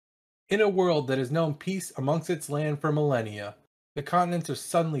In a world that has known peace amongst its land for millennia, the continents are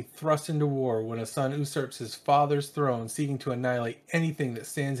suddenly thrust into war when a son usurps his father's throne, seeking to annihilate anything that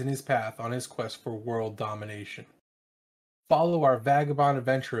stands in his path on his quest for world domination. Follow our vagabond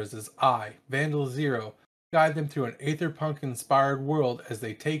adventurers as I, Vandalxero, guide them through an Aetherpunk-inspired world as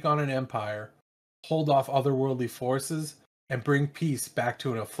they take on an empire, hold off otherworldly forces, and bring peace back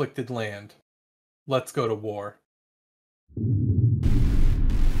to an afflicted land. Let's go to war.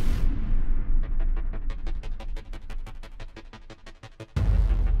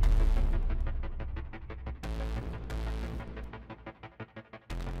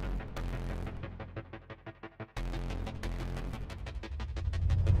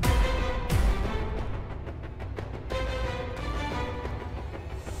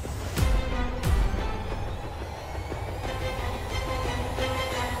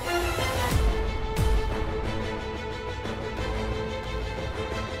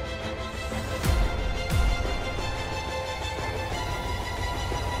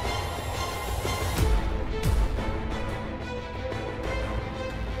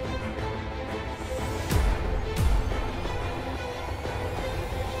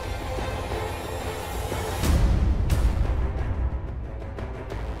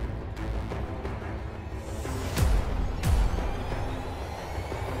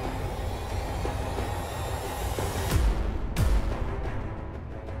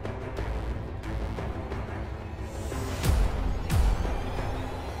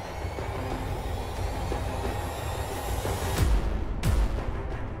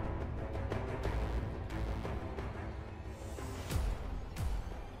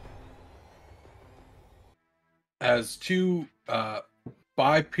 As two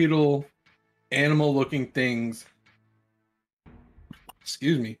bipedal animal-looking things,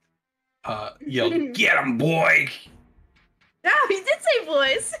 yelled, "Get him, boy!" Oh, he did say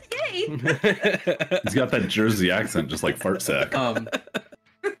boys. Yay! He's got that Jersey accent, just like Fart Sack.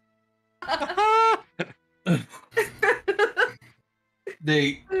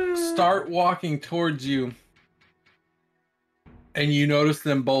 They start walking towards you, and you notice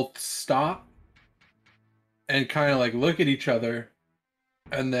them both stop and kind of like look at each other,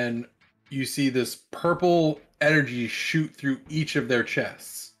 and then you see this purple energy shoot through each of their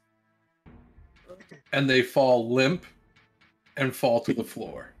chests, and they fall limp and fall to the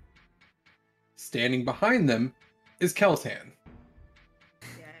floor. Standing behind them is Keltan.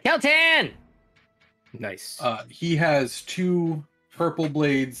 Keltan! Nice. He has two purple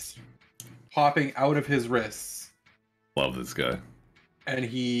blades popping out of his wrists. Love this guy. And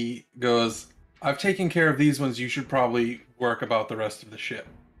he goes, "I've taken care of these ones. You should probably work about the rest of the ship."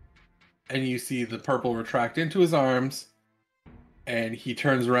 And you see the purple retract into his arms, and he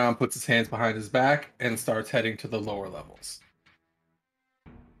turns around, puts his hands behind his back, and starts heading to the lower levels.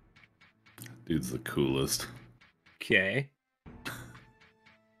 Dude's the coolest. Okay.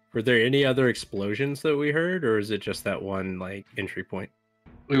 Were there any other explosions that we heard, or is it just that one like entry point?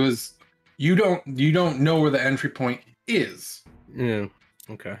 It was you don't know where the entry point is. Yeah.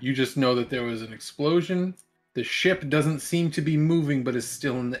 Okay. You just know that there was an explosion. The ship doesn't seem to be moving, but is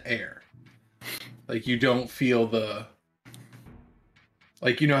still in the air. Like, you don't feel the...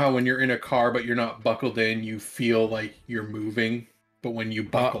 Like, you know how when you're in a car, but you're not buckled in, you feel like you're moving? But when you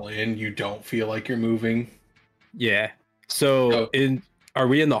buckle in, you don't feel like you're moving? Yeah. So, are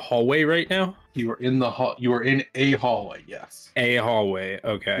we in the hallway right now? You are in the hall. You are in a hallway, yes. A hallway,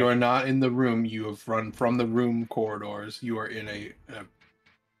 okay. You are not in the room. You have run from the room corridors. You are in a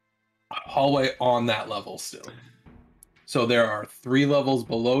hallway on that level still. So there are 3 levels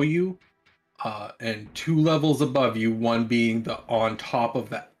below you, and 2 levels above you, one being the on top of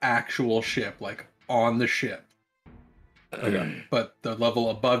the actual ship, like on the ship. Okay. But the level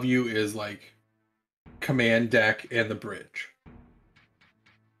above you is like command deck and the bridge.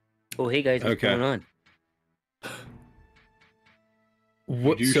 Oh, hey guys, what's going on?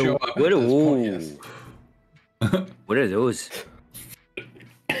 What? You So show up what? at this point, yes. What are those?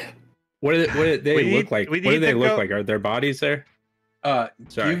 what do they look like? What do they look like? Are there bodies there? Sorry.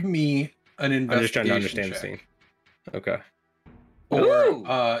 Give me an investigation. I'm just trying to understand check. the scene. Okay.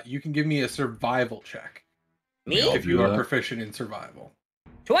 Or you can give me a survival check. Me? If you are proficient in survival.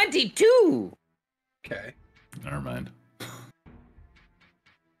 22. Okay. Never mind.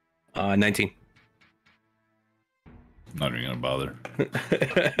 19. Not even gonna bother.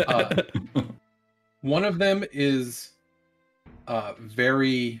 One of them is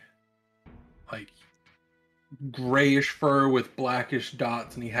very like grayish fur with blackish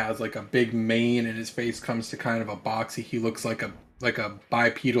dots, and he has like a big mane, and his face comes to kind of a boxy. He looks like a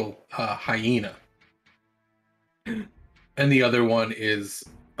bipedal hyena. And the other one is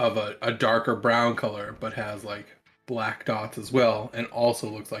of a darker brown color, but has like black dots as well, and also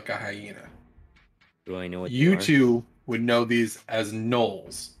looks like a hyena. Do I know what You they are? two would know these as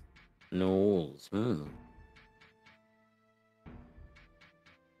gnolls. Knowles. Hmm.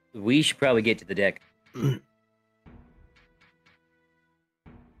 We should probably get to the deck. I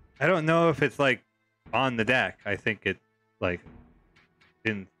don't know if it's like on the deck. I think it like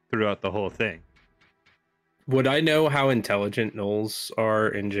in throughout the whole thing. Would I know how intelligent gnolls are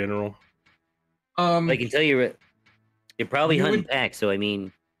in general? I can tell you, they're probably You hunting would- packs. So I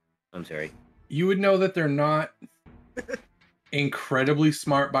mean, I'm sorry. You would know that they're not incredibly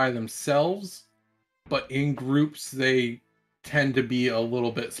smart by themselves, but in groups they tend to be a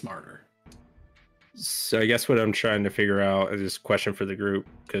little bit smarter. So I guess what I'm trying to figure out is this question for the group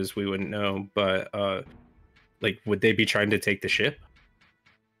because we wouldn't know, but like would they be trying to take the ship?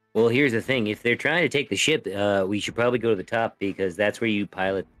 Well, here's the thing: if they're trying to take the ship, we should probably go to the top because that's where you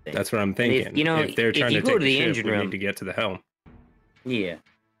pilot the thing. That's what I'm if, thinking. you know, if they're if trying you to go take to the the ship, engine we room- need to get to the helm. Yeah.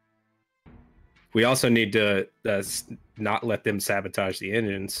 We also need to not let them sabotage the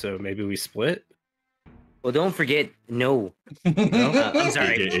engine, so maybe we split. Well, don't forget. No. I'm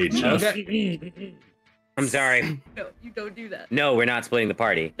sorry. AKA Jeff. I'm sorry. No, you don't do that. No, we're not splitting the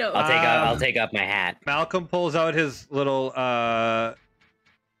party. No. I'll take off my hat. Malcolm pulls out his little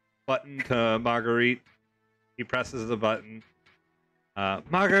button to Marguerite. He presses the button.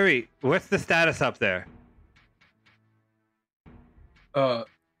 Marguerite, what's the status up there?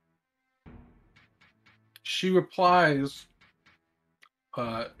 She replies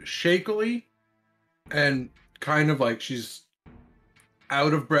shakily and kind of like she's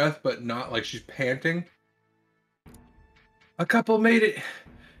out of breath, but not like she's panting. A couple made it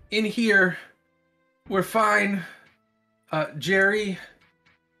in here. We're fine. Jerry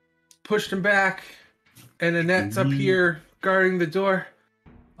pushed him back, and Annette's up here guarding the door.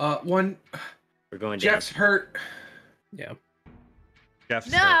 One We're going down. Jeff's hurt. Yeah. Jeff's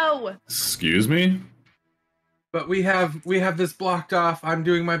No. Excuse me? But we have this blocked off. I'm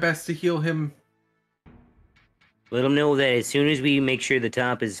doing my best to heal him. Let them know that as soon as we make sure the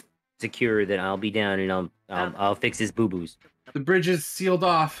top is secure, that I'll be down and I'll fix his boo boos. The bridge is sealed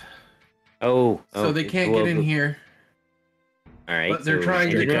off, Oh, so they can't get in here. All right, But they're so trying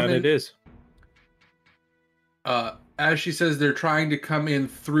to Here come count in. it is. As she says, they're trying to come in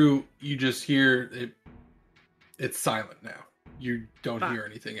through. You just hear it. It's silent now. You don't Fuck. hear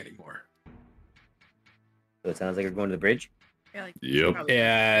anything anymore. So it sounds like we're going to the bridge. Yeah, like, Yep. probably-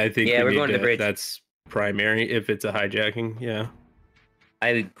 Yeah, I think Yeah, we we're need going to the bridge. That's primary if it's a hijacking. Yeah.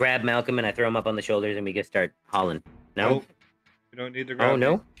 I grab Malcolm and I throw him up on the shoulders and we just start hauling. No? Nope. You don't need to grab Oh, me.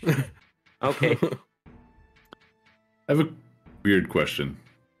 no? Okay. I have a weird question.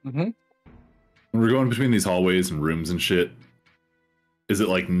 Mm-hmm. When we're going between these hallways and rooms and shit, is it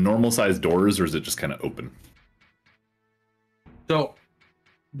like normal sized doors or is it just kind of open? So,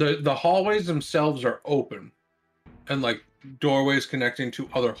 the hallways themselves are open, and like doorways connecting to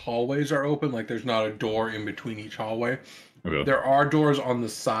other hallways are open. Like there's not a door in between each hallway. Okay. There are doors on the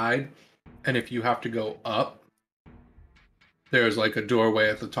side, and if you have to go up, there's like a doorway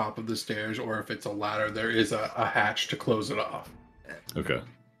at the top of the stairs, or if it's a ladder, there is a hatch to close it off. Okay.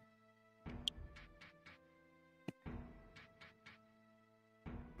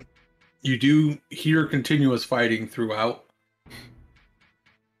 You do hear continuous fighting throughout,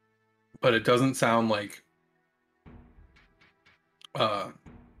 but it doesn't sound like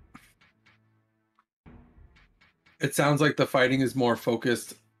it sounds like the fighting is more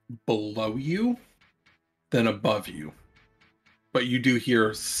focused below you than above you. But you do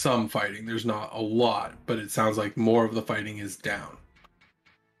hear some fighting. There's not a lot, but it sounds like more of the fighting is down.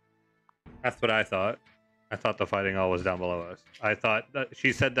 That's what I thought. I thought the fighting all was down below us. I thought that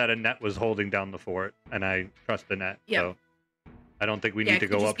she said that Annette was holding down the fort, and I trust Annette. Yeah. So I don't think we Yeah, need it to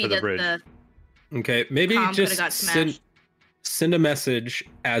could go just up be to the that bridge. Okay, maybe comm coulda just got smashed. send a message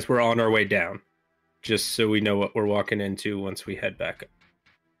as we're on our way down, just so we know what we're walking into once we head back up.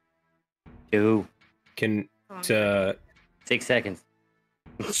 Two. Can Oh, to 6 seconds.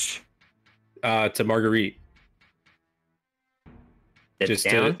 to Marguerite. That's Just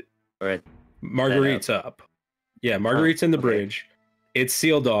down? to Or Marguerite's up. Yeah, Marguerite's in the okay. bridge. It's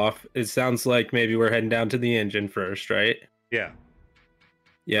sealed off. It sounds like maybe we're heading down to the engine first, right? Yeah.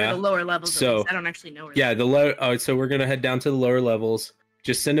 Yeah. The lower levels. At So- least. I don't actually know where. Yeah, the low. Oh, so we're gonna head down to the lower levels.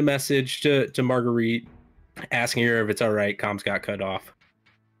 Just send a message to Marguerite, asking her if it's all right. Comms got cut off.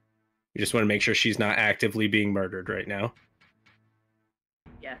 We just want to make sure she's not actively being murdered right now.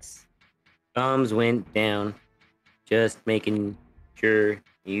 Yes. Bombs went down. Just making sure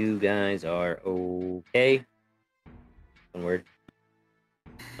you guys are okay. One word.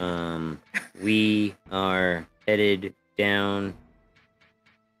 We are headed down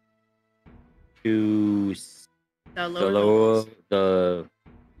to The lower levels. the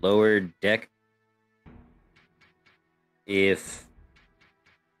lower deck. If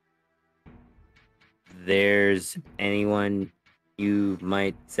there's anyone you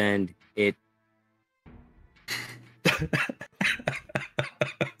might send it.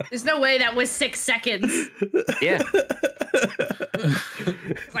 There's no way that was 6 seconds. Yeah.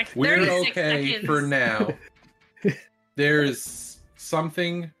 It's like 36 We're okay seconds. for now. There's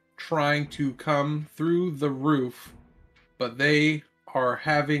something trying to come through the roof, but they are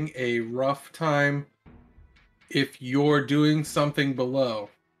having a rough time if you're doing something below.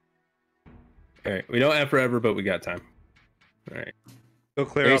 All right, we don't have forever, but we got time. All right. Go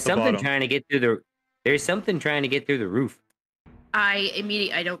clear There's out the something bottom. trying to get through the. There's something trying to get through the roof. I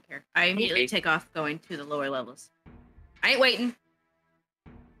don't care. I immediately Okay. take off going to the lower levels. I ain't waiting.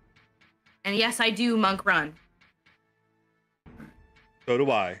 And yes, I do monk run. So do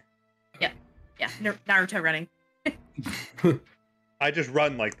I. Yeah, Naruto running. I just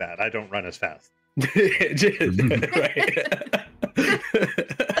run like that. I don't run as fast. Right.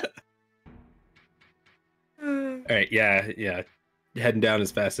 All right, yeah. Heading down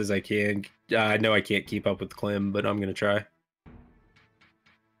as fast as I can. I know I can't keep up with Clem, but I'm gonna try.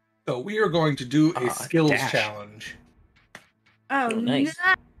 So we are going to do a skills dash. challenge. Oh, nice.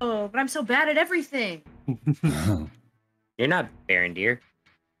 no. But I'm so bad at everything. You're not Baron Deer.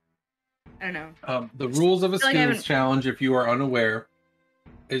 I don't know. The rules of a I feel like I skills haven't- challenge, if you are unaware,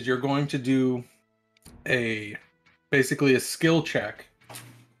 is you're going to do basically a skill check.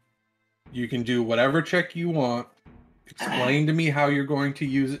 You can do whatever check you want. Explain to me how you're going to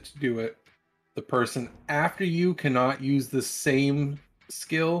use it to do it. The person after you cannot use the same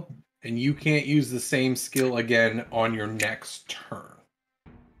skill, and you can't use the same skill again on your next turn.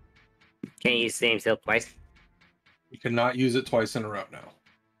 Can't use the same skill twice. You cannot use it twice in a row now.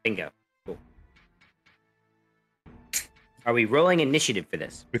 Bingo. Cool. Are we rolling initiative for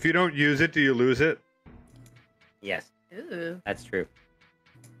this? If you don't use it, do you lose it? Yes, Ooh. that's true.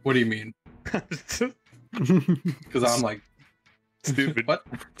 What do you mean? Because I'm like, Stupid. what?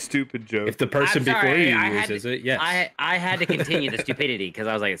 Stupid joke. If the person I'm sorry, before you I had uses it, yes. I had to continue the stupidity because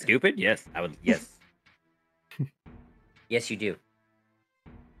I was like, stupid? Yes, I would. Yes. Yes, you do.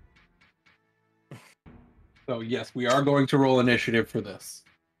 So yes, we are going to roll initiative for this.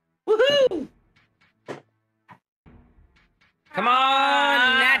 Woohoo! Come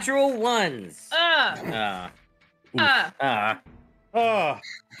on, natural ones. Uh, Ah. Oh,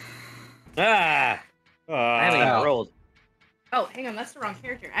 I haven't Wow. even rolled. Oh, hang on. That's the wrong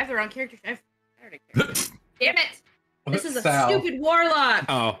character. I have the wrong character. I already character. Damn it. This is a Saal. stupid warlock.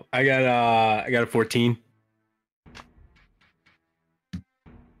 Oh, I got a 14.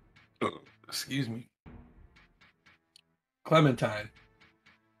 Excuse me. Clementine.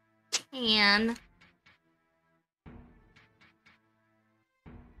 And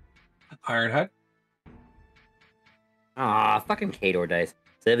Ironhead. Aw, fucking Kador dice.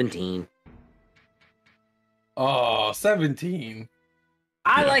 17. Oh, 17.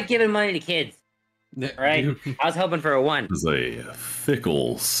 I Yeah. like giving money to kids. Right. You- I was hoping for a 1. This is a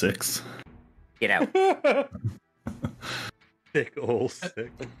fickle 6. Get out. thick old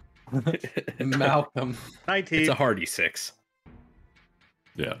sick. Malcolm. 19. It's a hearty 6.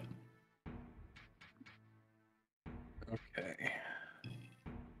 Yeah. Okay.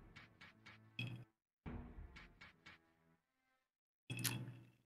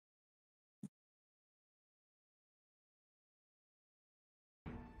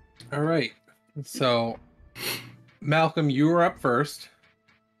 All right. So, Malcolm, you were up first.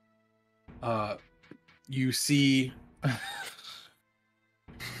 You see.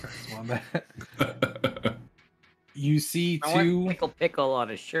 You see I want two pickle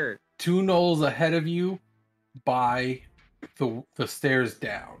on a shirt. knolls ahead of you by the stairs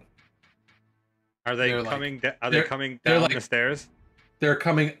down. Are they they're like- coming? Are they they're- coming they're down like- the stairs? They're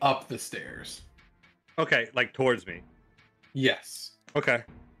coming up the stairs. Okay, like towards me. Yes. Okay.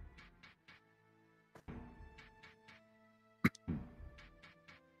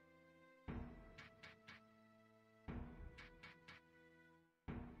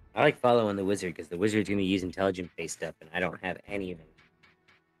 I like following the wizard because the wizard's gonna use intelligence-based stuff, and I don't have any of it.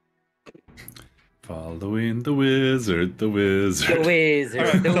 Following the wizard, the wizard. The wizard,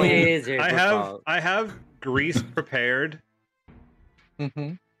 Alright, the so wizard. I have grease prepared,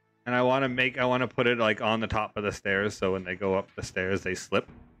 Mm-hmm. and I want to put it like on the top of the stairs, so when they go up the stairs, they slip.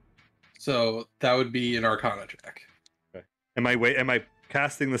 So that would be an Arcana check. Am I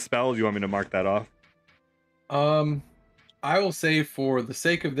casting the spell? Do you want me to mark that off? I will say, for the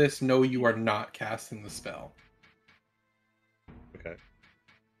sake of this, no, you are not casting the spell. Okay.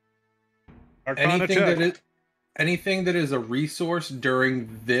 Anything that is a resource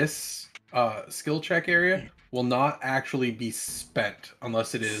during this skill check area will not actually be spent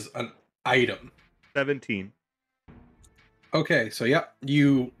unless it is an item. 17. Okay, so yep,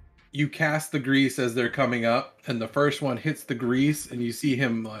 you cast the grease as they're coming up, and the first one hits the grease, and you see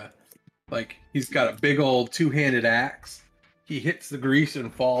him like he's got a big old two-handed axe. He hits the grease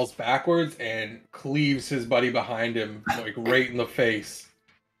and falls backwards and cleaves his buddy behind him like right in the face.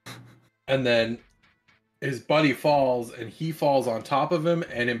 And then his buddy falls, and he falls on top of him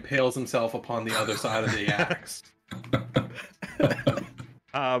and impales himself upon the other side of the axe.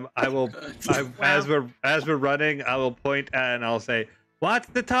 As we're running, I will point and I'll say, "Watch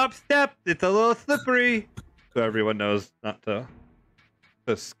the top step. It's a little slippery." So everyone knows not to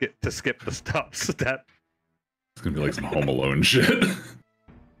skip the top step. It's gonna be like some Home Alone shit.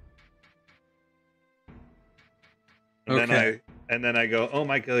 And then I go, "Oh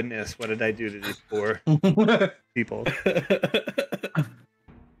my goodness, what did I do to these poor people?"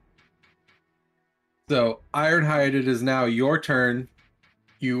 So, Ironhide, it is now your turn.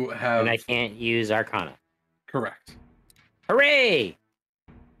 You have... And I can't use Arcana. Correct. Hooray!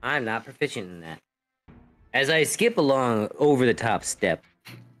 I'm not proficient in that. As I skip along over the top step,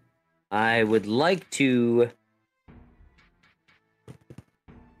 I would like to...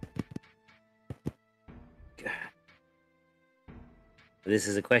 This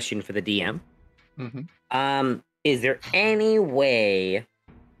is a question for the DM. Mm-hmm. Is there any way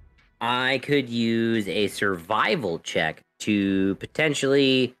I could use a survival check to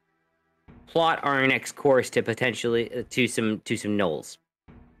potentially plot our next course to potentially to some knolls,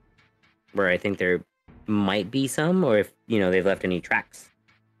 where I think there might be some, or if they've left any tracks?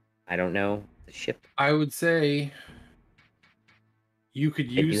 I don't know. The ship. I would say you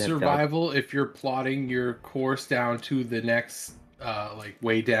could use survival if you're plotting your course down to the next. Like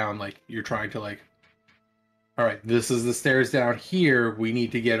way down, like you're trying to all right, this is the stairs down here. We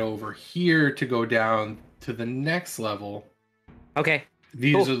need to get over here to go down to the next level. Okay.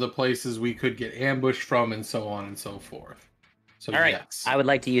 These are the places we could get ambushed from, and so on and so forth. So all right, yes. I would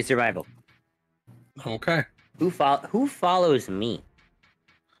like to use survival. Okay. Who follows me?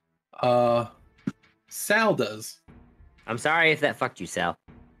 Saal does. I'm sorry if that fucked you, Saal,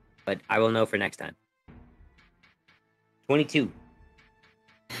 but I will know for next time. 22.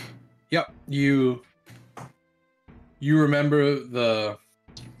 Yep, you remember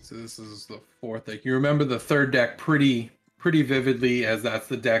so this is the fourth deck. You remember the third deck pretty vividly, as that's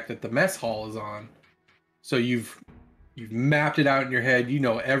the deck that the mess hall is on. So you've mapped it out in your head. You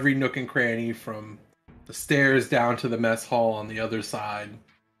know every nook and cranny from the stairs down to the mess hall on the other side.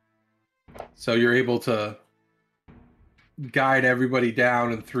 So you're able to guide everybody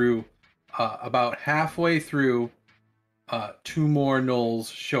down and through. About halfway through, 2 more gnolls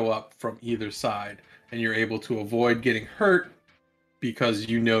show up from either side, and you're able to avoid getting hurt because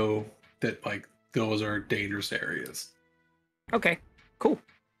you know that those are dangerous areas. Okay, cool.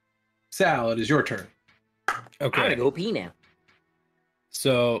 Saal, it is your turn. Okay. I'm gonna go pee now.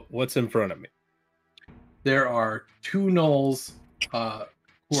 So what's in front of me? There are 2 gnolls who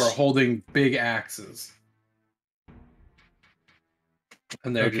are holding big axes,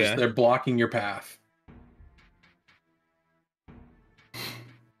 and they're blocking your path.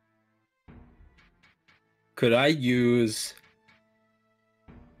 Could I use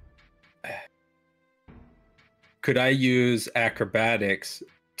acrobatics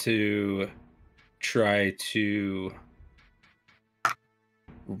to try to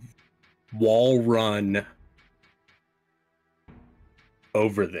wall run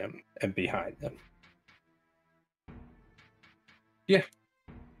over them and behind them? Yeah.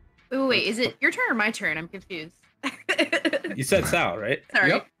 Wait, is it your turn or my turn? I'm confused. You said Saal, right? Sorry.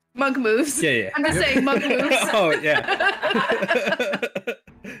 Yep. Monk moves. Yeah. I'm just saying monk moves. Oh, yeah.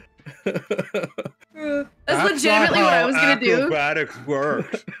 That's legitimately what I was going to do. Acrobatics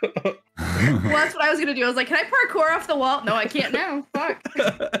work. Well, that's what I was going to do. I was like, can I parkour off the wall? No, I can't now. Fuck.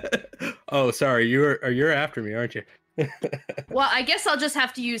 Oh, sorry. You're after me, aren't you? Well, I guess I'll just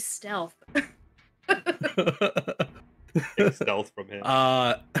have to use stealth. Take stealth from him.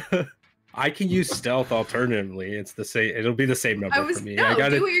 I can use stealth alternatively. It's the same. It'll be the same number for me. No, I got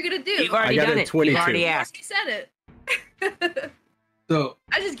do it. what you're gonna do. You've already I got done a it. 22. You've already asked. You said it. So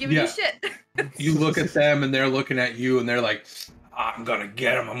I just giving you shit. you look at them, and they're looking at you, and they're like, "I'm gonna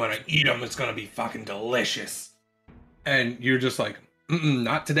get him. I'm gonna eat him. It's gonna be fucking delicious." And you're just like,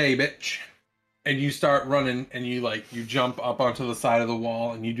 "Not today, bitch." And you start running, and you jump up onto the side of the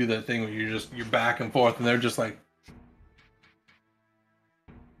wall, and you do that thing where you're back and forth, and they're just like,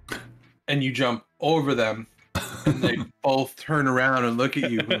 and you jump over them, and they both turn around and look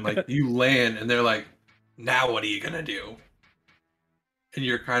at you, and like you land, and they're like, "Now what are you gonna do?" And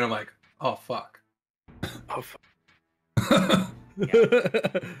you're kind of like, "Oh fuck." Oh, fuck.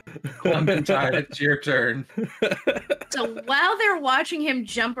 Clementine, it's your turn. So while they're watching him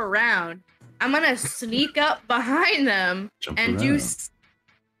jump around, I'm gonna sneak up behind them Jump and around. do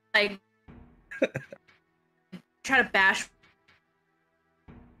like try to bash.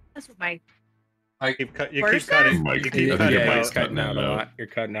 That's what my You keep cutting. Mike, You I keep think cutting your Yeah, mic's he's cutting out a out. lot. You're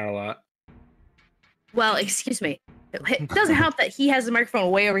cutting out a lot. well, excuse me. It doesn't help that he has the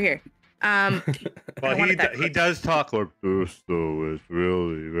microphone way over here. Well, I want it that he quick. does talk like this, though. It's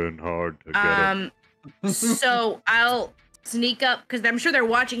really been hard to get him. So I'll sneak up because I'm sure they're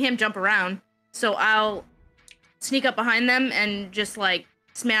watching him jump around. So I'll sneak up behind them and just like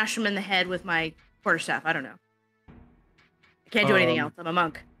smash them in the head with my quarterstaff. I don't know. I can't do anything else. I'm a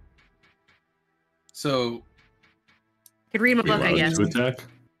monk. So Could read my We book, I allowed guess. to attack?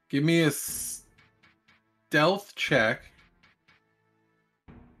 give me a stealth check.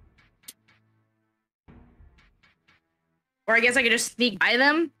 Or I guess I could just sneak by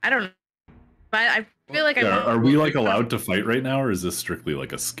them. I don't know. But I feel like Yeah, I'm. are we like allowed to fight right now, or is this strictly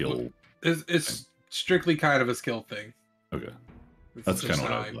like a skill? It's strictly kind of a skill thing. Okay. It's That's just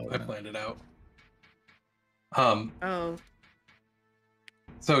kinda how what I thought, I yeah. planned it out. Oh.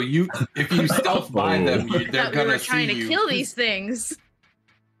 So if you stealth by Oh. them, I they're thought we gonna were trying see to you. kill these things.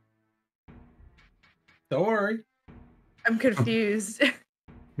 Don't worry. I'm confused.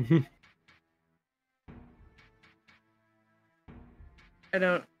 I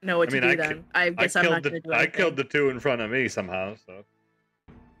don't know what I mean, to I do ki- then. I guess I'm not going to do I anything. killed the two in front of me somehow. So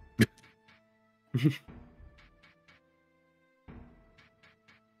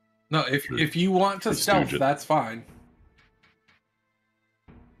No, if you want to Just stealth, stooge it. that's fine.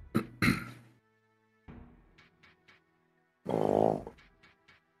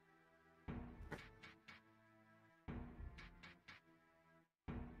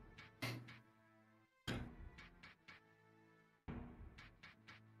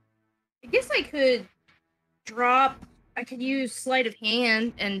 I guess I could drop. I could use sleight of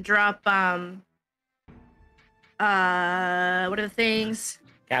hand and drop. What are the things?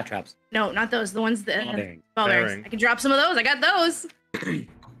 Cat traps. No, not those. The ones that. Bearing. Ball bearings. Bearing. I can drop some of those. I got those.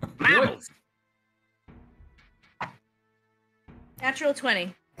 Mouse. Natural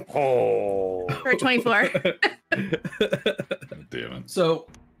 20 Oh. for 24. Damn it. So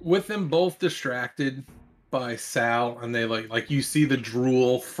with them both distracted by Saal, and they like you see the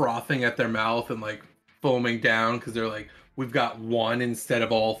drool frothing at their mouth and like foaming down because they're like, we've got one instead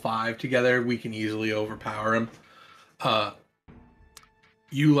of all five together. We can easily overpower him.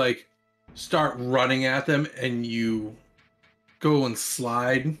 You like start running at them, and you go and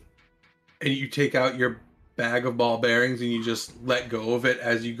slide, and you take out your bag of ball bearings, and you just let go of it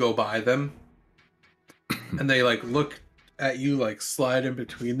as you go by them, and they like look at you, like slide in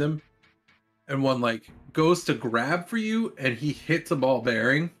between them, and one like goes to grab for you, and he hits a ball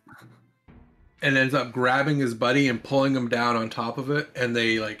bearing and ends up grabbing his buddy and pulling him down on top of it, and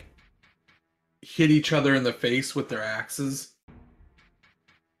they like hit each other in the face with their axes.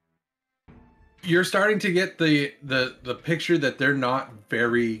 You're starting to get the picture that they're not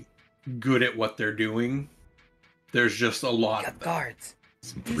very good at what they're doing. There's just a lot of them. Guards.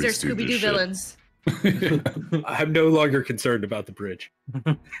 Some These are three stooges Scooby Doo shit. villains. I'm no longer concerned about the bridge.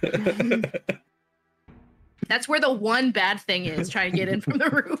 That's where the one bad thing is, trying to get in from the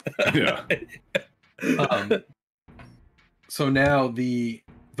roof. Yeah. So now the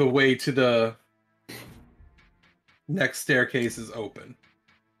way to the next staircase is open,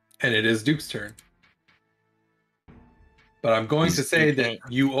 and it is Duke's turn. But I'm going to say that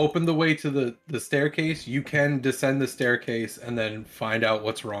you open the way to the staircase. You can descend the staircase and then find out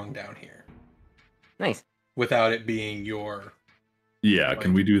what's wrong down here Nice. without it being your Yeah,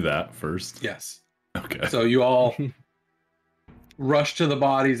 can we do that first? yes. Okay. So you all rush to the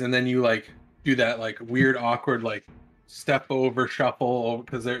bodies, and then you like do that like weird awkward like step over shuffle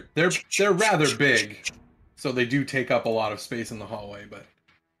because they're rather big, so they do take up a lot of space in the hallway. But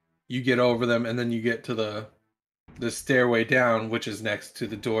you get over them, and then you get to the stairway down, which is next to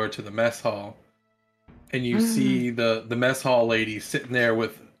the door to the mess hall, and you see the mess hall lady sitting there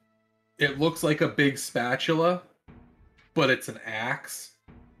with, it looks like a big spatula, but it's an axe.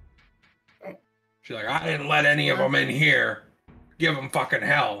 She's like, I didn't let any of them in here. Give them fucking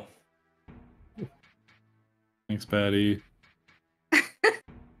hell. Thanks, Patty.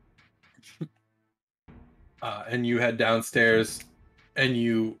 And you head downstairs,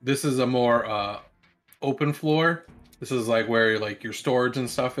 and this is a more open floor. This is like where like your storage and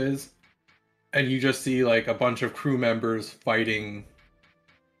stuff is. and you just see like a bunch of crew members fighting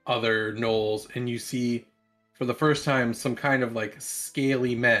other gnolls, and you see for the first time some kind of like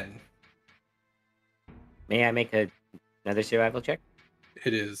scaly men. May I make another survival check?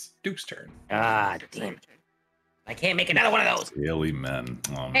 It is Duke's turn. Ah, damn. I can't make another one of those. Scaly men.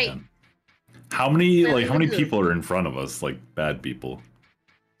 Oh Hey. man. How many Really how many good. people are in front of us? Like bad people.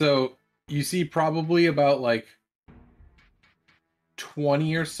 So you see probably about like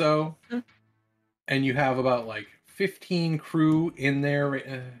 20 or so, and you have about like 15 crew in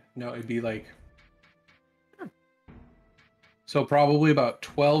there. No, it'd be like so probably about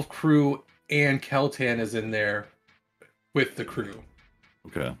 12 crew, and Keltan is in there with the crew.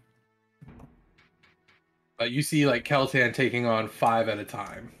 Okay. But you see like Keltan taking on 5 at a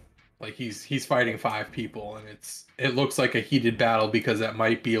time. Like he's fighting 5 people, and it looks like a heated battle because that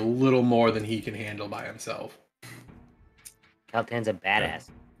might be a little more than he can handle by himself. Caltan's a badass.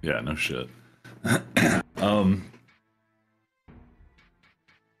 Yeah, no shit.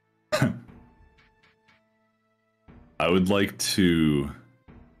 I would like to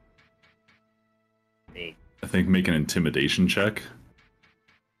Big. I think make an intimidation check.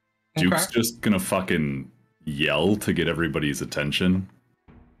 Duke's Okay. just gonna fucking yell to get everybody's attention,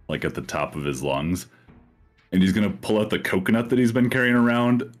 like at the top of his lungs. And he's gonna pull out the coconut that he's been carrying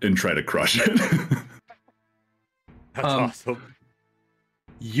around and try to crush it. That's awesome.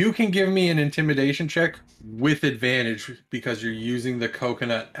 You can give me an intimidation check with advantage because you're using the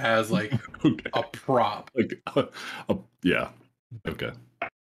coconut as like Okay. a prop. Like, yeah. Okay.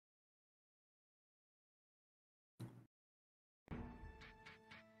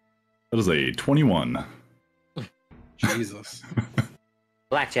 That is a 21. Jesus.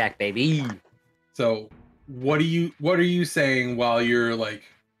 Blackjack, baby. So what are you saying while you're like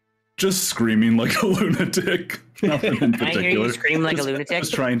Just screaming like a lunatic. Nothing in Can I hear you particular. scream like a Just- lunatic?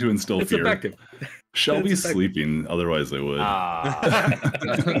 Just trying to instill It's fear. effective. Shelby's It's effective. sleeping, otherwise I would.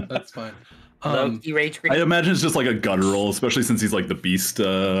 Ah. that's fine. Low-key rage I scream. imagine it's just like a guttural, especially since he's like the beast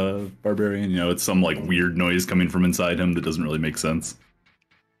barbarian. You know, it's some like weird noise coming from inside him that doesn't really make sense.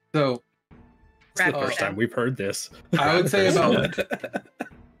 So It's the Oh. first time we've heard this. I would say about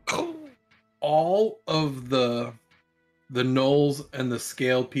all of the gnolls and the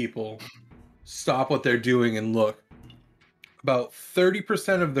scaled people stop what they're doing and look. About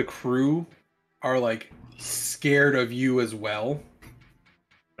 30% of the crew are like scared of you as well.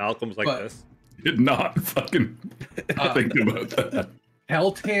 Malcolm's like But- this. Did not fucking think about that.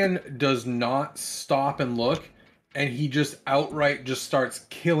 Keltan does not stop and look, and he just outright just starts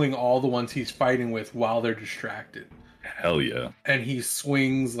killing all the ones he's fighting with while they're distracted. Hell yeah. And he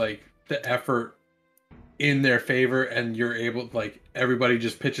swings like the effort in their favor, and you're able, like, everybody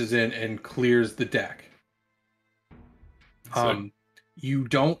just pitches in and clears the deck. You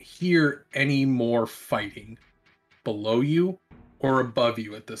don't hear any more fighting below you or above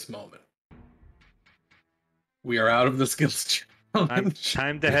you at this moment. We are out of the skills challenge.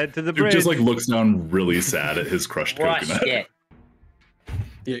 Time to head to the Dude bridge. just like looks down really sad at his crushed Rush coconut. it.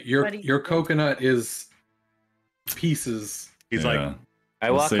 Yeah, Buddy. your coconut is pieces. He's Yeah. like, I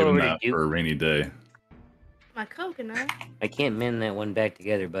We'll walk save over to that Duke. for a rainy day. My coconut. I can't mend that one back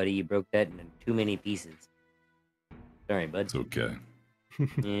together, buddy. You broke that into too many pieces. Sorry, bud. It's okay.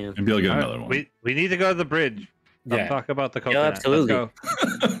 Yeah. Maybe I'll get "All right, another one. we need to go to the bridge. Let's Yeah. talk about the coconut. absolutely.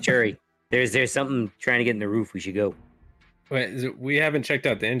 Let's go. Cherry. There's something trying to get in the roof. We should go. Wait, we haven't checked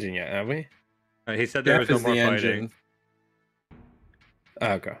out the engine yet, have we? He said there Jeff was is no more the fighting. engine.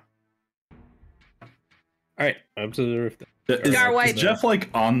 Oh, okay. All right, up to the roof. Then. Is, Gar is White. Jeff like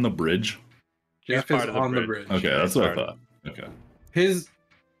on the bridge? Jeff part is of the on the bridge. bridge. Okay, that's what I Sorry. thought. Okay. His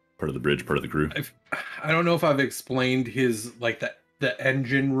Part of the bridge, part of the crew. I don't know if I've explained his like the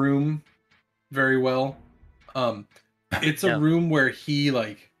engine room very well. It's a No. room where he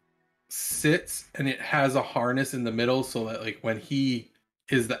like sits, and it has a harness in the middle so that like when he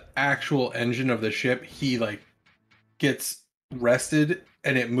is the actual engine of the ship, he like gets rested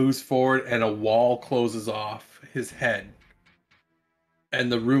and it moves forward and a wall closes off his head.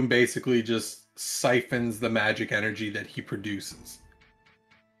 And the room basically just siphons the magic energy that he produces.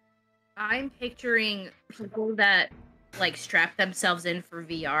 I'm picturing people that like strap themselves in for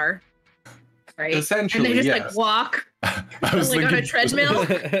VR, right? Essentially, and they just yes. like walk I like on a treadmill.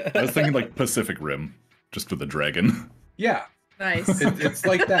 I was thinking like Pacific Rim, just with a dragon. Yeah, Nice. it's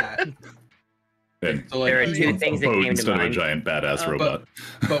like that. And So like There are he's- two things that boat came to instead of a mind. giant badass Oh. robot.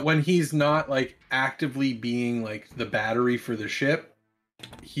 but when he's not like actively being like the battery for the ship,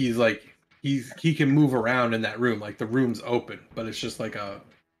 he's like he can move around in that room. Like the room's open, but it's just like a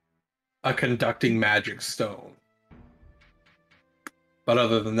conducting magic stone. But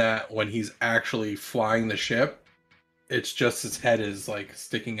other than that, when he's actually flying the ship, it's just his head is like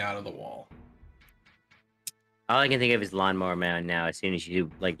sticking out of the wall. All I can think of is Lawnmower Man now. As soon as you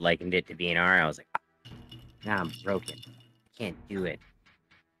like likened it to BNR, I was like, now I'm broken. I can't do it.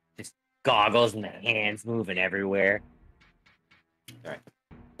 Just goggles and the hands moving everywhere. All right.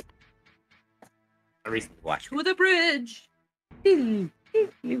 I recently watched. To the bridge.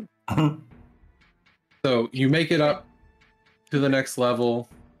 So you make it up to the next level.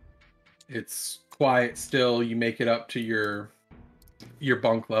 It's quiet still. You make it up to your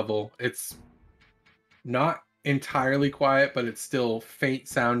bunk level. It's not entirely quiet, but it's still faint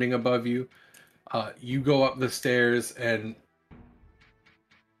sounding above you. You go up the stairs and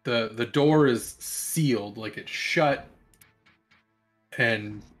the door is sealed, like it's shut,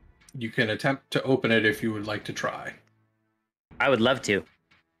 and you can attempt to open it if you would like to try. I would love to.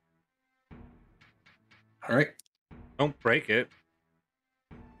 All right. Don't break it.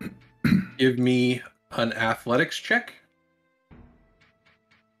 Give me an athletics check.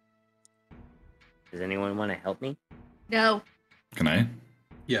 Does anyone want to help me? No. Can I?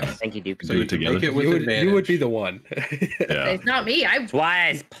 Yes. Thank you, Duke. So Do you it can together? make it with You advantage. would be the one. Yeah. It's not me. That's why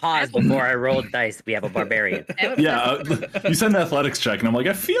I paused before I rolled dice. We have a barbarian. Yeah, you said an athletics check, and I'm like,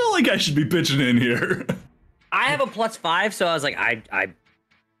 I feel like I should be pitching in here. I have a +5, so I was like, I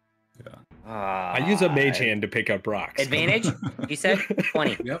use a mage hand to pick up rocks. Advantage? You said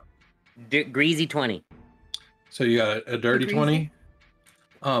 20. Yep. Greasy 20. So you got a dirty Greasy.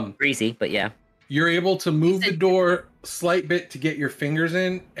 20. Greasy, but yeah. You're able to move the door slight bit to get your fingers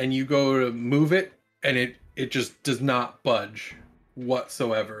in, and you go to move it, and it just does not budge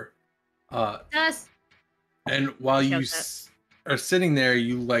whatsoever. Yes. And while you Shows are sitting there,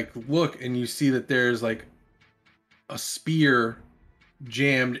 you like look and you see that there's like a spear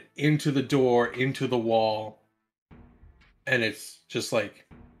jammed into the door, into the wall, and it's just like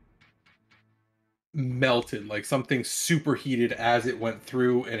melted, like something superheated as it went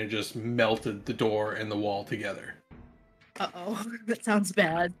through, and it just melted the door and the wall together. Uh-oh. That sounds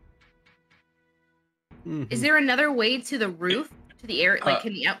bad. Mhm. Is there another way to the roof? To the air? Like,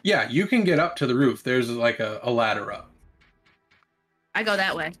 can the out? Yeah, you can get up to the roof. There's like a ladder up. I go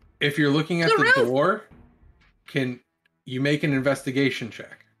that way. If you're looking at The the roof! door, can you make an investigation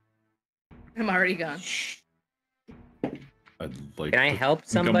check? I'm already gone. I'd like Can I to help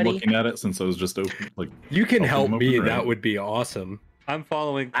think I'm somebody? looking at it since I was just open. Like, You can help Open me. open, That right? would be awesome. I'm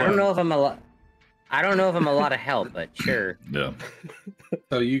following. I don't know if I'm a lot. I don't know if I'm a lot of help, but sure. yeah.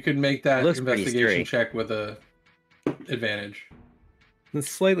 So you could make that Looks pretty investigation scary. check with a advantage. It's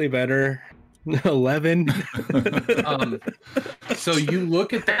slightly better. 11. So you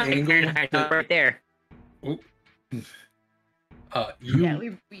look at the angle. Right there. Yeah,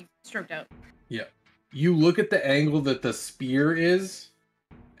 we stroked out. You look at the angle that the spear is,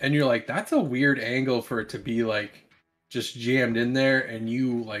 and you're like, that's a weird angle for it to be like just jammed in there. And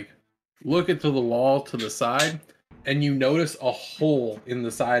you like look at the wall to the side, and you notice a hole in the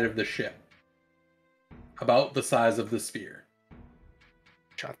side of the ship, about the size of the spear.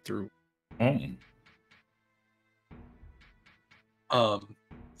 Shot through. Oh.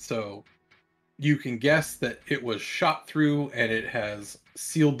 So you can guess that it was shot through, and it has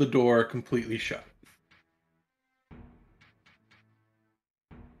sealed the door completely shut.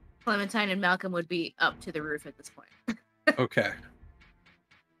 Clementine and Malcolm would be up to the roof at this point. Okay.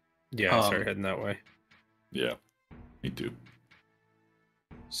 Yeah, I started heading that way. Yeah. Me too.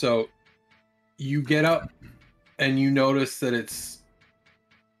 So you get up and you notice that it's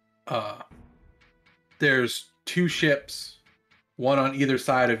there's two ships, one on either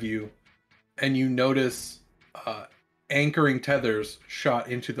side of you, and you notice anchoring tethers shot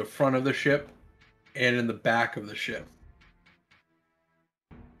into the front of the ship and in the back of the ship.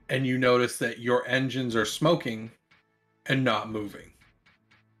 And you notice that your engines are smoking and not moving.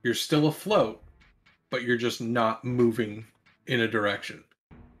 You're still afloat, but you're just not moving in a direction.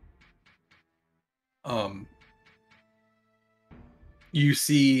 You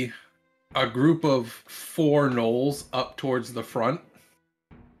see a group of 4 gnolls up towards the front.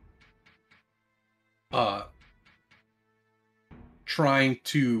 Trying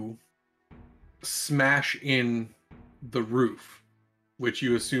to smash in the roof, which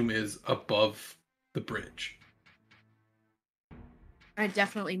you assume is above the bridge. I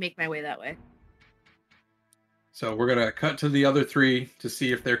definitely make my way that way. So we're gonna cut to the other 3 to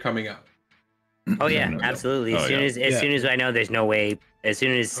see if they're coming up. Oh yeah, No. absolutely. Oh, As soon yeah. as soon as I know there's no way. As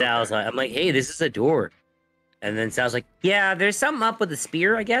soon as Sal's like, I'm like, hey, this is a door, and then Sal's like, yeah, there's something up with the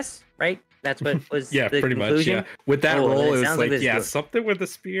spear, I guess, right? That's what was Yeah, the pretty conclusion? much. Yeah. With that Oh, roll, then it it was sounds like like, this yeah, goes- something with the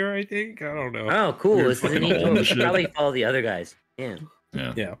spear, I think. I don't know. Oh, cool. Weird This is a fucking neat hole in the We should ship. probably follow the other guys. Yeah.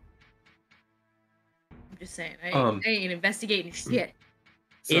 Yeah. Yeah. I'm just saying. I Um, ain't investigating shit.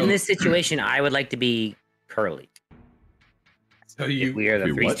 In So- this situation, I would like to be Curly. So If we are the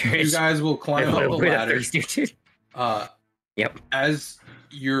Be three what? you stooges. guys will climb up the We're the ladder. three stooges. Yep. As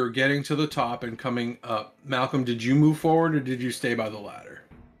you're getting to the top and coming up, Malcolm, did you move forward or did you stay by the ladder?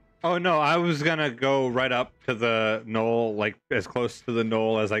 Oh no, I was gonna go right up to the knoll, like as close to the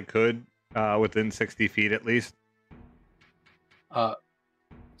knoll as I could, within 60 feet at least.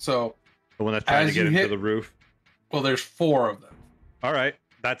 So, The one that's trying to As get you into hit- the roof. well, there's 4 of them. All right,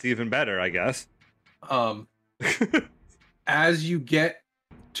 that's even better, I guess. As you get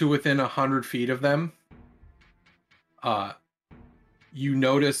to within 100 feet of them, you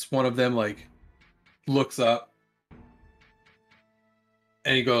notice one of them like looks up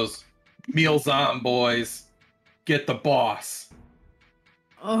and he goes, "Meals on, boys. Get the boss."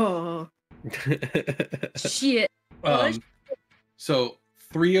 Oh shit! So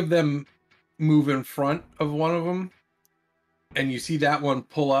 3 of them move in front of one of them, and you see that one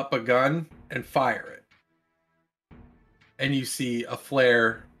pull up a gun and fire it. And you see a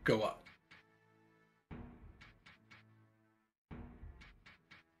flare go up.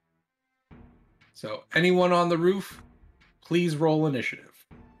 So anyone on the roof, please roll initiative.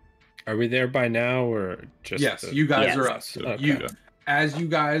 Are we there by now, or just? Yes, you guys Yes. are up. Okay. You, as you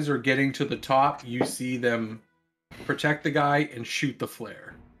guys are getting to the top, you see them protect the guy and shoot the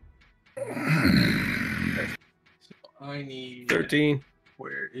flare. So I need 13.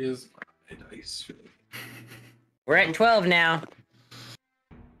 Where is my dice? We're at 12 now.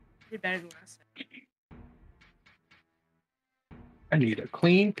 Did better than last time. I need a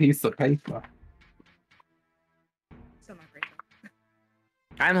clean piece of paper. Still not great.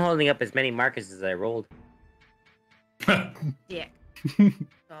 I'm holding up as many markers as I rolled. Dick. So,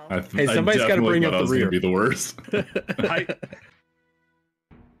 Hey, somebody's gotta definitely bring thought up I the was gonna rear. Be the worst.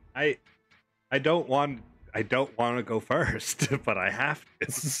 I don't want to go first, but I have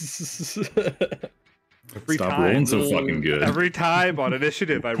to. Every Stop time, rolling so fucking good. Every time on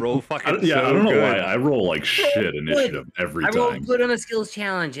initiative, I roll fucking. I so don't know good. why. I roll like shit initiative every I time. rolled good on the skills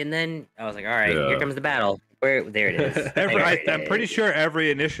challenge, and then I was like, "All right, Yeah. here comes the battle." There it is. I'm pretty sure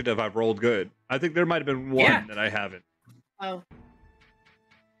every initiative I've rolled good. I think there might have been one Yeah. that I haven't. oh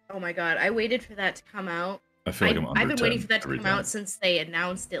my god! I waited for that to come out. I feel like I'm under I've been 10 waiting for that to every come time. out since they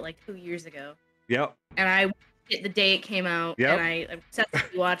announced it like 2 years ago, Yep. and I watched it the day it came out, Yep. and I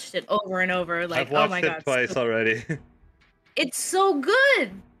obsessively watched it over and over. Like, I've watched oh my it god, twice already. it's so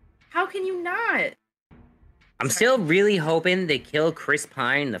good. How can you not? I'm still really hoping they kill Chris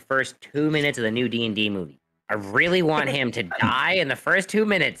Pine in the first 2 minutes of the new D&D movie. I really want him to die in the first 2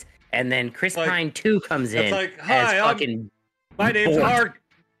 minutes, and then Chris Like- Pine 2 comes in It's like, as hi, fucking. my name's bored.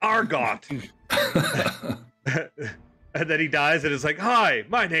 Argot. And then he dies, and it's like, hi,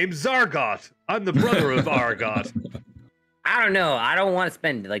 my name's Zargot. I'm the brother of Argot. I don't know. I don't want to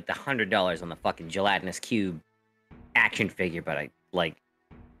spend like the $100 on the fucking gelatinous cube action figure, but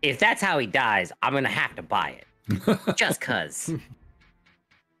if that's how he dies, I'm gonna have to buy it just cause.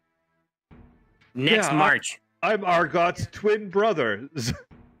 Next Yeah, March. I'm Argot's twin brother.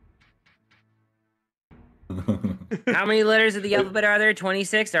 How many letters of the alphabet are there?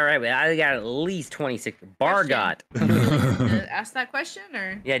 26? All right, but I got at least 26. Bargot. Ask that question,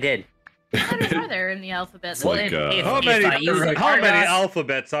 or Yeah, I did. what letters are there in the alphabet? It's like, How if many? I use How many Argot,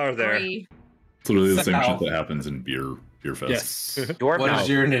 alphabets are there? Three. It's literally the same Wow. shit that happens in beer fest. Yes. Dwarf What mouth. is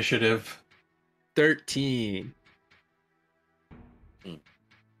your initiative? 13.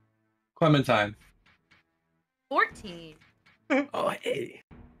 Clementine. 14. Oh, hey.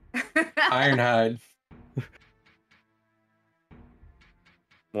 Ironhide.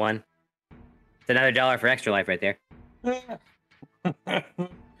 1. It's another $1 for extra life right there.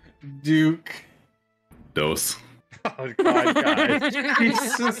 Duke. Dose. Oh God, guys.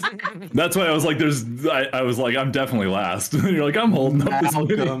 Jesus. That's why I was like, I was like, I'm definitely last. And you're like, I'm holding up this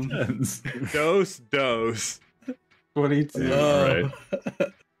many Malcolm. tens. Dose. 22. Yeah, right.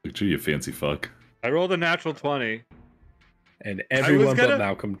 Look, gee, you fancy fuck. I rolled a natural 20. And everyone gonna- but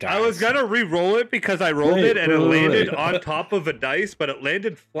Malcolm dies. I was gonna re-roll it because I rolled Wait, it and it wait, landed wait. on top of a dice, but it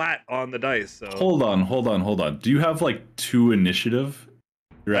landed flat on the dice. So Hold on. Do you have like 2 initiative?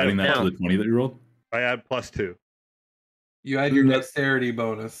 You're adding that No. to the 20 that you rolled? I add +2. You had your dexterity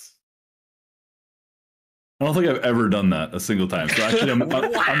bonus. I don't think I've ever done that a single time. So actually, I'm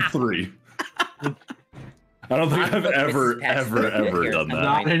 3. I don't think I've ever done that.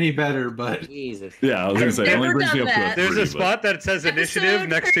 Not any better, but Jesus. Yeah, I was gonna say, it only Never brings me done up to a that. 3. There's a spot that says initiative Episode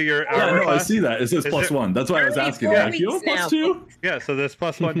next to your Yeah, armor no, I class. see that. It says Is +1. That's why I was Only asking. 4 Like, you have weeks now. +2? Yeah, so there's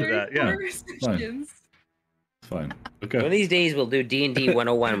 +1 to that. Yeah. Restrictions. fine. One of Okay. these days we'll do D&D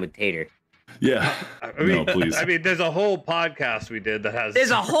 101 with Tater. Yeah. I mean, No, please. I mean, there's a whole podcast we did that has.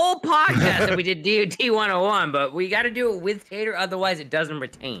 There's a whole podcast that we did D&D 101, but we got to do it with Tater, otherwise it doesn't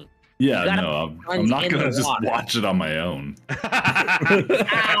retain. Yeah, gotta no, put I'm not in gonna the just water. watch it on my own.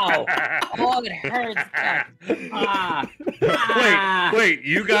 Ow! Oh, it hurts. Ah. Wait,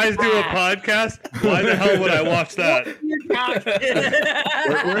 you guys do a podcast? Why the hell would I watch that? Where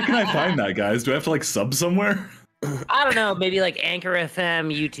can I find that, guys? Do I have to like sub somewhere? I don't know, maybe like Anchor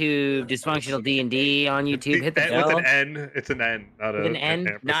FM, YouTube, Dysfunctional D&D on YouTube. Hit the bell. With an N. It's an N, not With an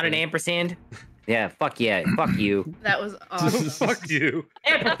N, not an ampersand. Yeah, fuck you. That was awesome. Fuck you.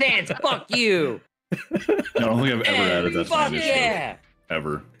 Ampersands, fuck you. I don't think I've ever added that to my Fuck initiative. yeah.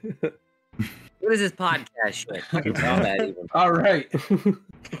 Ever. What is this podcast shit? Fucking combat even. All right,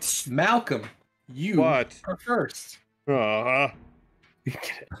 Malcolm, you What? are first. Uh,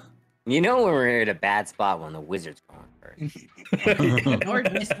 You know when we're at a bad spot when the wizard's going first. Or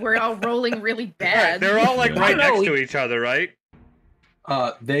just we're all rolling really right, bad. they're all like Yeah. right I don't next know, to each other, right?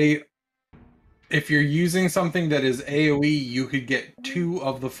 If you're using something that is AoE, you could get 2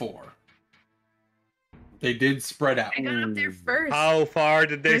 of the 4. They did spread out. I got up there first. How far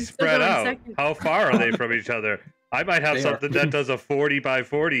did they I'm still spread going out? second. How far are they from each other? I might have They are- something that does a 40 by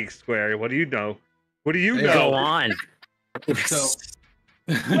 40 square. What do you know? What do you They Go know? on. So,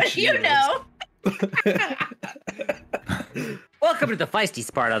 What do you know? Welcome to the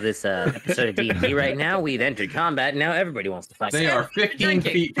feisty part of this episode of D&D. Right now, we've entered combat. Now everybody wants to fight. They are 15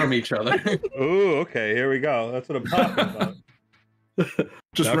 Drinking. feet from each other. Ooh, okay, here we go. That's what I'm talking about.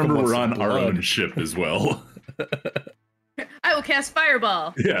 Just Malcolm remember wants we're some on our blood. own ship as well. I will cast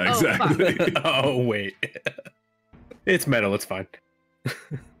fireball. Yeah, Oh, fuck. exactly. Oh wait, it's metal. It's fine.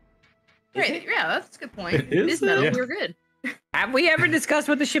 Right, yeah, that's a good point. It Is is metal. it? We're good. Have we ever discussed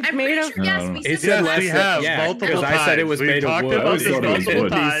what the ship's I'm made pretty of? sure, yes, No. we It said said Yes, that. we last have, yeah, multiple because I said it was times. made We've of talked wood. about this and multiple he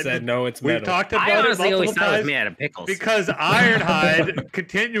times. said no, it's We've metal. talked I about it honestly always multiple thought it was times made out of pickles. because Ironhide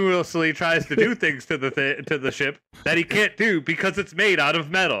continuously tries to do things to the ship that he can't do because it's made out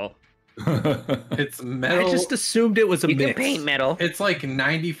of metal. It's I metal. just assumed it was a you can mix. paint metal. It's like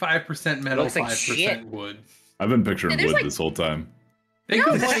 95% metal, Looks like 5% shit. wood. I've been picturing Yeah, there's wood like- this whole time. Think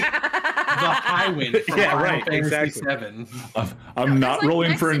of like the Highwind from Yeah, Final right, Fantasy exactly. VII. I'm not like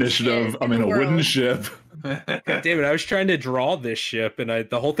rolling for Mexican initiative. shit I'm in in the a wooden world. ship. God damn it! I was trying to draw this ship, and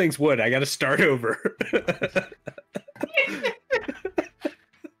the whole thing's wood. I got to start over.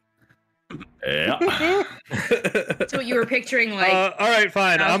 Yeah. So you were picturing like All right,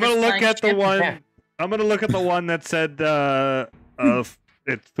 fine. I was I'm gonna just look like, at the shit. one. I'm gonna look at the one that said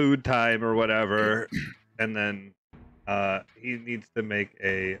it's food time or whatever, and then he needs to make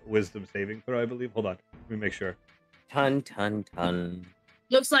a wisdom saving throw, I believe. Hold on, let me make sure. Ton.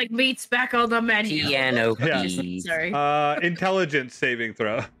 looks like meat's back on the menu. Piano Yeah. keys. Sorry. Intelligence saving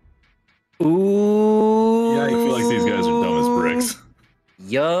throw. Ooh. I feel like these guys are dumb as bricks.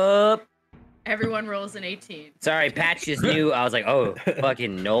 Yup. Everyone rolls an 18. Sorry, Patch just knew. I was like, oh,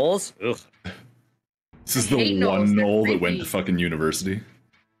 fucking Knowles. Ugh. This is I hate the gnolls, one they're knoll that went to creepy. fucking university.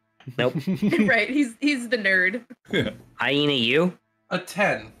 Nope. Right, he's the nerd. Yeah. Hyena, you? A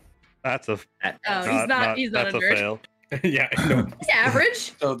 10. That's a. Oh, he's not a That's a nerd. fail. Yeah, no. He's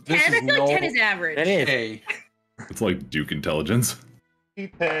average. So 10, this I is feel like Noel 10 is average. That is. A. It's like Duke intelligence. He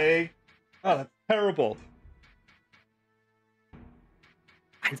pay. Oh, that's terrible.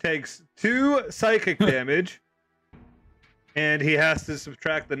 He takes 2 psychic damage, and he has to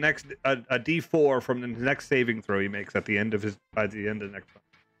subtract the next a D4 from the next saving throw he makes at the end of by the end of the next one.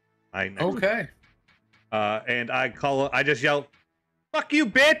 Okay. And I just yell, "Fuck you,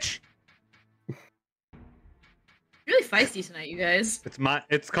 bitch!" Really feisty tonight, you guys.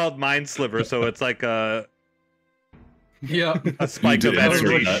 It's called Mind Sliver, so it's like a Yep. spike You of did answer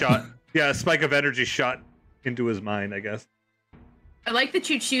energy that. shot. Yeah, a spike of energy shot into his mind, I guess. I like that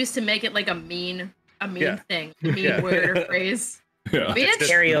you choose to make it like a mean Yeah. thing, a mean Yeah. word or phrase. Yeah. Bitch.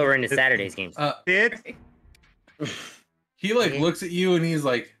 Carry over into Saturday's games. Bitch. He like looks at you and he's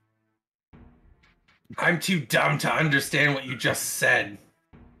like, I'm too dumb to understand what you just said.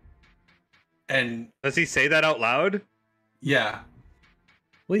 And Does he say that out loud? yeah,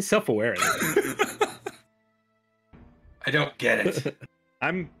 Well, he's self-aware. I don't get it.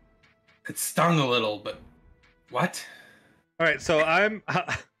 I'm It stung a little, but what? all right. So I'm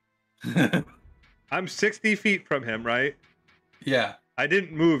 60 feet from him, right? Yeah, I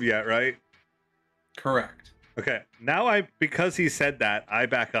didn't move yet, right? correct. Okay. Now because he said that, I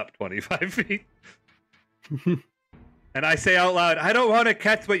back up 25 feet. And I say out loud, I don't want to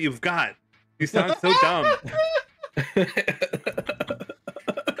catch what you've got. You sound so dumb.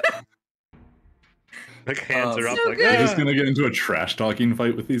 Like hands are up. So Like, good. You're just gonna get into a trash talking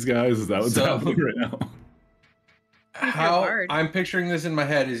fight with these guys? Is that what's So- happening right now? How hard. I'm picturing this in my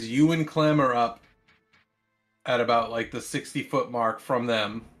head is you and Clem are up at about like the 60-foot mark from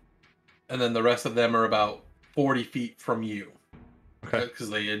them, and then the rest of them are about 40 feet from you. Okay. Because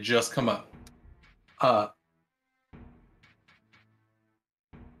they had just come up.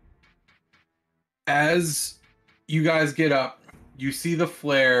 As you guys get up, you see the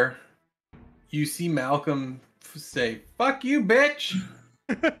flare. You see Malcom say, "Fuck you, bitch!"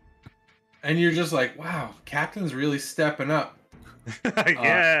 And you're just like, "Wow, Captain's really stepping up."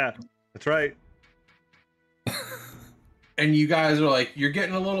 yeah, that's right. And you guys are like, you're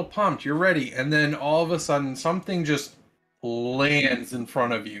getting a little pumped, you're ready, and then all of a sudden something just lands in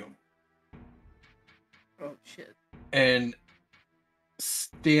front of you Oh shit. and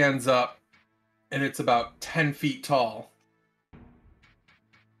stands up, and it's about 10 feet tall.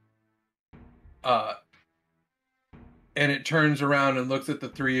 And it turns around and looks at the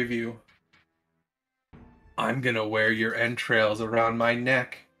three of you. "I'm gonna wear your entrails around my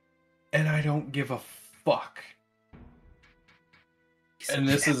neck, and I don't give a fuck." And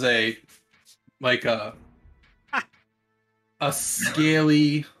this is a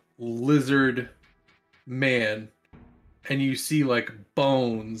scaly lizard man, and you see like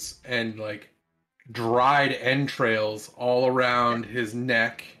bones and like dried entrails all around his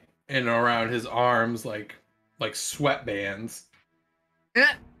neck and around his arms, like sweatbands.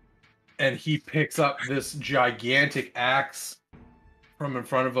 Eh. And he picks up this gigantic axe from in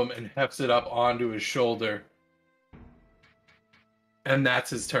front of him and hefts it up onto his shoulder. And that's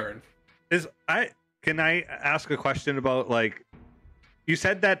his turn. Can I ask a question about, like, you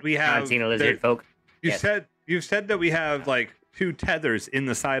said that we have Haven't seen a lizard folk. you Yes. said that we have like 2 tethers in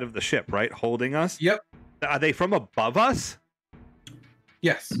the side of the ship, right, holding us? Yep. Are they from above us?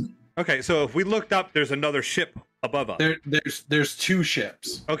 Yes. Okay, so if we looked up, there's another ship above us. There's 2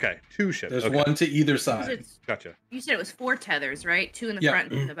 ships. Okay, 2 ships. There's okay. one to either You side. said, Gotcha. you said it was 4 tethers, right? 2 in the Yeah. front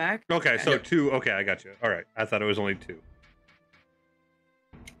and 2 in the back. Okay, so Yep. 2. Okay, I got you. All right, I thought it was only 2.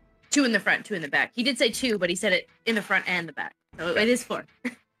 2 in the front, 2 in the back. He did say 2, but he said it in the front and the back. So it is 4.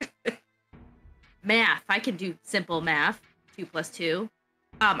 Math. I can do simple math. 2 plus 2.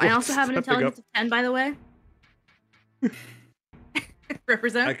 I also have an Stepping intelligence of 10, by the way.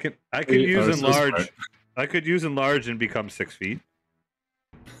 Represent. I can Wait, use oh, so enlarge. smart. I could use enlarge and become 6 feet.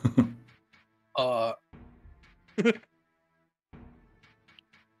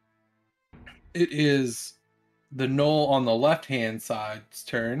 It is the gnoll on the left-hand side's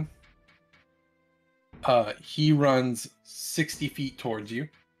turn. He runs 60 feet towards you.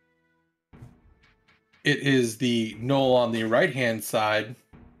 It is the gnoll on the right-hand side.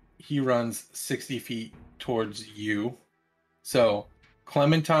 He runs 60 feet towards you. So,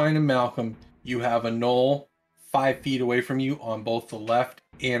 Clementine and Malcom, you have a gnoll 5 feet away from you on both the left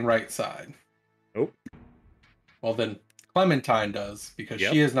and right side. Nope. Well, then Clementine does, because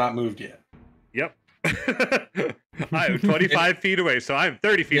Yep. she has not moved yet. Yep. I'm 25 feet away, so I'm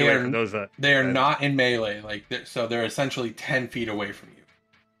 30 feet away from those. They are not in melee, so they're essentially 10 feet away from you.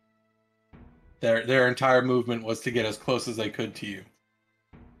 Their entire movement was to get as close as they could to you.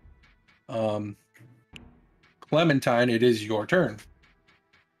 Clementine, it is your turn.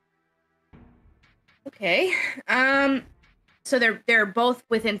 Okay. So they're both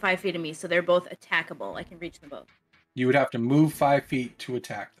within 5 feet of me, so they're both attackable. I can reach them both. You would have to move 5 feet to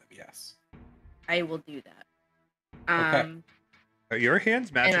attack them. Yes. I will do that. Okay. Are your hands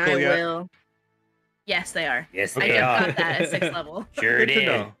And magical I yet? will. Yes, they are. Yes, I they just are. got that at 6th level. Sure Good to did.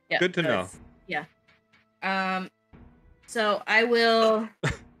 know. Yeah, Good to know. that's- Yeah. So I will.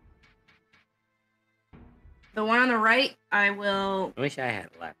 The one on the right, I will I wish I had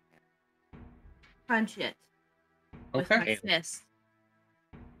left. punch it with Okay. my fist.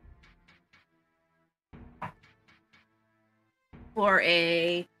 For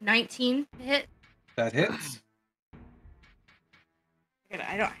a 19 to hit. That hits.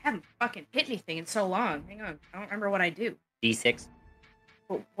 I haven't fucking hit anything in so long. Hang on, I don't remember what I do. D6.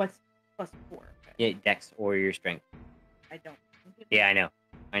 But what's plus 4? Yeah, dex or your strength. I don't. Yeah, I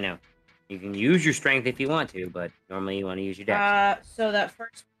know. You can use your strength if you want to, but normally you want to use your dex. So that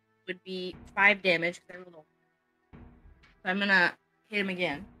first would be 5 damage because I rolled a. So I'm gonna hit him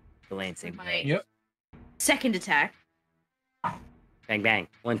again. The Lancing. My Yep. second attack. Bang, bang.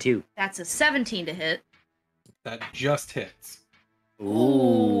 1, 2. That's a 17 to hit. That just hits.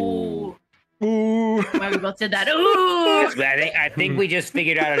 Ooh. Ooh. Why we both did that? Ooh. I think we just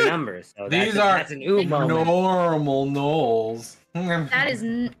figured out a number. So These that's an ooh moment. normal gnolls. That is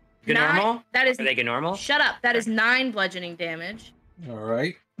Good 9. normal? That is. Are they good normal? Shut up. That is 9 bludgeoning damage. All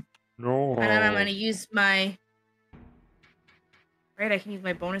right. No. And then I'm going to use my. Right, I can use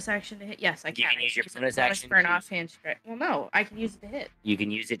my bonus action to hit. Yes, I can. You can I use your a bonus action for an to- offhand strike. Well, no, I can use it to hit. You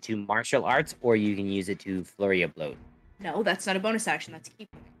can use it to martial arts, or you can use it to flurry of blows. No, that's not a bonus action. That's a key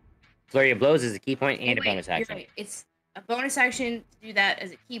point. Flurry of blows is a key point and Oh, a bonus wait, you're action. right. It's a bonus action to do that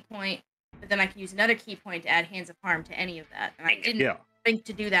as a key point, but then I can use another key point to add Hands of Harm to any of that. And I didn't Yeah. think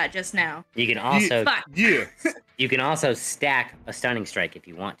to do that just now. You can also Fuck. Yeah. you can also stack a stunning strike if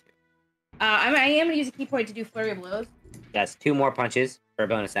you want to. I am going to use a key point to do Flurry of Blows. That's 2 more punches for a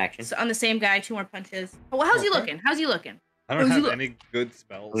bonus action. So on the same guy, 2 more punches. Oh, well, how's he Okay. looking? How's he looking? I don't Who's have look? any good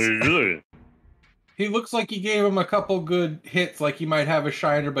spells. He looks like you gave him a couple good hits, like he might have a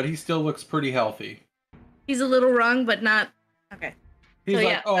shiner, but he still looks pretty healthy. He's a little wrung, but not. Okay. He's So,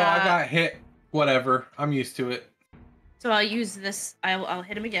 like, yeah, oh, I got hit. Whatever. I'm used to it. So I'll use this. I'll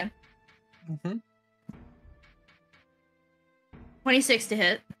hit him again. Mm-hmm. 26 to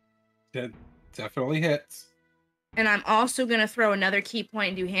hit. That definitely hits. And I'm also going to throw another key point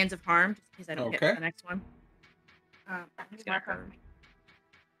and do Hands of Harm, just in case I don't hit Okay. the next one. It's gonna hurt.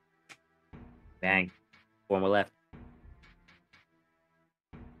 Bang. 4 more left.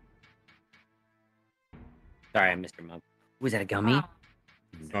 Sorry, I missed her mug. Was that a gummy?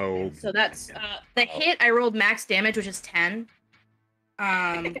 Oh. So that's the hit. I rolled max damage, which is 10.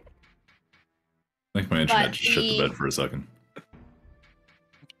 I think my internet But just shit the the- bed for a second.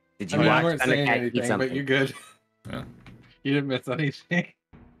 Did I you mean, I watch weren't saying Thundercat eat anything, something? but you're good. Yeah. You didn't miss anything.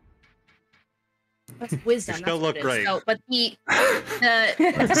 That's wisdom. You still that's what look it is. great. So, but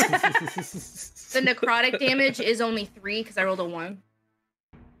the necrotic damage is only 3 because I rolled a 1.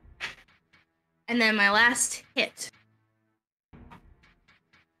 And then my last hit.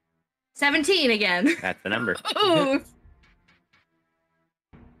 17 again. That's the number. Ooh.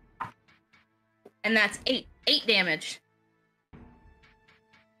 And that's 8 damage.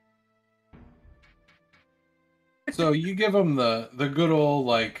 So you give him the good old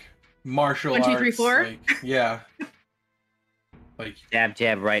like martial 1, 2, 3, arts, 4? like, yeah. Like Jab,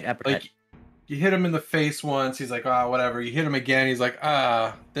 jab, right, uppercut. like you hit him in the face once, he's like, ah, whatever. You hit him again, he's like,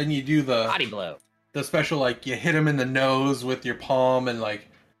 ah. Then you do Body blow. the special, like you hit him in the nose with your palm, and like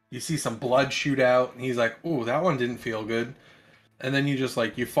you see some blood shoot out, and he's like, ooh, that one didn't feel good. And then you just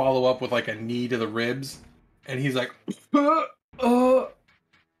like you follow up with like a knee to the ribs, and he's like, ow.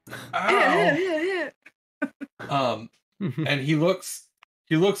 And he looks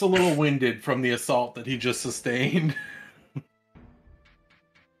a little winded from the assault that he just sustained.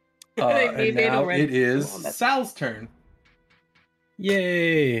 And Maybe now it'll run. it is Oh, that's- Sal's turn.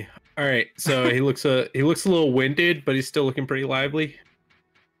 Yay! All right, so he looks a little winded, but he's still looking pretty lively.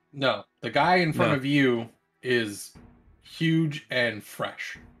 No, the guy in front No. of you is huge and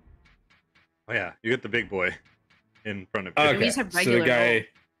fresh. Oh yeah, you get the big boy in front of you. Okay, We just have so the regular guy.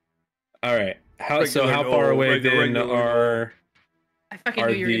 All right, how Regular far roll, away regular then roll. are I fucking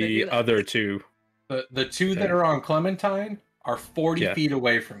knew you were gonna the do that. other two? The two that Okay. are on Clementine are 40 Yeah. feet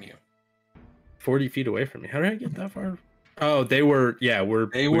away from you. 40 feet away from me. How did I get that far? Oh, they were. Yeah, They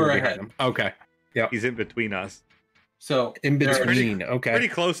we were behind ahead. them. Okay, He's in between us. So in there are- between. Okay, Pretty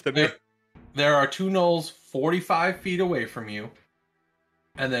close to me. There are two gnolls 45 feet away from you,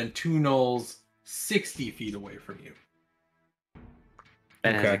 and then two gnolls 60 feet away from you.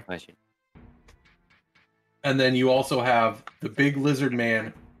 Ben has a Okay. question. And then you also have the big lizard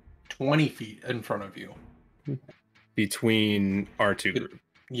man 20 feet in front of you. between our two groups.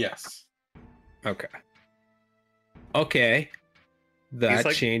 Yes. Okay. Okay. That He's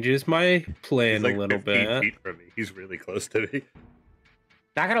like- changes my plan He's like a little 15 bit. feet from me. He's really close to me.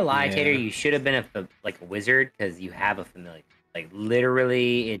 Not gonna lie, Tater, Yeah. you should have been like a wizard because you have a familiar. Like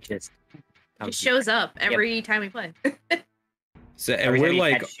literally, it just It comes. just shows up every time we play. So, and every time we're you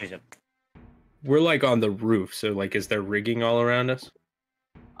like catch, it shows up. we're like on the roof. So like, is there rigging all around us?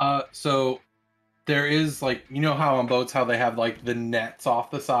 So there is like, you know how on boats how they have like the nets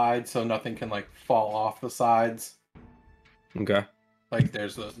off the side so nothing can like fall off the sides. Okay. Like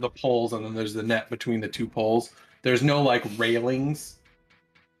there's the poles and then there's the net between the two poles. There's no like railings.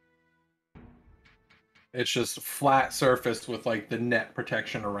 It's just flat surface with like the net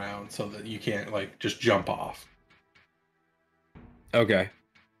protection around so that you can't like just jump off. Okay.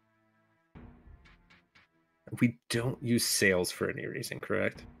 We don't use sails for any reason,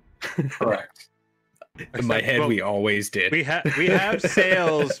 correct? Correct. In my head, Well, we always did. we have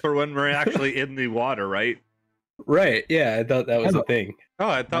sails for when we're actually in the water, right? Right. Yeah, I thought that was a Hello. thing. Oh,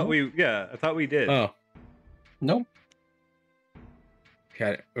 I thought No. I thought we did. Oh, Nope.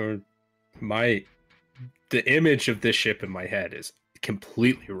 God. Or the image of this ship in my head is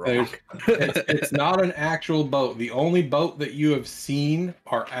completely wrong. It's not an actual boat. The only boat that you have seen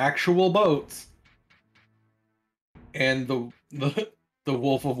are actual boats, and the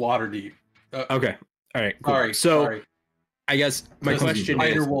Wolf of Waterdeep. Okay. All right. Cool. Sorry. So sorry. I guess my Just question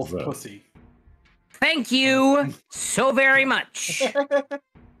Spider is, Wolf pussy. Thank you so very much.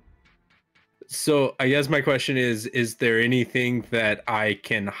 so I guess my question is there anything that I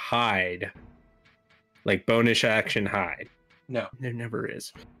can hide? Like bonus action hide? No. There never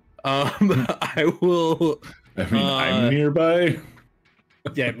is. I will. I mean, I'm nearby.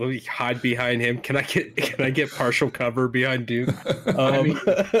 Yeah, will we hide behind him? Can I get partial cover behind Duke? I mean,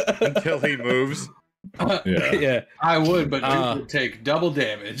 Until he moves. Yeah. Yeah. I would, but Duke would take double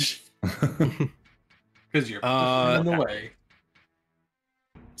damage because you're pushing him in the way.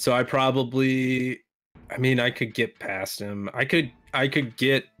 So I probably, I mean, I could get past him. Could I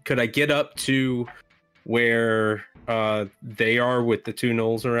get up to where they are with the two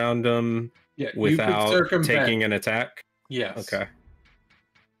gnolls around them Yeah, without taking an attack? Yes. Okay.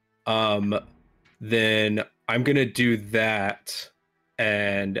 Then I'm gonna do that,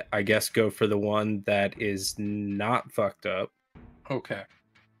 and I guess go for the one that is not fucked up. Okay.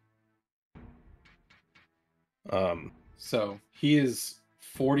 So he is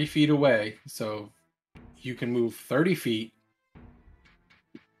 40 feet away, so you can move 30 feet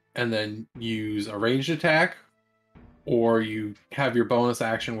and then use a ranged attack, or you have your bonus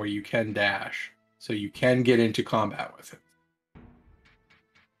action where you can dash, so you can get into combat with it.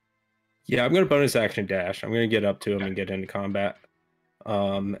 yeah, I'm gonna bonus action dash. I'm gonna get up to him and get into combat.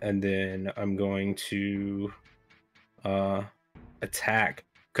 And then I'm going to attack.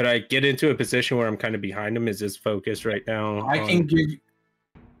 Could I get into a position where I'm kind of behind him? Is this focused right now? I can give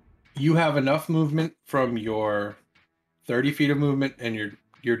you have enough movement from your 30 feet of movement and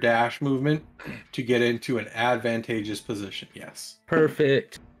your dash movement to get into an advantageous position. Yes.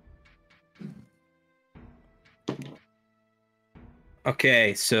 Perfect.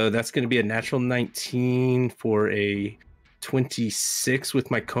 Okay, so that's going to be a natural 19 for a 26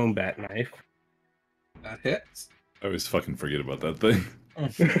 with my combat knife. That hits. I always fucking forget about that thing.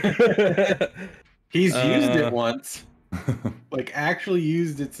 He's used it once. Like actually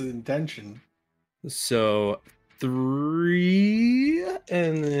used its intention. So 3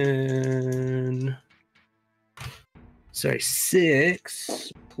 and then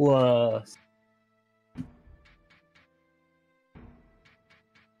 6 plus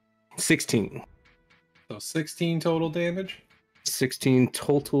 16. So 16 total damage. 16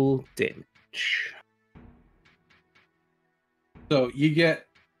 total damage. So you get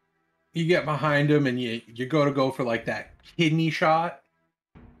behind him and you go for like that kidney shot,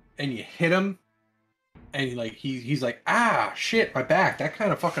 and you hit him, and he's like, ah shit, my back, that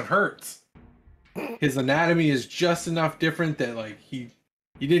kind of fucking hurts. His anatomy is just enough different that like you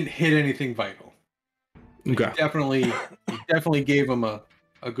didn't hit anything vital. Okay. You definitely gave him a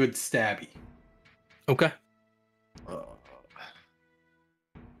good stabby. Okay.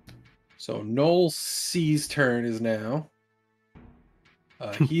 So Noel C's turn is now.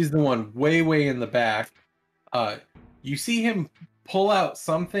 He's the one way in the back. You see him pull out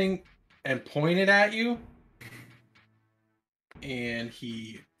something and point it at you, and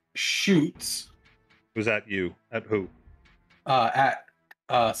he shoots. Was that you? At who? At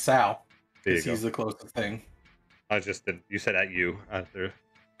Saal, There you because he's the closest thing. I just didn't. You said at you. After.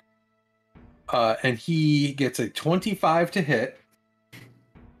 And he gets a 25 to hit.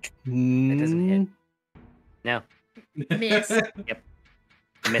 That doesn't hit. No. Miss. Yep.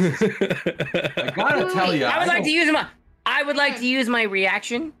 Misses. I gotta tell you, I would like to use my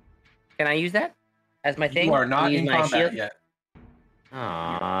reaction. Can I use that as my thing? You are not in combat shield? yet.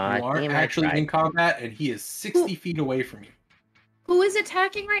 Aww, You aren't damn, actually in combat, and he is 60 feet away from you. Who is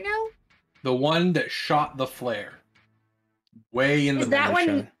attacking right now? The one that shot the flare. Way in the Is that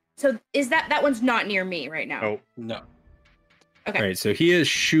middle. one? So is that one's not near me right now? Oh, No. Okay. All right, so he is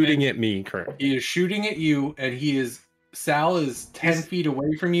shooting at me currently. He is shooting at you, and Saal is 10 feet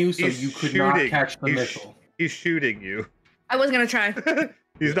away from you, so he's you could not shooting. catch the missile. He's shooting you. I was gonna try.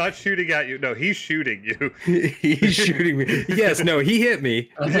 He's not shooting at you. No, he's shooting you. He's shooting me. Yes, no, he hit me.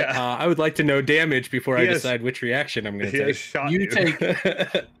 Yeah. I would like to know damage before I He has- decide which reaction I'm going He to has take. shot You you.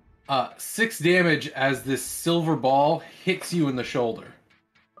 take 6 damage as this silver ball hits you in the shoulder.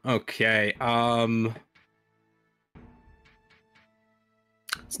 Okay.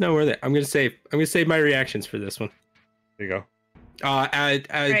 It's not worth it. I'm gonna save my reactions for this one. There you go.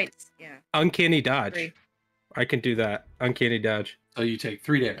 Right. Yeah. Uncanny dodge. 3. I can do that. Uncanny dodge. So you take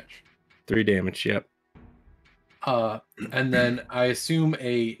 3 damage. 3 damage. Yep. And then I assume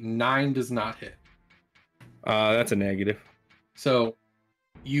a 9 does not hit. That's a negative. So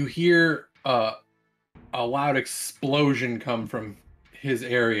you hear a loud explosion come from his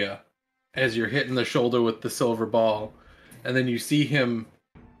area as you're hitting the shoulder with the silver ball, and then you see him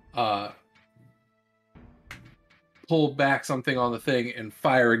pull back something on the thing and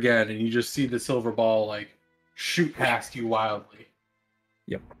fire again, and you just see the silver ball like shoot past you wildly.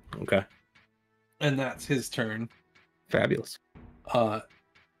 Yep. Okay. And that's his turn. Fabulous.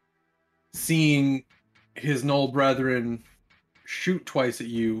 Seeing his Gnoll brethren shoot twice at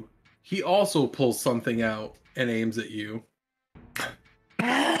you, he also pulls something out and aims at you.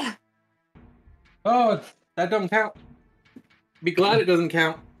 Oh, that doesn't count. Be glad it doesn't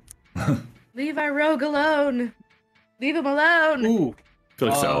count. Leave our rogue alone. Leave him alone. Ooh. I feel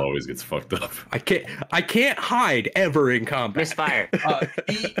like Saal always gets fucked up. I can't hide ever in combat. Misfire.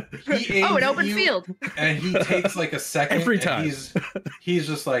 He aims An at open you, field. and he takes like a second. Every and time. He's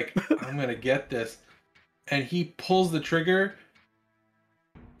just like, I'm gonna get this. And he pulls the trigger,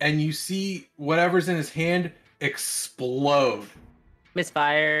 and you see whatever's in his hand explode.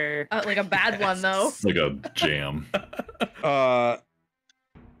 Misfire. Like a bad one though. It's like a jam.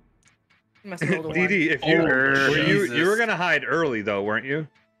 You must have rolled a one. DD, if you Jesus. you were gonna hide early though, weren't you?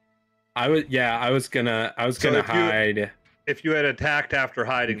 I was gonna hide. If you had attacked after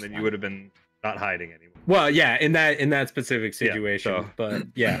hiding, then you would have been not hiding anymore. Well, yeah, in that specific situation, so- but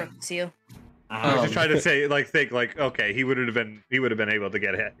yeah. See you. I was just trying to say, think okay, he would have been able to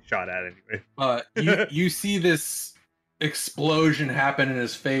get shot at anyway. You see this explosion happen in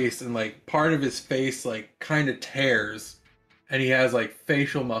his face, and like part of his face like kind of tears, and he has like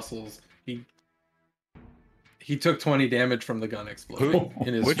facial muscles. He took 20 damage from the gun explosion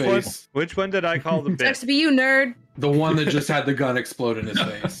in his face. Which one did I call the Sucks bitch? to be you, nerd. The one that just had the gun explode in his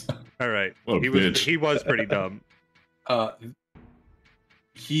face. All right, What a bitch. he was pretty dumb.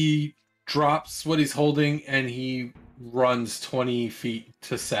 He drops what he's holding and he runs 20 feet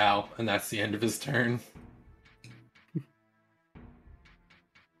to Saal, and that's the end of his turn.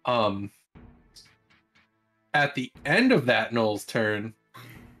 At the end of that Gnoll's turn,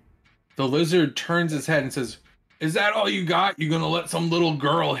 the lizard turns his head and says, "Is that all you got? You gonna let some little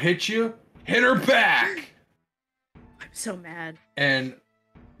girl hit you? Hit her back!" I'm so mad. And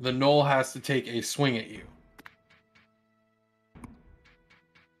the Gnoll has to take a swing at you.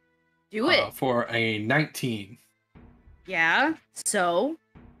 Do it. For a 19. Yeah. So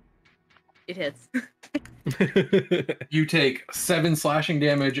it hits. You take 7 slashing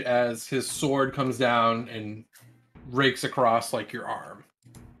damage as his sword comes down and rakes across like your arm.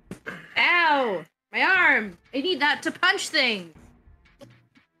 Ow! My arm. I need that to punch things.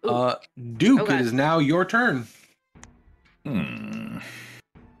 Ooh. Duke, Oh, it God. is now your turn.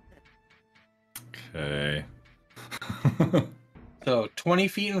 Okay. So 20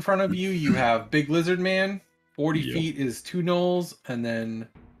 feet in front of you, you have Big Lizard Man. 40 Yep. feet is 2 Gnolls, and then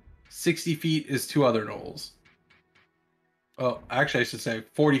 60 feet is 2 other Gnolls. Oh, actually, I should say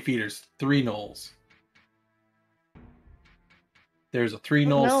 40 feet is 3 Gnolls. There's a 3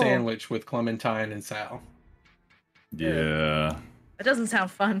 Gnoll no. sandwich with Clementine and Saal. Yeah. That doesn't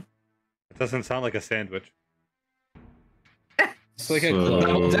sound fun. It doesn't sound like a sandwich. It's like So- a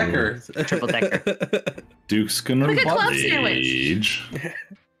Double decker. Triple decker. Duke's gonna Like a club rage.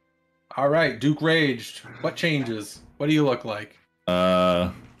 All right, Duke raged. What changes? What do you look like?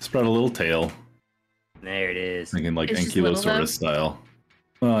 Spread a little tail. There it is. Thinking like It's just little, though? Ankylosaurus style.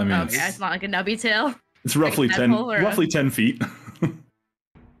 Well, I mean, Oh, yeah, it's not like a nubby tail. it's roughly like a 10, tadpole or a- roughly 10 feet.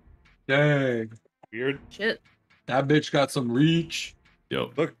 Dang, Weird. Shit. that bitch got some reach.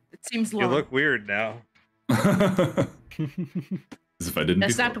 Yep. Look, It seems you long. look weird now. As if I didn't.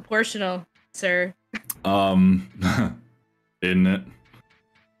 That's not before. proportional, sir. Isn't it?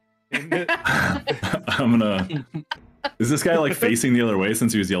 I'm gonna. Is this guy like facing the other way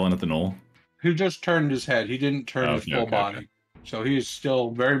since he was yelling at the knoll? He just turned his head. He didn't turn his Okay, full okay, body. okay. So he's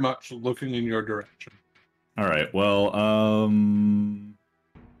still very much looking in your direction. All right. Well, I'm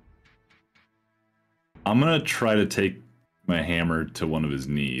gonna try to take my hammer to one of his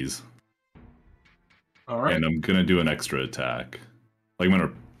knees, All right. and I'm gonna do an extra attack. Like I'm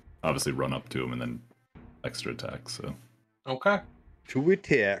gonna obviously run up to him and then extra attack. So Okay. 2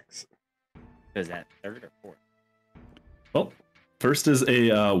 attacks. Is that third or fourth? well, first is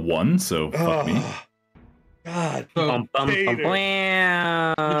a 1, so fuck me. Oh, God. So Bum, bum, bum, Tater.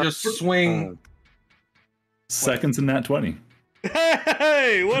 bam. you just swing. Second's in that 20.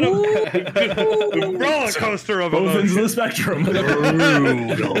 Hey, what a roller coaster of Both ends of the emotion.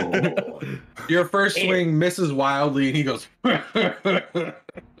 spectrum. Your first swing misses wildly, and he goes,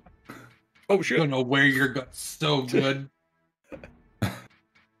 Oh shit! "I don't know where your gut's so good."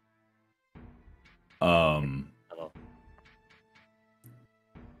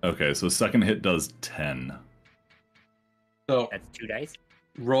 Okay, so second hit does 10. So That's 2 dice.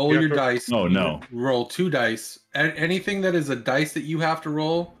 roll your dice. Oh, no. Roll 2 dice. Anything that is a dice that you have to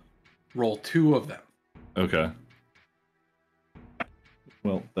roll 2 of them. Okay.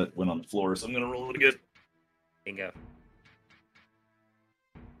 Well, that went on the floor, so I'm gonna roll it again. Bingo.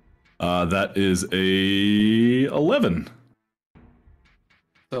 That is a 11.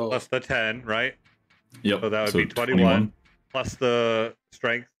 So Plus the 10, right? Yep. So that would be 21. Plus the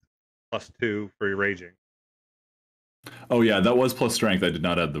strength, plus 2 for your raging. Oh yeah, that was plus strength. I did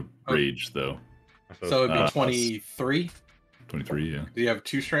not add the rage though. so it'd be plus 23. 23, yeah. Do you have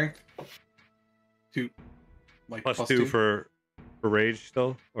 2 strength? 2 like Plus 2 for rage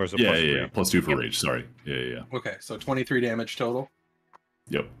still? Or is it plus 3? Yeah. Plus 2 for rage, sorry. Yeah. Okay, so 23 damage total.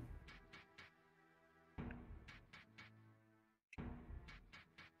 Yep.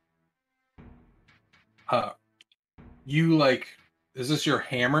 You like, is this your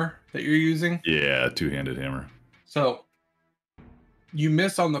hammer that you're using? Yeah, two-handed hammer. So you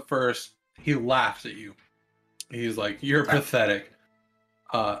miss on the first, he laughs at you. He's like, "You're pathetic."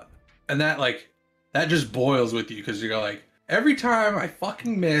 And that just boils with you because you're like, every time I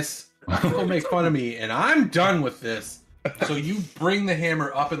fucking miss, people make fun of me, and I'm done with this. So you bring the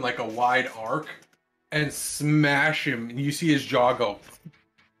hammer up in like a wide arc and smash him, and you see his jaw go.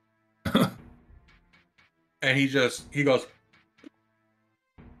 And he goes,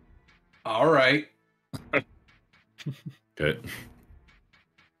 "All right." Okay.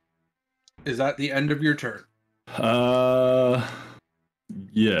 Is that the end of your turn?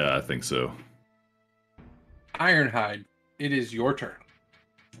 Yeah, I think so. Ironhide, it is your turn.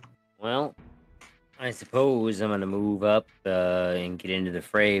 Well, I suppose I'm gonna move up and get into the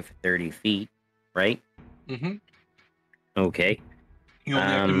fray for 30 feet, right? Mm-hmm. Okay. You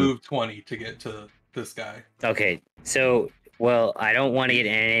only have to move 20 to get to this guy. Okay, so, well, I don't want to get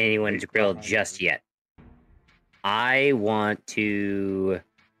in anyone's grill just yet. I want to...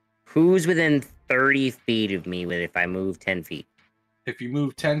 Who's within 30 feet of me if I move 10 feet? If you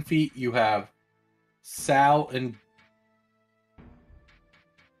move 10 feet, you have Saal and...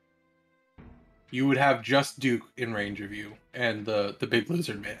 You would have just Dook in range of you, and the big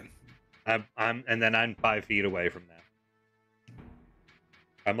lizard man. And then I'm 5 feet away from that.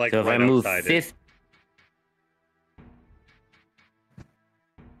 I'm like so if right I move outside 50...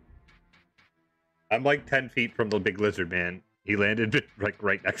 I'm like 10 feet from the big lizard man. He landed like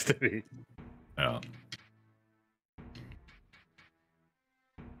right next to me. Yeah.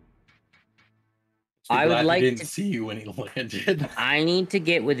 I would like he didn't to see you when he landed. I need to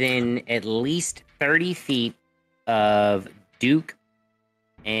get within at least 30 feet of Dook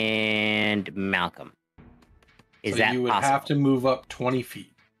and Malcom. Is So that you would possible? have to move up 20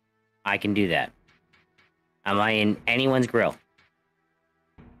 feet. I can do that. Am I in anyone's grill?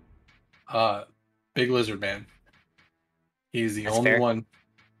 Big lizard man. He's the That's only fair. one.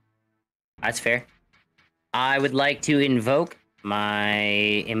 That's fair. I would like to invoke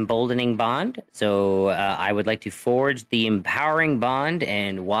my emboldening bond. So I would like to forge the empowering bond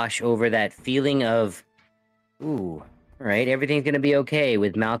and wash over that feeling of, ooh, all right, everything's going to be okay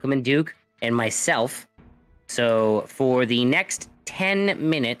with Malcom and Dook and myself. So for the next 10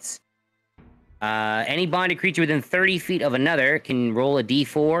 minutes, any bonded creature within 30 feet of another can roll a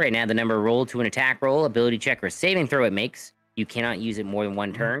d4 and add the number rolled to an attack roll, ability check, or saving throw it makes. You cannot use it more than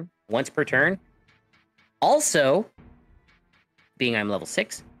once per turn. Also, being I'm level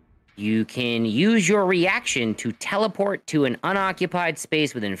 6, you can use your reaction to teleport to an unoccupied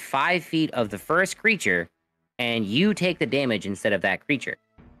space within 5 feet of the first creature, and you take the damage instead of that creature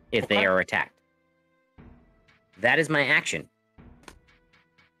if they are attacked. That is my action.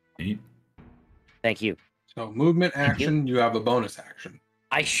 Neat. Thank you. So movement action, you have a bonus action.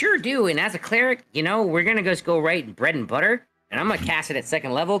 I sure do, and as a cleric, you know, we're gonna just go right bread and butter, and I'm gonna cast it at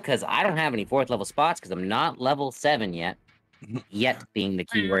 2nd level because I don't have any 4th level spots because I'm not level 7 yet. Yet being the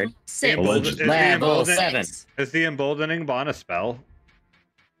key word. 6. Level 7. Is the emboldening bond a spell?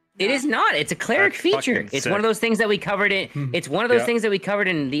 It is not. It's a cleric That's feature. fucking It's sick. one of those things that we covered in. It's one of those Yeah. things that we covered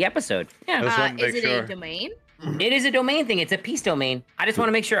in the episode. Yeah. Just wanted to Is make it sure. a domain? It is a domain thing. It's a peace domain. I just want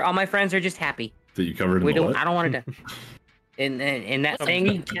to make sure all my friends are just happy. That you covered in We the don't. what? I don't want to. In that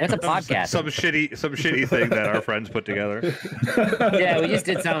thing, that's a podcast. Some shitty thing that our friends put together. Yeah, we just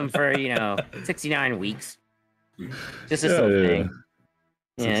did something for 69 weeks. Just this little thing.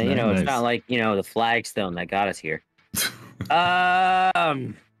 Yeah, it's Nice. not like the flagstone that got us here. It's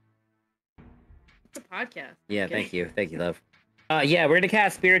a podcast. Yeah, Okay. thank you, love. Yeah, we're gonna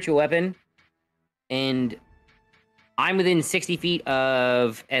cast spiritual weapon, and I'm within 60 feet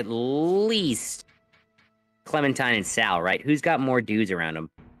of at least Clementine and Saal, right? Who's got more dudes around them?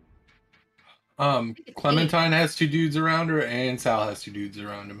 Clementine has 2 dudes around her, and Saal has 2 dudes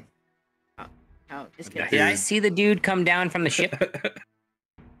around him. Oh, just kidding. Did I see the dude come down from the ship?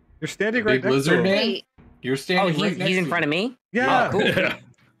 You're standing The right big next lizard to him. man? Wait, You're Oh, standing right next he's in to front of me? Yeah. Oh, cool. Yeah.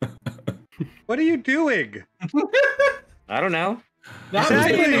 What are you doing? I don't know.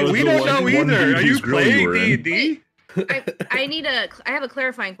 Exactly. was We the don't one- know one either. dude Are you whose grill you playing were in. D&D? I have a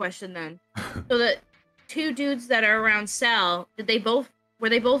clarifying question then. So the 2 dudes that are around Saal, were they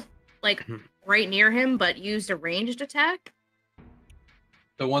both like right near him but used a ranged attack?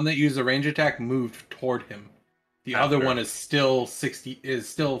 The one that used a range attack moved toward him. The other one is still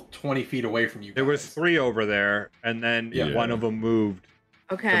 20 feet away from you. There was guys. 3 over there, and then Yeah. one of them moved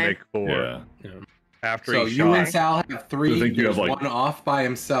to Okay. make 4 Yeah. after So he you and shot. Sal have 3. I think you There's have, like- one off by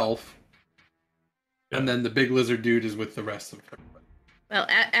himself, and Yeah. then the big lizard dude is with the rest of them. Well,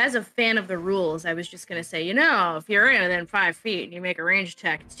 as a fan of the rules, I was just gonna say, if you're in within 5 feet and you make a ranged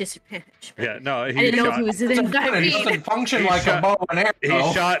attack, it's disadvantage. Yeah, no, I he didn't know if shot. he was within 5 It feet. doesn't function He like shot- a bow and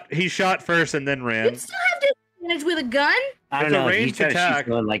arrow. He shot first and then You ran. still have disadvantage with a gun. I It's don't a know. He's ranged trying to shoot attack.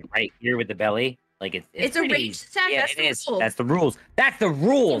 someone like right here with the belly. Like It's a pretty- ranged attack, Yeah, that's it the is. rules. That's the rules. That's the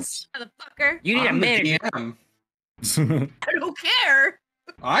rules. Motherfucker. You need a I'm the manager. DM. I don't care.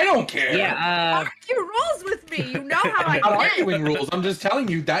 I don't care. Yeah. Argue rules with me. You know how I I'm not play. arguing rules. I'm just telling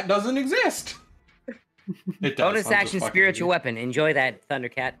you that doesn't exist. It does. Bonus I'm just action, fucking spiritual with weapon. Enjoy that,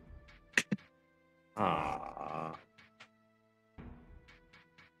 Thundercat. Aww.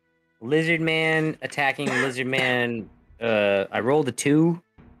 Lizard Man attacking Lizard Man. I rolled a 2,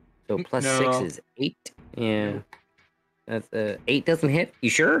 so plus No. 6 is 8. Yeah, that's 8 doesn't hit. You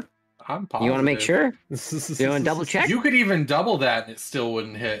sure? you. I'm positive. You want to make sure? You want to double check? You could even double that and it still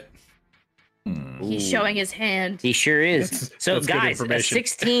wouldn't hit. He's Ooh. showing his hand. He sure is. So that's good guys, a information.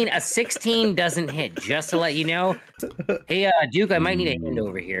 16 doesn't hit. Just to let you know. Hey, Duke, I might need a hand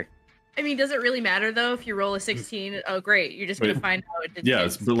over here. I mean, does it really matter though if you roll a 16? Oh, great. You're just gonna Wait. find out it did.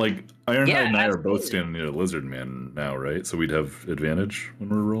 Yes, but like Ironhide Yeah, and I are both absolutely. standing near the lizard man now, right? So we'd have advantage when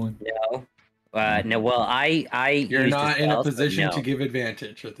we're rolling. No. No. Well, I. You're used not the in a spell, so position no. to give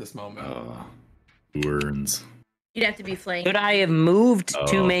advantage at this moment. Who earns? You'd have to be flanked. Could I have moved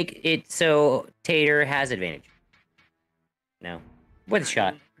to Oh. make it so Tater has advantage? No. Worth a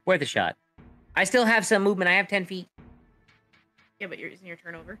shot. Worth a shot. I still have some movement. I have 10 feet. Yeah, but isn't your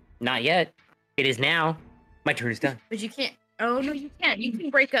turnover? Not yet. It is now. My turn is done. But you can't. Oh no, you can't. You can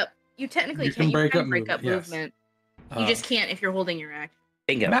break up. You technically You can. can break up break movement, up yes. movement. You just can't if you're holding your act.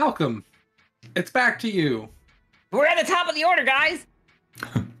 Bingo. Malcolm, it's back to you. We're at the top of the order, guys.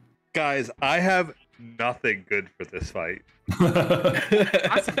 Guys, I have nothing good for this fight.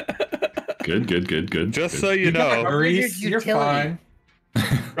 Awesome. Good. Just good. so you got know, Grease, Wizard you're utility.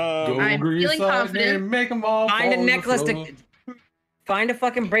 fine. Go I'm grease feeling on confident. and make 'em all Find a fall on the necklace floor. to. Find a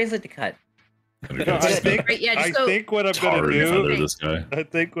fucking bracelet to cut. No, I think Right, yeah, just I go- think what I'm Tar gonna and feather do. this guy. I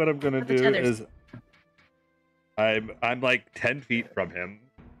think what I'm gonna Put the do tethers. is I'm like 10 feet from him.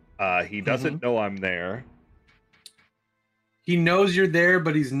 He doesn't know I'm there. He knows you're there,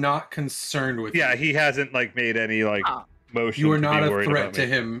 but he's not concerned with Yeah, you. he hasn't like made any like Oh. motion. You are to not be a worried threat about to me.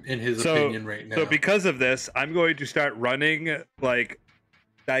 him, in his So- opinion, right now. So because of this, I'm going to start running like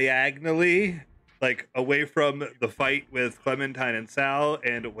diagonally, like away from the fight with Clementine and Saal,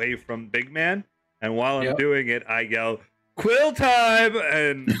 and away from Big Man. And while I'm Yep. doing it, I yell, "Quill time!"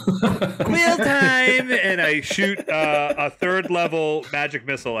 and "Quill time!" and I shoot a 3rd level magic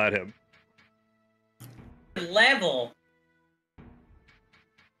missile at him. Level.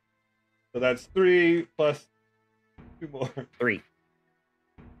 So that's 3 plus 2 more. 3.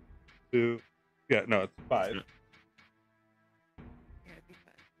 2. Yeah, no, it's 5.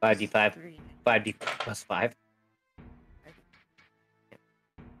 5d5. Three. 5d plus 5.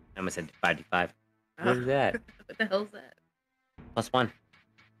 I almost said 5d5. What is that? What the hell's that? Plus 1.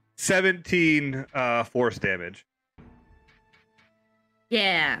 17 force damage.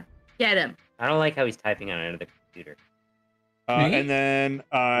 Yeah, get him. I don't like how he's typing on another computer. Me? And then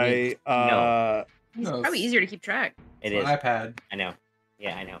I No. It's No, probably easier to keep track. It it's is. an iPad. I know.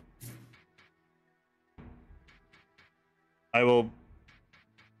 Yeah, I know. I will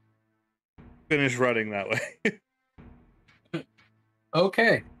finish running that way.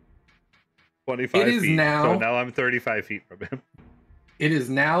 Okay. 25 It is feet. now- So now I'm 35 feet from him. It is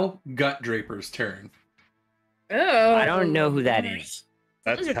now Gut Draper's turn. Oh. I don't know who that is.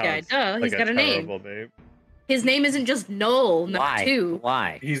 That Lizard guy, sounds duh. like He's got a name. terrible name. His name isn't just Noel, number Why? 2.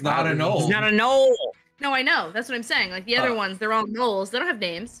 Why? He's not a knoll. He's not a knoll. No, I know. That's what I'm saying. Like the other ones, they're all Knowles. They don't have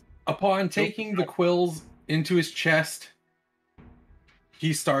names. Upon taking the quills into his chest,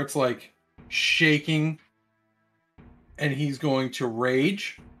 he starts like shaking, and he's going to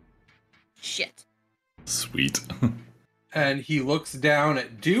rage. Shit. Sweet. And he looks down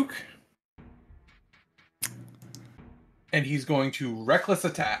at Duke. And he's going to reckless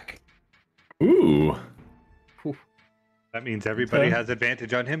attack. Ooh. That means everybody Okay. has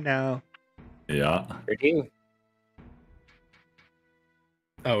advantage on him now. Yeah. Sure do.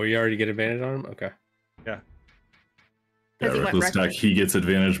 Oh, we already get advantage on him? Okay. Yeah, 'Cause he went reckless attack, reckless. he gets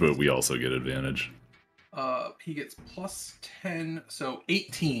advantage, but we also get advantage. He gets plus 10, so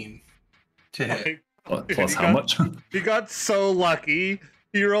 18 to hit. Plus He how got- much? He got so lucky.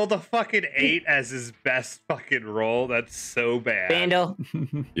 He rolled a fucking 8 as his best fucking roll. That's so bad. Vandal,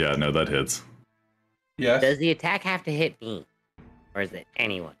 Yeah, no, that hits. Yes. does the attack have to hit me? Or is it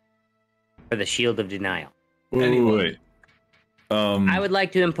anyone? For the shield of denial. Wait, Anyone. wait. I would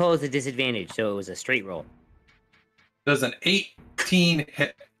like to impose a disadvantage, so it was a straight roll. Does an 18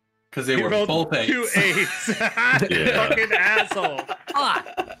 hit? Because they He were rolled both 2 8s. 8s. Yeah. Fucking asshole.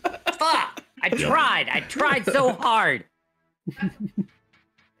 Fuck! I tried so hard. And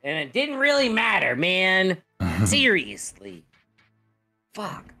it didn't really matter, man. Seriously.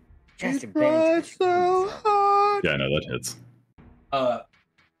 Fuck. Just a Tried so hard. Yeah, no, that hits.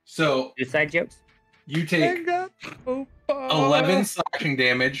 So Suicide jokes? you I take got so far. 11 slashing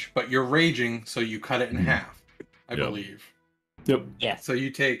damage, but you're raging, so you cut it in half, I Yep. believe. Yep. Yes. So you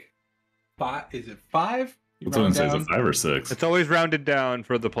take 5. Is it 5? You That's what I'm round saying. Is down? it 5 or 6? It's always rounded down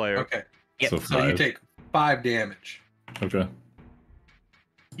for the player. Okay. Yep. So So you 5. take 5 damage. Okay.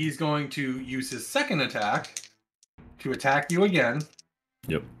 He's going to use his second attack to attack you again.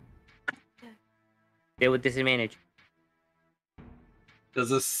 Yep. Deal with disadvantage.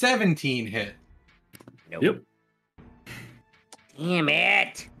 Does a 17 hit? Nope. Yep. Damn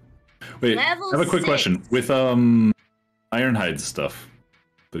it. Wait, Level I have a quick 6. question. With Ironhide stuff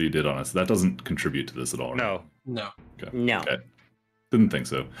that he did on us, that doesn't contribute to this at all, right? No. No. No. Okay. Didn't think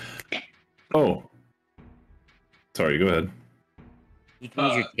so. Oh. Sorry, go ahead. You can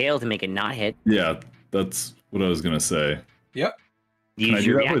use your tail to make it not hit. Yeah, that's what I was going to say. Yep. Use Can I do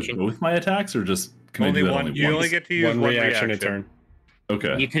your that reaction. with both my attacks, or just can Only I do that one. only You once? only get to use One reaction a turn.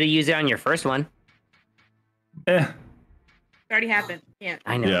 Okay. You could have used it on your first one. Eh, It already happened. Can't.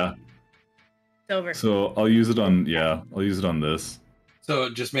 I know. yeah. It's over. So I'll use it on, I'll use it on this. So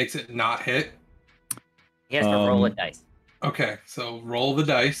it just makes it not hit. He has to roll a Um, dice. Okay, so roll the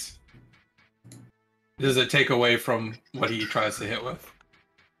dice. Does it take away from what he tries to hit with?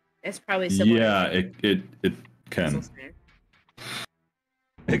 It's probably similar. Yeah, it can. It's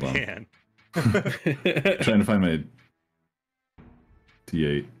It Hold on. can. Trying to find my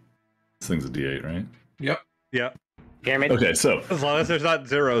D8. This thing's a D8, right? Yep. Yeah. Pyramid. Okay, so As long as there's not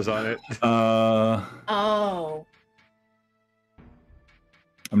zeros on it. Oh.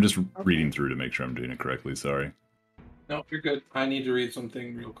 I'm just reading through to make sure I'm doing it correctly. Sorry. No, you're good. I need to read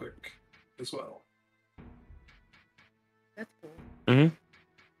something real quick as well. That's cool.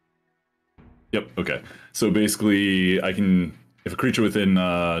 Yep. Okay. So basically, I can, if a creature within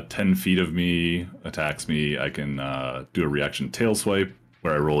 10 feet of me attacks me, I can do a reaction tail swipe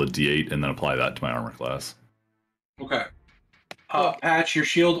where I roll a d8 and then apply that to my armor class. Okay. Patch, your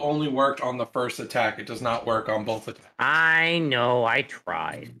shield only worked on the first attack. It does not work on both attacks. I know. I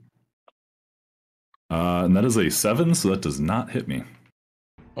tried. And that is a 7, so that does not hit me.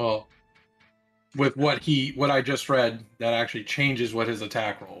 Well, with what I just read, that actually changes what his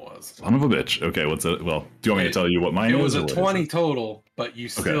attack roll was. Son of a bitch. Okay, what's it? Well, do you want me to tell you what mine It is? was or a what is 20 it? total, but you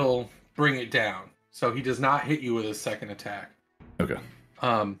still bring it down. So he does not hit you with his second attack. Okay.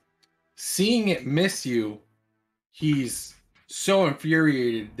 Seeing it miss you, he's so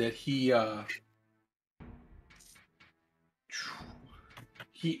infuriated that he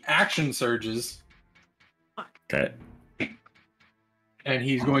action surges, Okay. and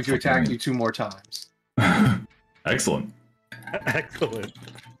he's going to attack you 2 more times. Excellent. Excellent.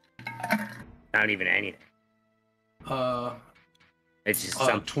 Not even anything. It's just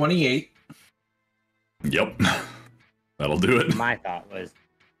something. 28. Yep. That'll do it. My thought was,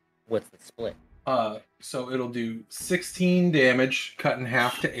 what's the split? So it'll do 16 damage, cut in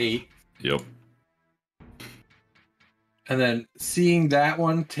half to 8. Yep. And then seeing that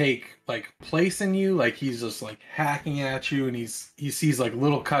one take like place in you, like he's just like hacking at you, and he sees like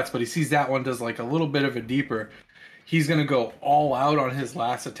little cuts, but he sees that one does like a little bit of a deeper. He's gonna go all out on his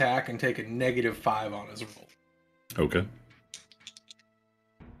last attack and take a -5 on his roll. Okay.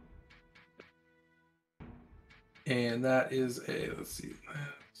 And that is it's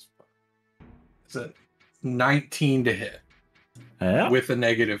a 19 to hit Yeah. with a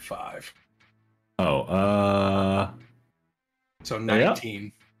 -5. Oh, So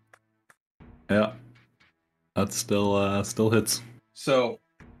 19. yeah. That still hits. So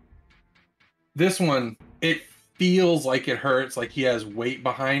This one, it feels like it hurts, like he has weight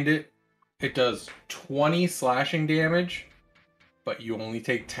behind it. It does 20 slashing damage, but you only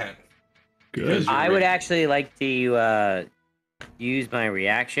take 10. Good. I would actually like to use my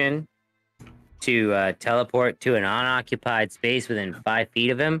reaction to teleport to an unoccupied space within 5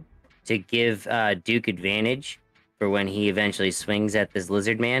 feet of him to give Duke advantage for when he eventually swings at this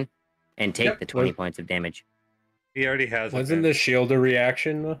lizard man and take the 20 points of damage. He already has. Wasn't the shield a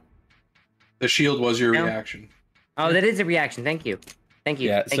reaction though? The shield was your reaction. Oh, that is a reaction. Thank you. Thank you.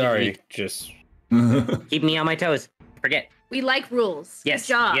 Yeah, Thank sorry. You, Just keep me on my toes. Forget. We like rules. Yes.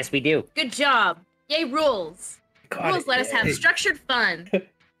 Good job. Yes, we do. Good job. Yay, rules. Rules let us have structured fun.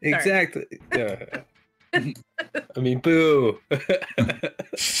 exactly. Yeah. I mean, boo.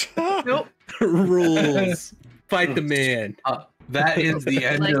 Nope. Rules. Fight the man. That is the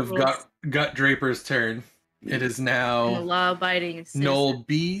end Like of rules. Gut Draper's turn. It is And the now law-abiding citizen. Noel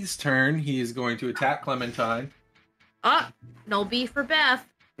B's turn. He is going to attack Clementine. No B for Beth.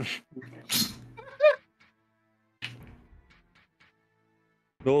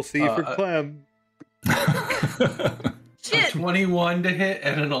 No C for Clem. Shit. 21 to hit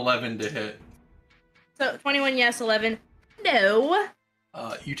and an 11 to hit. So 21 yes, 11 no.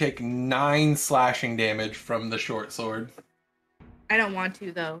 You take 9 slashing damage from the short sword. I don't want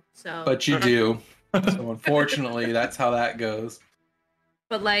to though. So. But you do. So unfortunately, that's how that goes.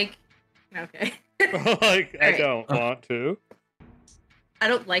 But like, okay. Like, I Alright. don't want to. I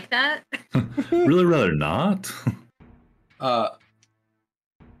don't like that. Really rather not.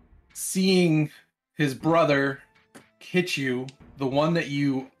 Seeing his brother hit you, the one that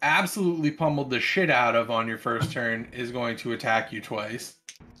you absolutely pummeled the shit out of on your first turn is going to attack you twice.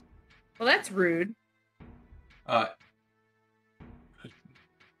 Well, that's rude.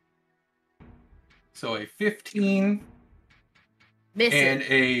 So a 15 Misses. and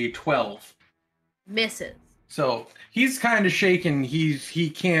a 12. Misses. So he's kind of shaken. He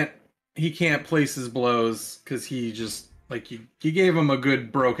can't place his blows because he just like he gave him a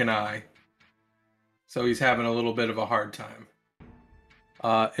good broken eye. So he's having a little bit of a hard time.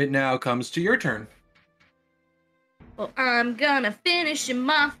 It now comes to your turn. Well, I'm gonna finish him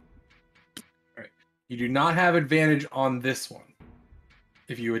off. You do not have advantage on this one.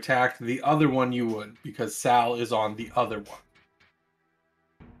 If you attacked the other one, you would, because Saal is on the other one.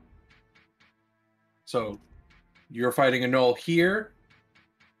 So you're fighting a Null here.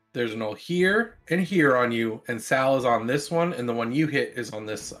 There's a Null here and here on you, and Saal is on this one, and the one you hit is on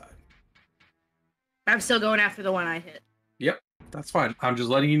this side. I'm still going after the one I hit. Yep, that's fine. I'm just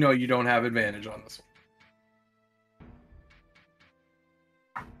letting you know you don't have advantage on this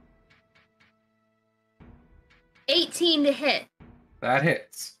one. 18 to hit. That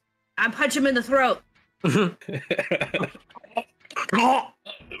hits. I punch him in the throat.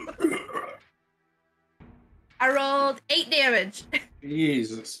 I rolled 8 damage.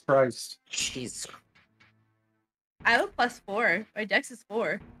 Jesus Christ. Jeez. I have a +4. My dex is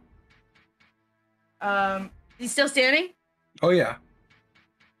 4. He's still standing? Oh yeah.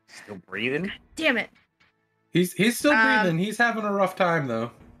 Still breathing? Damn it. He's still breathing. He's having a rough time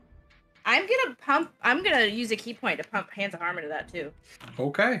though. I'm gonna use a key point to pump Hands of Harm into that too.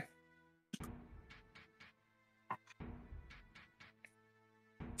 Okay.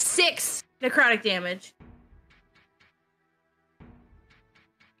 6 necrotic damage.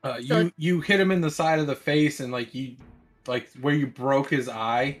 You hit him in the side of the face and like where you broke his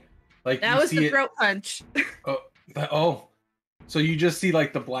eye. Like That you was see the it- throat punch. Oh. So you just see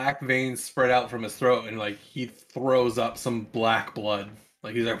like the black veins spread out from his throat and like he throws up some black blood.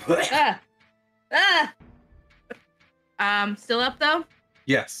 Like he's like Still up though?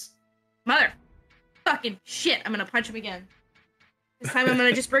 Yes. Mother fucking shit. I'm gonna punch him again. This time I'm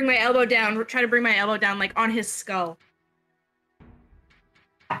gonna just bring my elbow down, try to bring my elbow down like on his skull.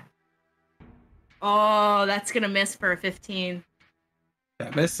 Oh, that's gonna miss for a 15.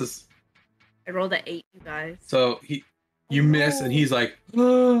 That misses. I rolled an 8, you guys. So you miss and he's like,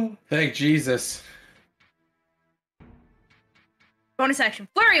 oh, thank Jesus. Bonus action,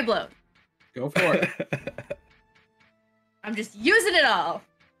 flurry of blows. Go for it. I'm just using it all.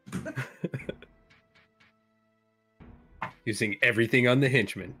 Using everything on the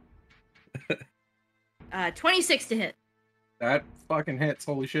henchman. 26 to hit. That fucking hits,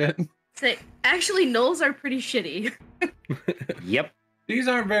 holy shit. So, actually, nulls are pretty shitty. Yep. These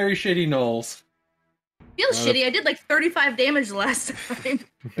aren't very shitty knolls. Feels shitty. I did like 35 damage the last time.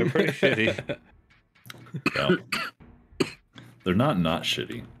 They're pretty shitty. Yeah. They're not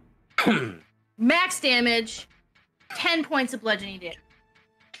shitty. Max damage, 10 points of bludgeoning damage.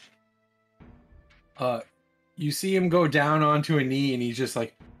 You see him go down onto a knee and he's just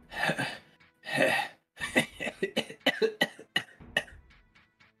like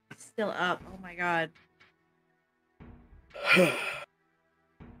Still up. Oh my god. Is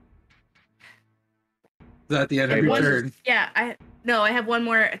that the end of Hey, your what? turn? Yeah, I have one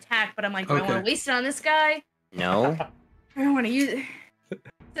more attack, but I'm like, do I want Okay. to waste it on this guy? No. I don't want to use it.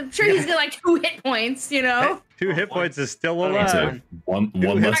 I'm sure he's got like 2 hit points, you know? 2 hit points is still That's That's alive. it. One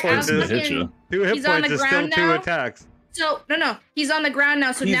hit less points person to is- hit you. 2 hit He's on points the is still ground 2 now? attacks. So, no. He's on the ground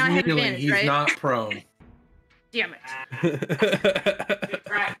now, so He's now I have kneeling. advantage, He's right? not prone. Damn it. Good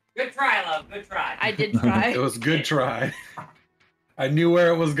try. Good try, love. Good try. I did try. It was a good try. I knew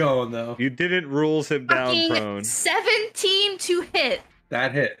where it was going, though. You didn't rules him down Fucking prone. 17 to hit.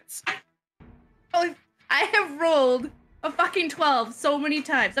 That hits. Oh, I have rolled a fucking 12 so many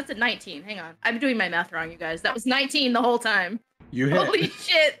times. That's a 19. Hang on. I'm doing my math wrong, you guys. That was 19 the whole time. You hit. Holy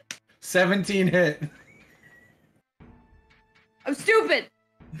shit. 17 hit. I'm stupid.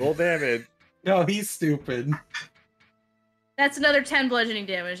 Roll damage. No, he's stupid. That's another 10 bludgeoning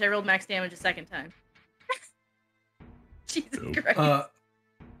damage. I rolled max damage a second time. Jesus Dope.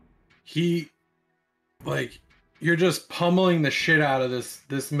 Christ. You're just pummeling the shit out of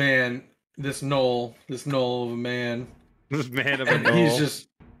this man, this knoll of a man. This man of a And knoll.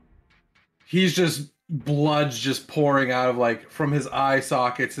 he's just blood's just pouring out of from his eye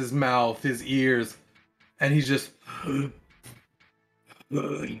sockets, his mouth, his ears, and he's just.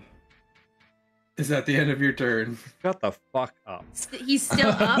 Is that the end of your turn? Shut the fuck up. He's still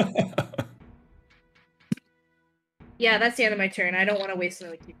up. Yeah, that's the end of my turn. I don't want to waste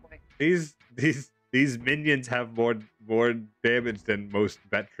another key point. These minions have more damage than most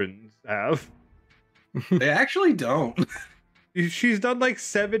veterans have. They actually don't. She's done like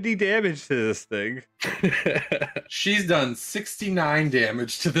 70 damage to this thing. She's done 69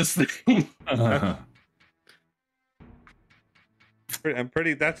 damage to this thing. I'm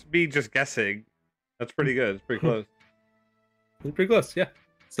pretty. That's me just guessing. That's pretty good. It's pretty close. Pretty close, yeah.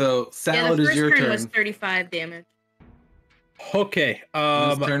 So Yeah, Salad the is first your turn turn. was 35 damage. Okay.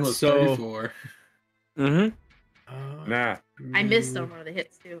 His turn was so 34. Mm-hmm. Nah. I missed on one of the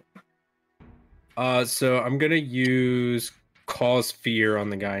hits too. So I'm gonna use cause fear on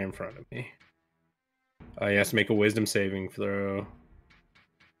the guy in front of me. He has to make a wisdom saving throw.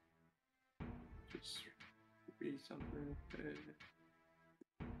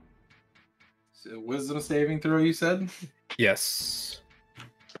 So wisdom saving throw, you said? Yes.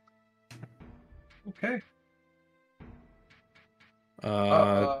 Okay.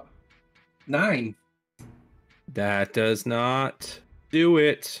 9. That does not do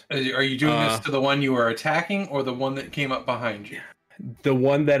it. Are you doing this to the one you were attacking or the one that came up behind you? The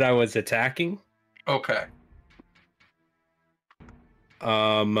one that I was attacking. Okay.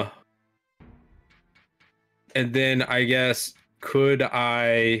 And then I guess could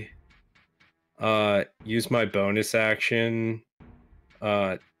I use my bonus action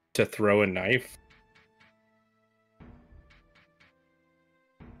to throw a knife?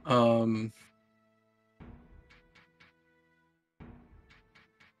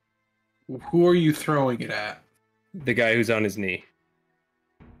 Who are you throwing it at? The guy who's on his knee.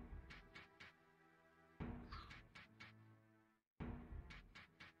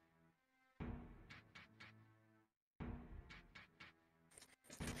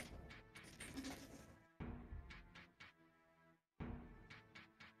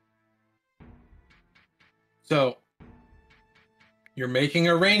 So, you're making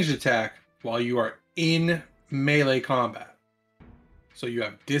a ranged attack while you are in melee combat. So you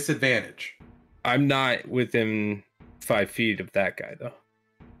have disadvantage. I'm not within 5 feet of that guy though.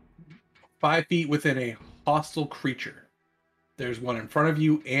 5 feet within a hostile creature. There's one in front of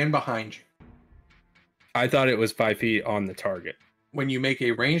you and behind you. I thought it was 5 feet on the target. When you make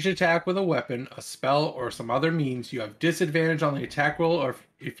a ranged attack with a weapon, a spell, or some other means, you have disadvantage on the attack roll, or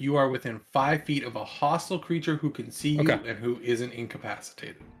if you are within 5 feet of a hostile creature who can see you Okay. and who isn't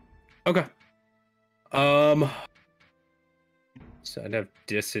incapacitated. Okay. So I'd have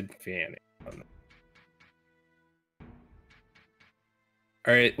disadvantage on that.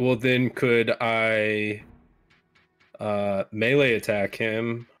 All right. Well, then could I melee attack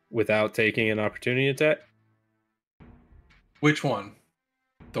him without taking an opportunity attack? Which one?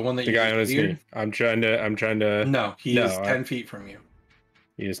 The one that The you guy just on his cleared? knee. I'm trying to. No, he No, is I- 10 feet from you.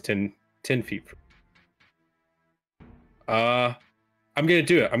 He is 10 feet. I'm gonna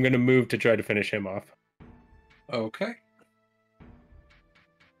do it. I'm gonna move to try to finish him off. Okay.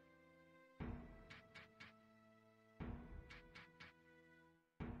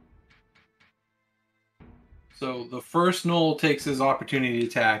 So the first Knoll takes his opportunity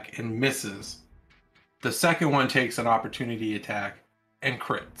attack and misses. The second one takes an opportunity attack and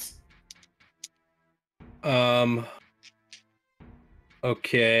crits.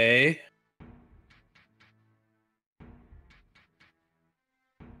 Okay.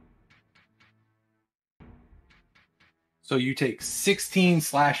 So you take 16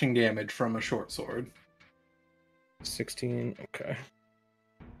 slashing damage from a short sword. 16. Okay.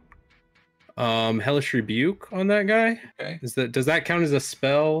 Hellish Rebuke on that guy. Okay. Does that count as a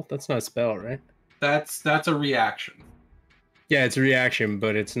spell? That's not a spell, right? That's a reaction. Yeah, it's a reaction,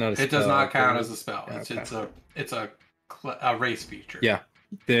 but it's not a spell. It does not count as a spell. Yeah, It's a race feature. Yeah.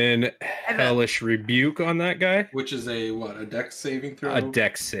 Then Hellish Rebuke on that guy. Which is a dex saving throw? A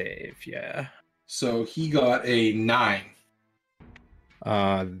dex save, yeah. So he got a 9.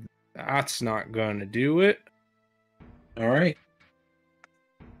 That's not gonna do it. All right.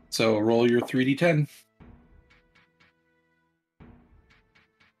 So roll your 3d10.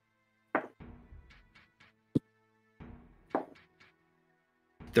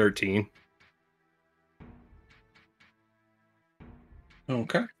 $13.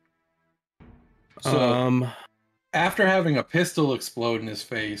 Okay. So Um, after having a pistol explode in his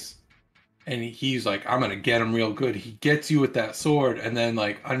face, and he's like, I'm gonna get him real good. He gets you with that sword, and then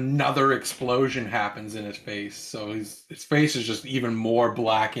like another explosion happens in his face. So his face is just even more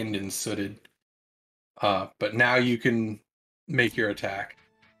blackened and sooted. But now you can make your attack.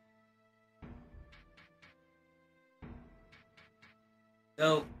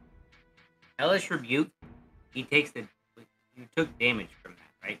 So, Hellish Rebuke, he takes the. You took damage from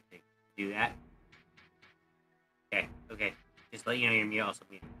that, right? To do that? Okay. Just let you know you're also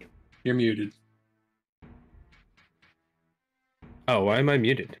muted too. You're muted. Oh, why am I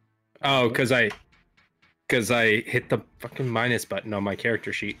muted? Oh, because I hit the fucking minus button on my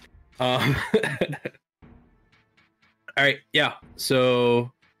character sheet. All right, yeah.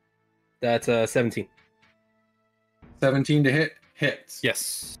 So that's 17. 17 to hit. Hits.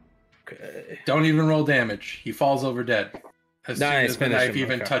 Yes. Okay. Don't even roll damage. He falls over dead. As soon as the finish knife him,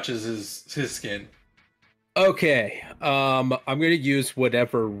 even okay. touches his skin. Okay. I'm gonna use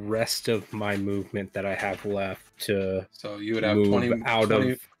whatever rest of my movement that I have left to So you would have move 20 out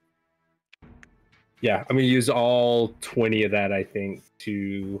 20 of. Yeah, I'm gonna use all 20 of that, I think,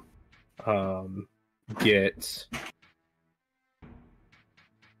 to get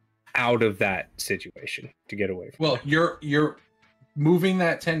out of that situation, to get away from. Well, there. you're moving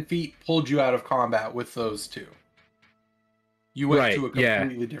that 10 feet pulled you out of combat with those two. You went to a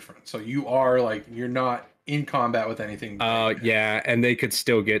completely different. So you are like, you're not in combat with anything. Yeah, and they could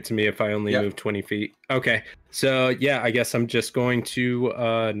still get to me if I only move 20 feet. Okay, so yeah, I guess I'm just going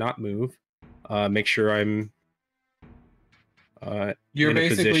to not move. Make sure I'm you're in a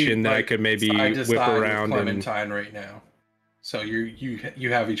basically position that I could maybe side to whip side with around Clementine right now. So you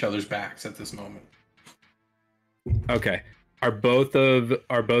have each other's backs at this moment. Okay. Are both of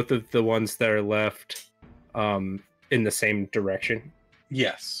the ones that are left in the same direction?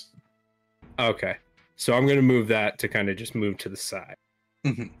 Yes. Okay. So I'm gonna move that to kind of just move to the side.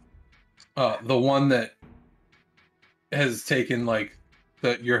 Mm-hmm. The one that has taken like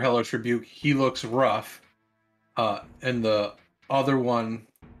your Hellish Rebuke, he looks rough. And the other one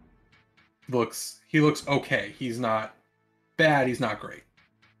looks okay. He's not bad, he's not great.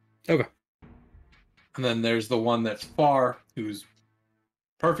 Okay. And then there's the one that's far, who's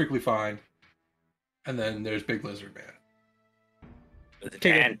perfectly fine. And then there's Big Lizard Man.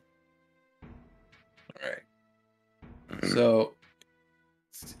 Man. All right. So,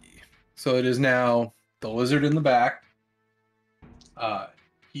 let's see. So it is now the lizard in the back.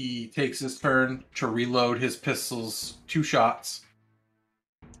 He takes his turn to reload his pistols 2 shots.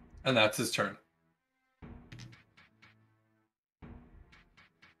 And that's his turn.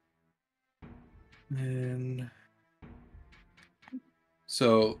 And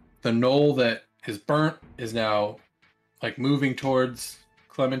so the knoll that is burnt is now like moving towards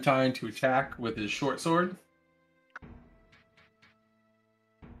Clementine to attack with his short sword.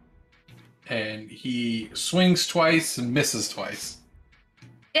 And he swings twice and misses twice.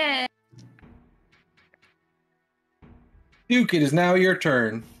 Yeah. Duke, it is now your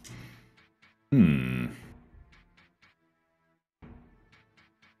turn.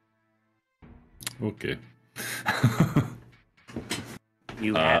 Okay.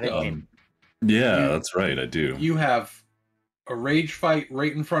 You have it. Yeah, that's right. I do. You have a rage fight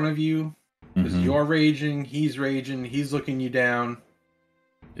right in front of you. Because you're raging, he's looking you down.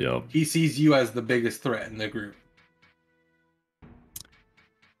 Yep. He sees you as the biggest threat in the group.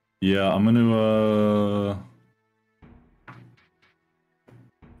 Yeah, I'm gonna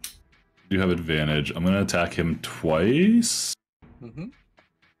do have advantage. I'm gonna attack him twice. Mm-hmm.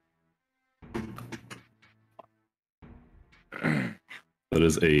 That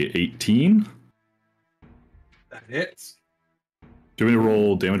is a 18. hits. Do you want me to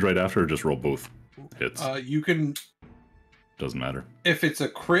roll damage right after, or just roll both hits? You can. Doesn't matter. If it's a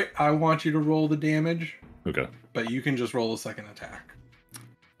crit, I want you to roll the damage. Okay. But you can just roll a second attack.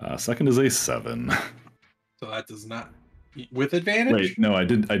 Second is a 7. So that does not with advantage. Wait, no, I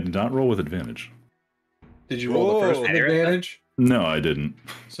did not roll with advantage. Did you roll the first with advantage? No, I didn't.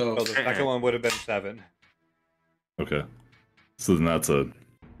 So the second one would have been 7. Okay. So then that's a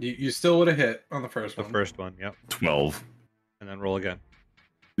you still would have hit on the first one. The first one, yep. 12. And then roll again.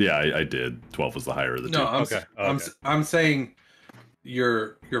 Yeah, I did. 12 was the higher of the two. No, Okay. I'm saying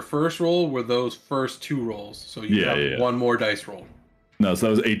your first roll were those first 2 rolls. So you have one more dice roll. No, so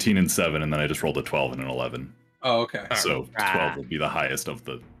that was 18 and 7, and then I just rolled a 12 and an 11. Oh, okay. So 12 will be the highest of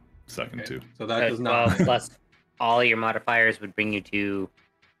the second two. So that does 12 not. plus all your modifiers would bring you to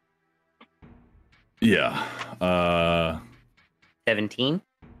Yeah. 17.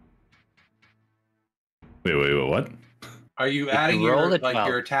 Wait, what? Are you If adding you roll your a 12.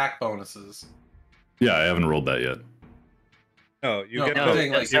 your attack bonuses? Yeah, I haven't rolled that yet. No, you No, get, I'm to,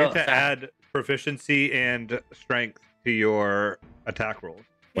 saying, like, you get to so- add proficiency and strength to your attack rolls.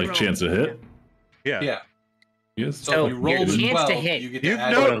 Like roll. chance to hit? Yeah. Yeah. Yes. So if you roll your the chance to 12, hit- you get to You've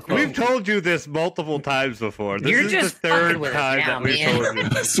add known, your 12. we've told you this multiple times before. This You're is just the fucking third with us time now, that we've man. told you.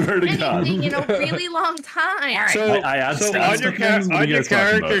 I swear to God. Anything in a really long time. All right. So, I add so stats on to your, things? What are on you your guys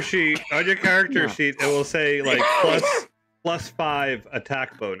talking character about? sheet, it will say like plus 5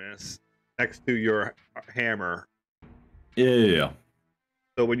 attack bonus next to your hammer. Yeah.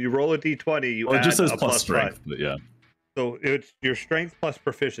 So when you roll a d20, you Well, it add just says a plus plus strength, 5. but yeah. So it's your strength plus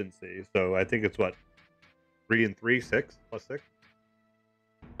proficiency. So I think it's what, 3 and 3, 6 plus 6.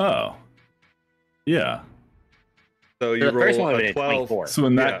 Oh. Yeah. So you the roll first one would a have been 12, 24. So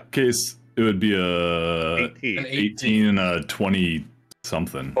in that case, it would be a 18. 18 and a 20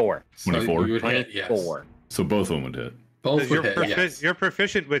 something. 4. So 24? you would hit, yes. 24. So both of them would hit. Both You're, would hit, yes. you're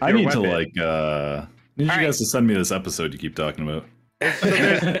proficient with I your need weapon. to like need All you right. guys to send me this episode you keep talking about.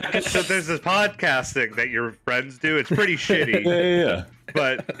 So there's this podcasting that your friends do. It's pretty shitty, Yeah.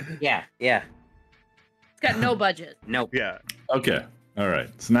 but Yeah. It's got no budget. Nope. yeah, Okay. All right.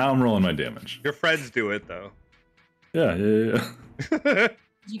 So now I'm rolling my damage. your friends do it though. Yeah.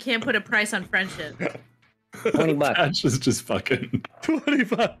 You can't put a price on friendship. $20. Patch is just fucking.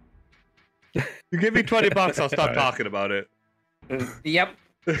 25. You give me $20, I'll stop Alright. talking about it. Yep.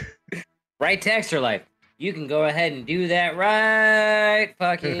 Right to Extra Life. You can go ahead and do that right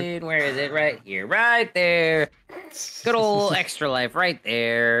fucking, where is it? Right here, right there. Good old Extra Life right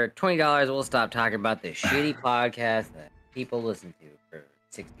there. $20, we'll stop talking about this shitty podcast that people listen to for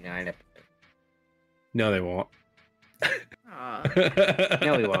 69 episodes. No, they won't. Aw.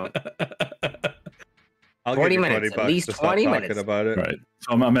 No, we won't. I'll 40 give you minutes, 20 at bucks least to stop 20 talking minutes. about it. Right.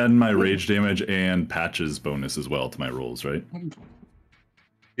 So I'm adding my rage damage and patches bonus as well to my rolls, right?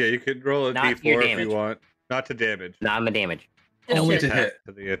 Yeah, you can roll a Not your d4 if damage. you want. Not to damage. Not on the damage. Just Only to- to hit.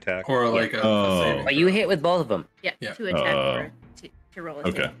 To the attack. Or like a Oh. saving But you throw. hit with both of them. Yeah, Yeah. to attack to roll a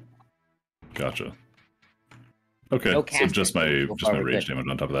Okay. save. Gotcha. Okay. No So casting. just my So far, we're rage good. damage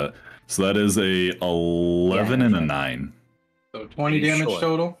on top of that. So that is a 11 Yeah, and a sure. 9. So 20 Are you damage sure?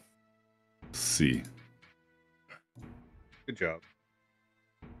 total. Let's see. Good job.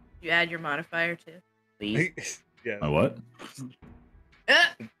 You add your modifier too. Please. Yeah. My what? I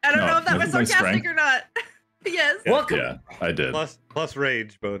don't No, know if that was my sarcastic strength. or not. Yes. Yeah. Welcome. Yeah, I did. Plus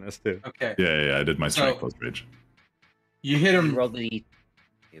rage bonus too. Okay. Yeah, I did my strength So- plus rage. You hit You him rolled the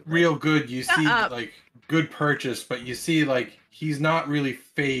real good. You Shut see up. like good purchase, but you see like he's not really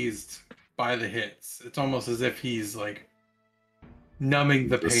phased by the hits. It's almost as if he's like numbing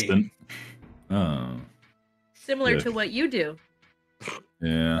the pain. Distant. Oh, Similar Yeah. to what you do.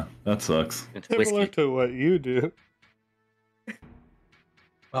 yeah, that sucks. It's Similar whiskey. to what you do.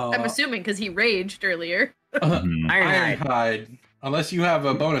 I'm assuming because he raged earlier. Mhm. Ironhide. Ironhide. Unless you have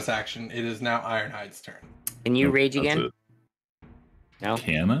a bonus action, it is now Ironhide's turn. Can you Nope, rage that's again? it. No.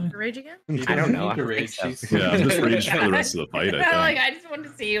 Can I? Rage again? He I don't doesn't know, need I to don't think rage. so. He's- Yeah, I'm just raged for the rest of the fight, I think. I just wanted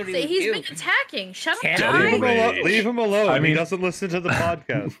to see what Say he's been attacking. Shut up, Can I? Leave guy. him, Rage. leave him alone. I He mean- doesn't listen to the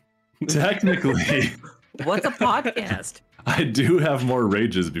podcast. Technically, What's a podcast? I do have more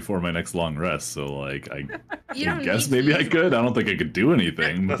rages before my next long rest, so like I You don't guess need to maybe I use- could. I don't think I could do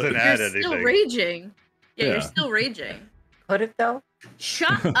anything. Doesn't But... add You're still anything. raging. Yeah, Yeah. you're still raging. Put it though.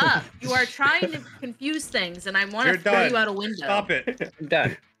 Shut up. You are trying to confuse things, and I want You're to throw done. you out a window. Stop it. I'm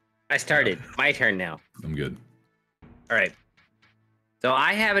done. I started. My turn now. I'm good. All right. So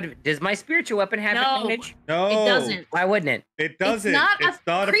I have it. Does my spiritual weapon have No. advantage? No, It doesn't. Why wouldn't it? It doesn't. It's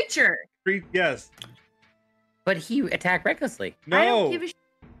not a creature. Yes. But he attacked recklessly. I don't No. give a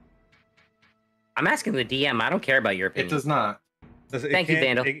I'm asking the DM. I don't care about your It opinion. does not. Thank you,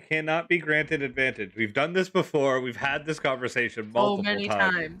 Vandal. It cannot be granted advantage. We've done this before. We've had this conversation multiple So many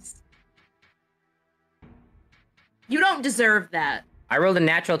times. times. You don't deserve that. I rolled a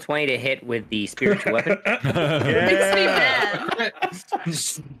natural 20 to hit with the spiritual weapon. It makes me mad.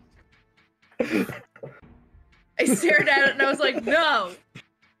 I stared at it and I was like, no.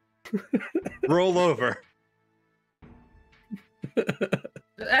 Roll over.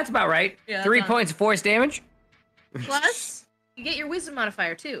 That's about right. Yeah, 3 that's points of force damage. Plus, you get your wisdom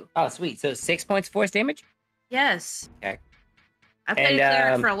modifier too. Oh, sweet. So 6 points of force damage? Yes. Okay. I've played And,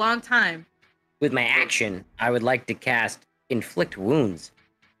 cleric for a long time. With my action, I would like to cast Inflict Wounds.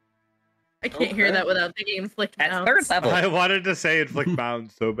 I can't hear that without thinking inflict At wounds. third level. I wanted to say inflict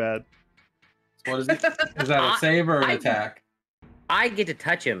bound so bad. What is it? Is that a save or an I- attack? I get to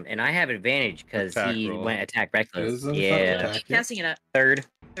touch him, and I have advantage because Attack he roll. went attack reckless. Is it a Yeah. attack? Casting it at Third.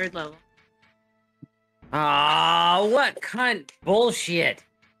 third level. Ah, what cunt bullshit. Is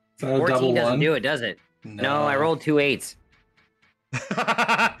that a 14 double doesn't one? do it, does it? No, I rolled 2 8s.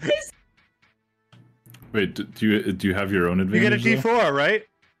 Wait, do you have your own You advantage? get a though? D4, right?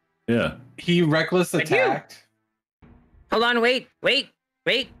 Yeah. He reckless do. attacked. Hold on, wait.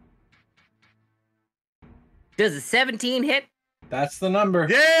 Does a 17 hit? That's the number.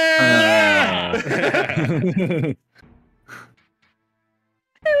 Yeah!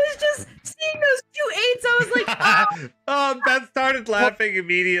 I was just seeing those 2 8s. I was like, oh. Oh, Beth started laughing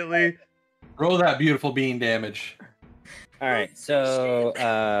immediately. Roll that beautiful bean damage. All right, so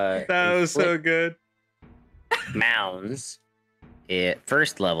That was so good. Mounds. It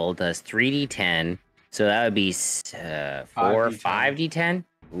first level does 3d10, so that would be 5d10.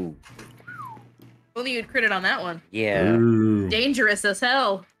 Ooh, Only you'd crit it on that one. yeah. Ooh. Dangerous as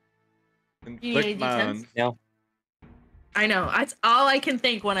hell. Inflict You need any D10s? bound. No, I know. That's all I can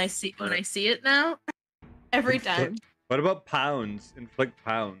think when I see it now. Every time. What about pounds? Inflict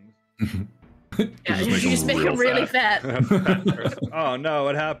pounds. Yeah, Just you make just them make real them really fat. fat. Oh no,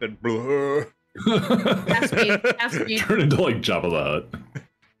 what happened? Half speed. Half speed. Turn into like Jabba the Hutt.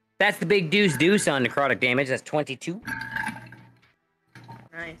 that's the big deuce on necrotic damage. That's 22.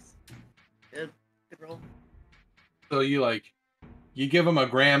 Nice. Good roll. So you give him a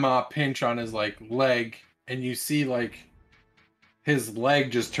grandma pinch on his leg, and you see his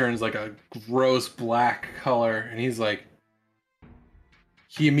leg just turns like a gross black color, and he's like,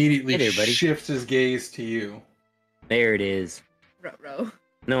 he immediately Hey there, buddy. shifts his gaze to you. There it is. Ruh-roh.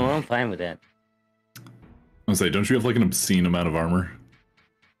 No, I'm fine with that. I was say, don't you have like an obscene amount of armor?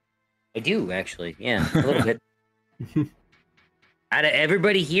 I do actually. Yeah, a little bit. Out of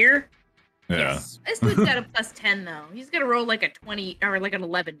everybody here, Yeah. Yes. This dude's got a plus 10 though. He's gonna roll like a 20 or like an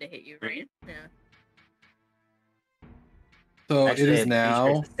 11 to hit you, right? Yeah. So Actually, it is I'm pretty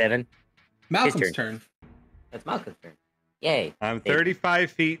sure now it's a 7. Malcolm's turn. turn. That's Malcolm's turn. Yay. I'm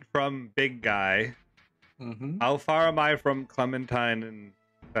 35 feet from big guy. Mm-hmm. How far am I from Clementine and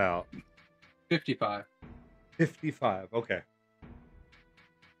Saal? 55. 55. Okay.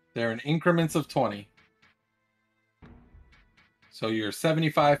 They're in increments of 20. So you're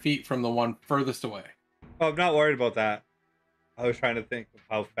 75 feet from the one furthest away. Oh, I'm not worried about that. I was trying to think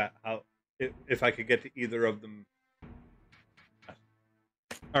of if I could get to either of them.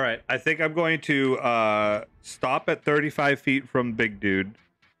 All right, I think I'm going to stop at 35 feet from big dude,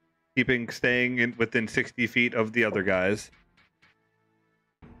 staying within 60 feet of the other guys.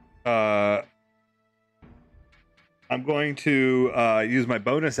 I'm going to use my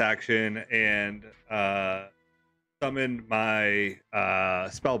bonus action and summon my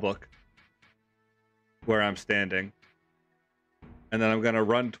spell book where I'm standing, and then I'm going to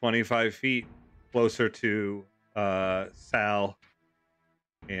run 25 feet closer to Saal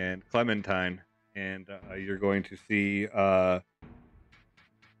and Clementine, and you're going to see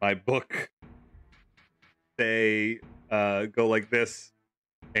my book say go like this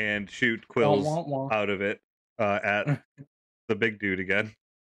and shoot quills out of it at the big dude again.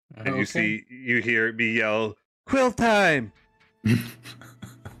 And you hear me yell, "Quill time!"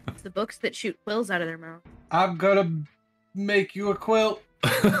 It's the books that shoot quills out of their mouth. I'm gonna make you a quilt.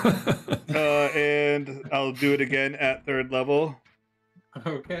 And I'll do it again at 3rd level.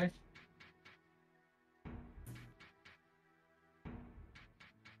 Okay.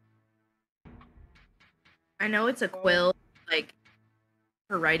 I know it's a quill, like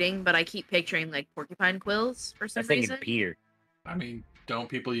for writing, but I keep picturing like porcupine quills for I some was thinking reason. Peter. I mean, don't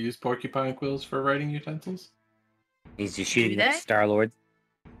people use porcupine quills for writing utensils? He's just shooting Do at they? Star Lords.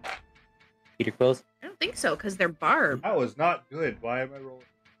 Peter Quills. I don't think so because they're barbed. That was not good. Why am I rolling?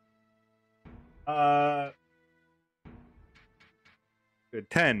 Good.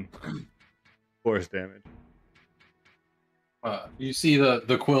 10. force damage. You see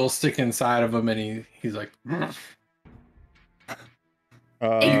the quill stick inside of him, and he's like.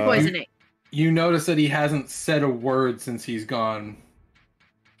 Egg poisoning. You notice that he hasn't said a word since he's gone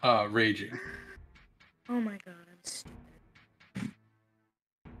raging. Oh my god, I'm stupid.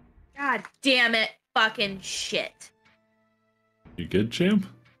 God damn it. Fucking shit. You good, champ?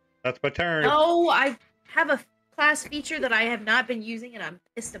 That's my turn. No, I have a class feature that I have not been using, and I'm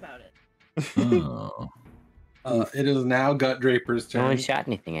pissed about it. Oh. It is now Gut Draper's No one turn. shot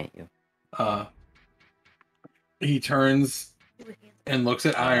anything at you. He turns and looks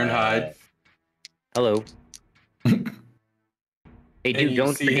at Ironhide. Hello. Hey, dude, you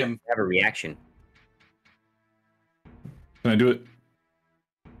don't see forget him- to have a reaction. Can I do it?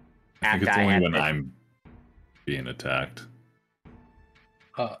 I think After it's I only have when the- I'm being attacked.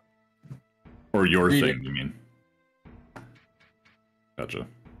 Uh, Or your read thing, it. you mean? Gotcha.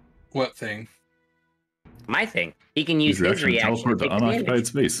 What thing? My thing. He can use Use his reaction teleport to to take the unoccupied damage.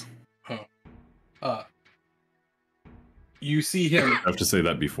 space. You see him I have to say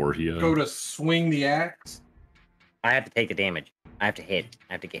that before he. go to swing the axe. I have to take the damage. I have to hit.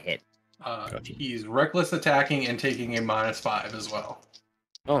 I have to get hit. Gotcha. He's reckless attacking and taking a -5 as well.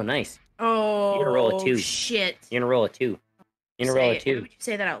 Oh, nice. Oh, You're gonna roll a 2. Shit. You're gonna roll a 2. You're gonna roll a 2. Why would you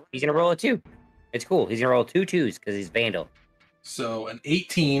say that out loud? He's gonna roll a 2. It's cool. He's gonna roll 2 2s because he's Vandal. So an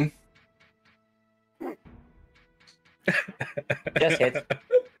 18. Just hits.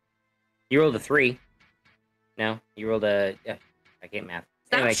 You rolled a 3. No, you rolled a. I can't math.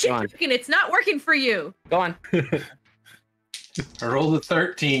 Stop Anyway, shit go on. talking. It's not working for you. Go on. I rolled a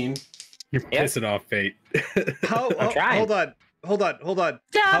 13. You're Yep. pissing off fate. I'm trying. Hold on. Stop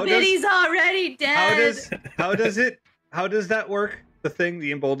How it. does- He's already dead. How does that work?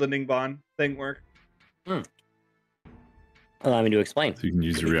 The emboldening bond thing work? Allow me to explain. So you can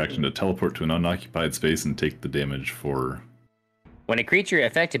use your reaction to teleport to an unoccupied space and take the damage for. When a creature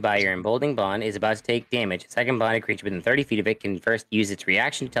affected by your emboldening bond is about to take damage, a second bonded creature within 30 feet of it can first use its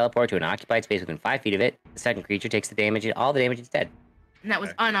reaction to teleport to an occupied space within 5 feet of it. The second creature takes the damage, all the damage instead. And that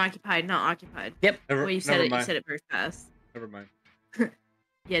was unoccupied, not occupied. Yep. The way you said never it, you mind. said it very fast. Never mind.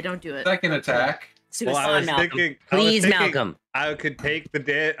 Yeah, don't do it. Second attack. Suicide, Well, I was Malcolm. thinking. Please, Malcolm. I could take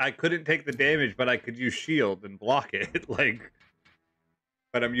the I couldn't take the damage, but I could use shield and block it.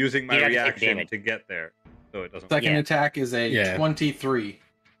 But I'm using my You have to take reaction damage. to get there, so it doesn't. Second Yeah. attack is a Yeah. 23.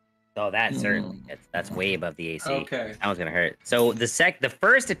 Oh, that's certainly that's way above the AC. Okay. That one's gonna hurt. So the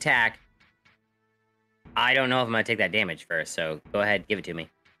first attack, I don't know if I'm gonna take that damage first. So go ahead, give it to me.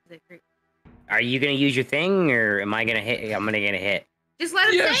 Are you gonna use your thing, or am I gonna hit? I'm gonna get a hit. Just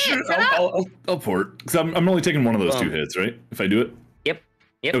let him say it. Shut up. I'll port. Because I'm only taking one of those Boom. 2 hits, right? If I do it? Yep.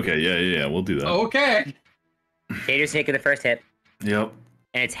 Okay, yeah, we'll do that. Okay. Tater's taking the first hit, Yep.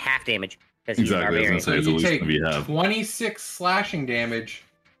 and it's half damage because he's Exactly. I barbarian. was So gonna say, you it's at least take gonna be half. 26 slashing damage,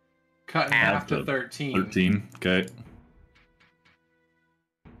 cut in half to 13. 13. Okay.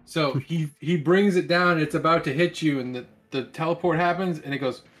 So he brings it down. It's about to hit you, and the teleport happens, and it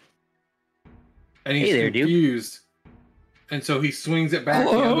goes. And he's Hey there, dude. confused. And so he swings it back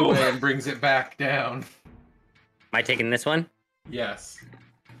the other way and brings it back down. Am I taking this one? Yes.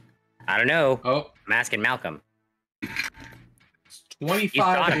 I don't know. Oh, I'm asking Malcolm. 25 He's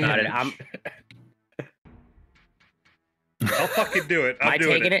talking about it. damage. I'll fucking do it. Am I I'm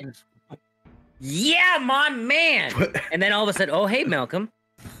doing taking it? Yeah, my man. And then all of a sudden, oh hey, Malcolm.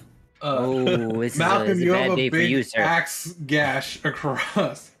 Oh, this Malcolm, is you a have bad a day for big you, sir. axe gash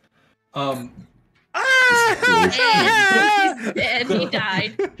across. He's dead. He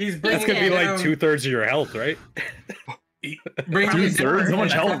died. He's That's bringing gonna be it like down. 2/3 of your health, right? Bringing it 2/3? How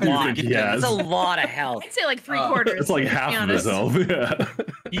much down. health do you think he has? That's a lot of health. I'd say like 3/4. It's like to be half of his honest. health. Yeah.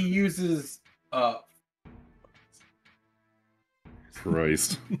 He uses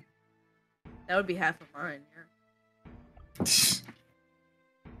Christ. That would be half of mine.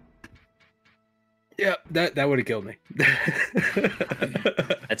 Yeah. Yeah, that would have killed me.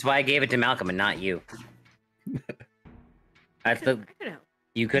 That's why I gave it to Malcolm and not you. That's the I could help.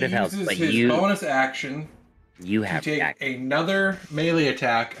 you could have he helped, uses but his you bonus action you to have take back. another melee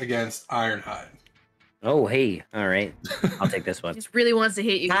attack against Ironhide. Oh hey, all right. I'll take this He one. just really wants to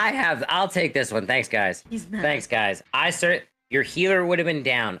hit you. I'll take this one. Thanks, guys. He's mad. Thanks, guys. Your healer would have been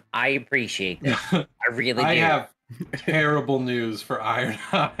down. I appreciate that. I really I do. have terrible news for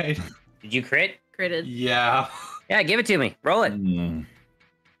Ironhide. Did you crit? Critted. Yeah. Yeah, give it to me. Roll it. Mm.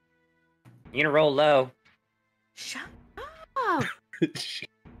 You're gonna roll low. Shut up.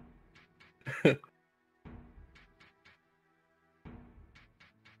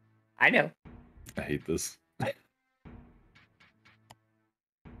 I know. I hate this.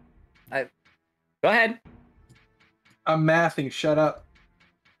 Go ahead. I'm mathing. Shut up.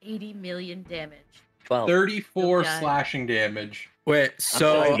 80 million damage. 12. 34 Good guy. slashing damage. Wait,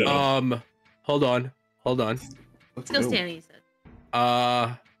 so sorry. hold on. Let's Still go. standing, he said.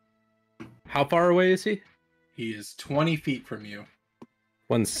 How far away is he? He is 20 feet from you.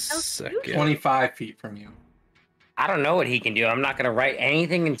 1 second. 25 feet from you. I don't know what he can do. I'm not gonna write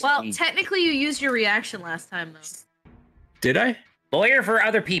anything until Well, technically, you used your reaction last time, though. Did I? lawyer for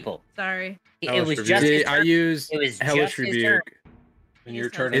other people. Sorry. It Hellish was Rebuke. just his I turn. used It was Hellish just his turn. Rebuke. And your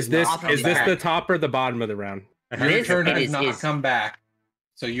turn Is has this not come is this back. the top or the bottom of the round? Your This turn has is not his- come back.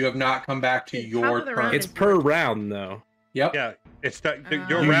 So you have not come back to The top your of the turn. round It's is per yours. round though. Yep. Yeah,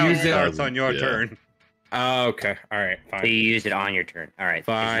 your You round use it- starts on your Yeah. turn. Oh, okay. All right. So Fine. you used it on your turn. All right.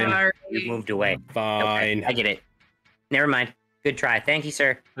 Fine. Sorry. You moved away. Fine. Okay, I get it. Never mind. Good try. Thank you,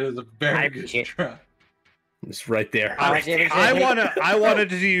 sir. It was a I very good appreciate- try. It's right there. How much damage I did he- wanted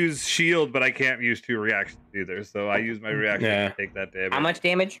to use shield, but I can't use 2 reactions either, so I use my reaction Yeah. to take that damage. How much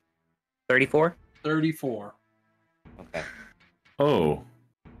damage? 34? 34. Okay. Oh,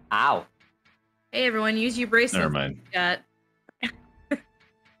 Ow. Hey, everyone, use your bracelets. never mind. Got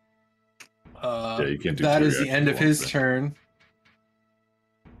Yeah, you can't do That two is the end of reactions his at once, turn.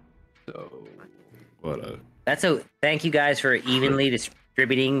 So What a Thank you guys for evenly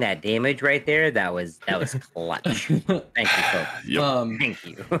distributing that damage right there. That was clutch. Thank you, folks. yep. Thank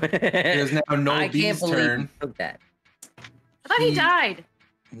you. it is now No I can't B's believe you turn. took that. I thought he died.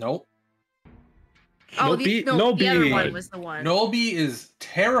 Nope. Oh, No the other B. one was the one. Nolby is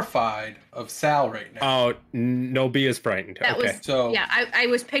terrified of Sal right now. Oh, no B is frightened. That Okay. was So yeah. I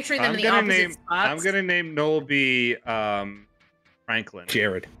was picturing them I'm in the gonna opposite name. spots. I'm gonna name Noel B. Franklin.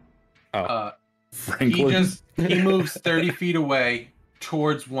 Jared. he Franklin. he moves 30 feet away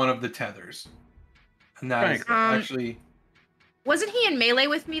towards one of the tethers. And that is Franklin. actually Wasn't he in melee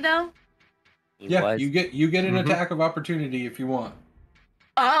with me though? He yeah, was. you get an Mhm. attack of opportunity if you want.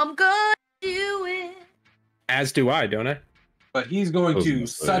 I'm gonna do it. As do I, don't I? But he's going I was to gonna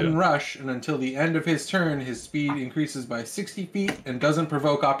say, sudden yeah. rush, and until the end of his turn, his speed increases by 60 feet and doesn't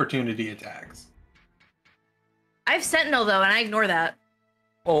provoke opportunity attacks. I have Sentinel though, and I ignore that.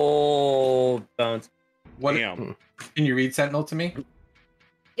 Oh, bones. What Damn. can you read Sentinel to me?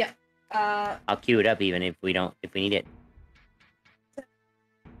 I'll queue it up even if we need it.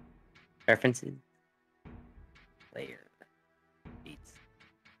 References. Player. Beats.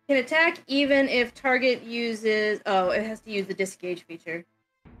 Can attack even if target uses. Oh, it has to use the disengage feature.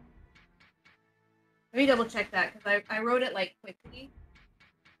 Let me double check that because I wrote it like quickly.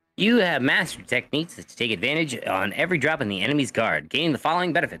 You have mastered techniques to take advantage on every drop in the enemy's guard, gaining the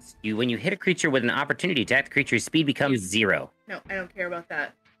following benefits. When you hit a creature with an opportunity attack, the creature's speed becomes 0. No, I don't care about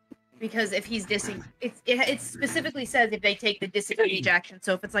that. Because if he's it specifically says if they take the disengage action.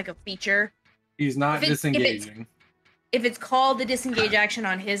 So if it's like a feature, He's not If disengaging. if it's called the disengage action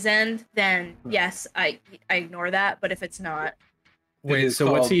on his end, then yes, I ignore that. But if it's not, It Wait, is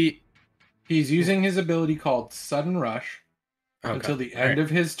so what's called- he? He's using his ability called Sudden Rush. Okay. Until the All end right. of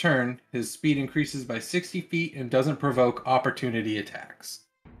his turn, his speed increases by 60 feet and doesn't provoke opportunity attacks.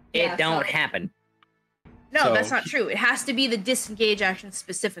 Yeah, It don't so- happen. no, So that's not true. It has to be the disengage action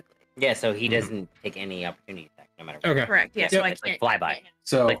specifically. Yeah, so he doesn't take any opportunity attack, no matter what. Okay. Correct. Yeah. Yep. So I It's like can't flyby.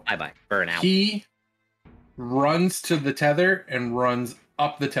 So Like bye-bye. Burn out. he runs to the tether and runs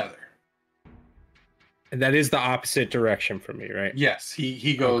up the tether. And that is the opposite direction from me, right? Yes,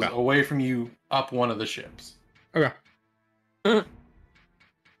 he goes Okay. away from you up one of the ships. Okay.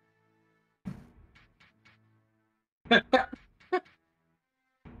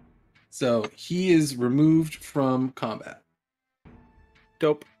 So he is removed from combat.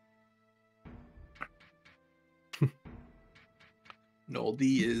 Dope.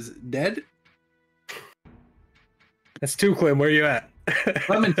 Noldy is dead. That's 2, Clem. Where you at?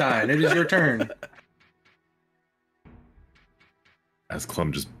 Clementine, it is your turn. As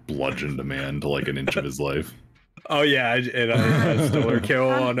Clem just bludgeoned a man to like an inch of his life. Oh yeah, and I stole her kill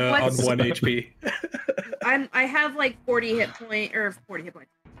on What's- 1 HP. I have like 40 hit points.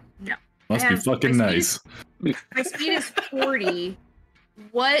 No, Must I be have- fucking my nice. my speed is 40.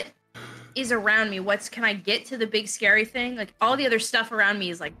 What is around me? Can I get to the big scary thing? Like all the other stuff around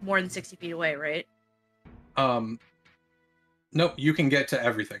me is like more than 60 feet away, right? Nope, you can get to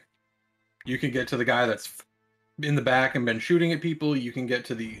everything. You can get to the guy that's in the back and been shooting at people. You can get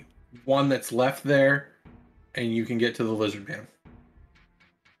to the one that's left there, and you can get to the lizard man.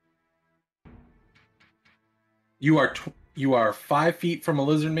 You are 5 feet from a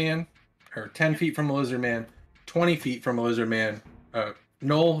lizard man, or 10 feet from a lizard man, 20 feet from a lizard man.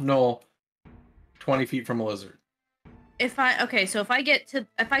 Null, 20 feet from a lizard. if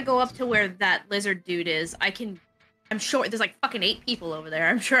I go up to where that lizard dude is, I'm sure there's like fucking 8 people over there.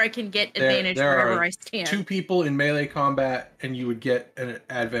 I'm sure I can get advantage wherever I stand. 2 people in melee combat, and you would get an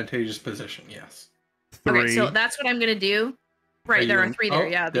advantageous position. Yes. 3. Okay, so that's what I'm gonna do. Right, there are 3 there.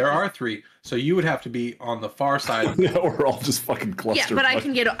 Yeah, there are 3. So you would have to be on the far side. Yeah, we're all just fucking clustered. Yeah, but I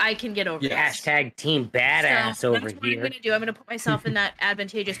can get over. Yes. Hashtag team badass so over that's what here. I'm gonna do. I'm gonna put myself in that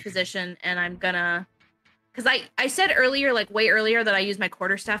advantageous position, and I'm gonna, because I said earlier, like way earlier, that I used my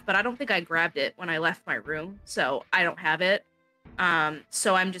quarterstaff, but I don't think I grabbed it when I left my room, so I don't have it.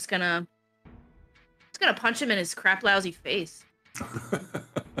 So I'm just gonna punch him in his crap lousy face.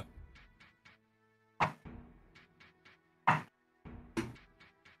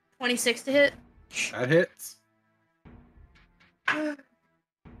 26 to hit. That hits. And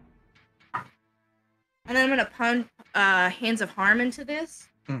then I'm gonna punch Hands of Harm into this,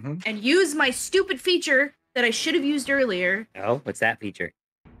 and use my stupid feature that I should have used earlier. Oh, what's that feature?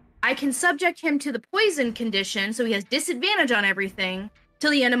 I can subject him to the poison condition, so he has disadvantage on everything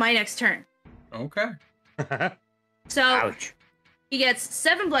till the end of my next turn. Okay. So Ouch. he gets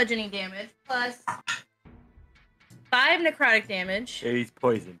 7 bludgeoning damage plus 5 necrotic damage, He's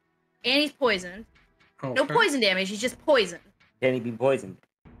poisoned. and he's poisoned. Okay. No poison damage, he's just poisoned. Can he be poisoned?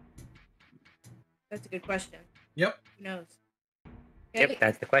 That's a good question. Yep. Who knows? Yep,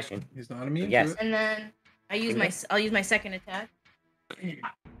 that's the question. He's not immune Yes. to it. And then I'll use my second attack.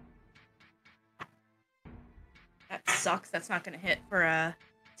 That sucks. That's not gonna hit for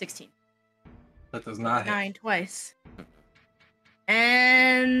 16. That does not hit. 9 twice.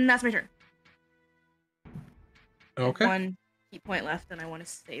 And that's my turn. Okay. 1 key point left, and I want to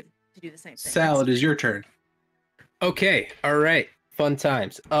save to do the same thing. Saal, it is your turn. Okay, all right. Fun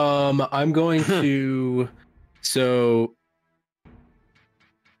times. I'm going to so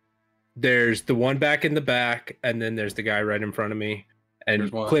there's the one back in the back, and then there's the guy right in front of me. And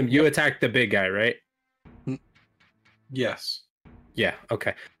There's one. Clem, you attacked the big guy, right? Yes. Yeah,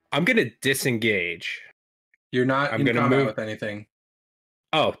 okay. I'm gonna disengage. You're not I'm in gonna combat move- with anything.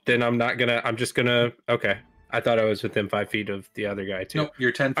 Oh, then I'm just gonna okay. I thought I was within 5 feet of the other guy too. Nope,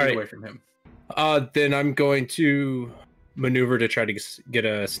 you're 10 feet All right. away from him. Then I'm going to maneuver to try to get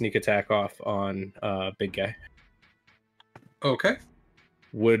a sneak attack off on big guy. Okay.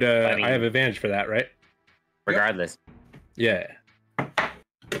 Would Funny. I have advantage for that, right? Regardless. Yeah.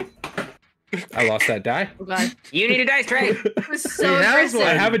 I lost that die. Oh god, You need a dice tray. it was so I aggressive.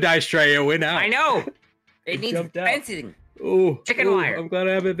 have a dice tray. It went out. I know. It needs jumped out. fencing. Ooh, Chicken ooh, wire. I'm glad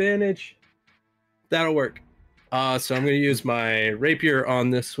I have advantage. That'll work. So I'm going to use my rapier on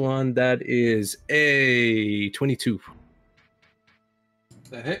this one. That is a 22.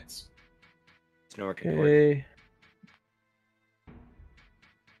 That hits. Snort report. Okay.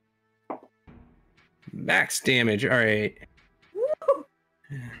 Max damage. All right. Woo!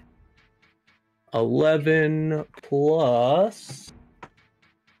 11 plus.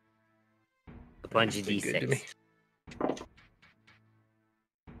 A bunch of Pretty good to me. D6.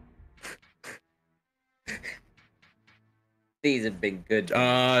 These have been good.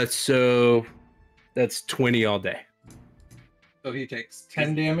 So that's 20 all day. So he takes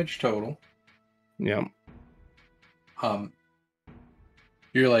 10 damage total. Yeah.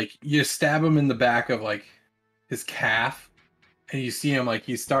 You're like, you stab him in the back of like his calf, and you see him like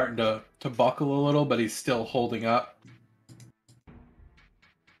he's starting to buckle a little, but he's still holding up.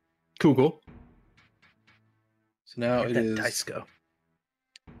 Cool. So now Where'd it that is dice go?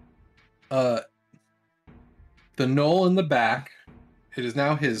 the knoll in the back. It is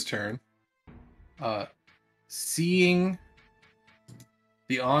now his turn. Seeing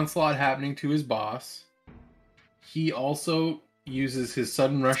the onslaught happening to his boss, he also uses his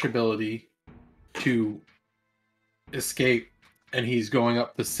sudden rush ability to escape, and he's going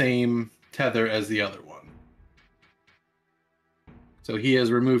up the same tether as the other one. So he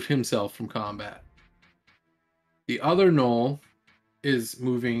has removed himself from combat. The other knoll is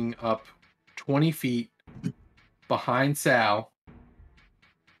moving up 20 feet behind Saal,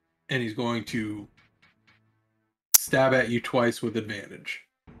 and he's going to stab at you twice with advantage.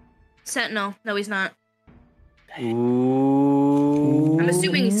 Sentinel. No, he's not. Ooh. I'm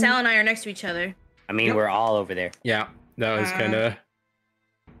assuming Sal and I are next to each other. I mean, Yep. we're all over there. Yeah, that was kind of.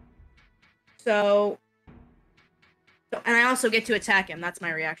 So, and I also get to attack him. That's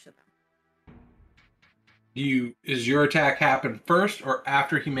my reaction. Is your attack happen first or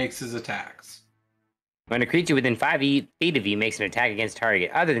after he makes his attacks? When a creature within 5 feet of you makes an attack against a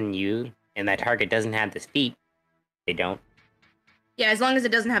target other than you, and that target doesn't have this feat, they don't. Yeah, as long as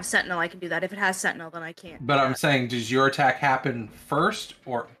it doesn't have Sentinel, I can do that. If it has Sentinel, then I can't. But I'm saying, does your attack happen first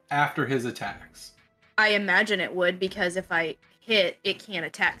or after his attacks? I imagine it would, because if I hit, it can't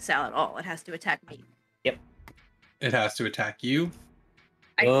attack Saal at all. It has to attack me. It has to attack you.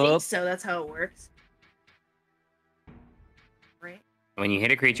 I Yup. think so. That's how it works. Right. When you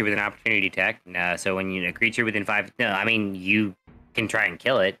hit a creature with an opportunity attack, so when you a creature within 5, no, I mean you can try and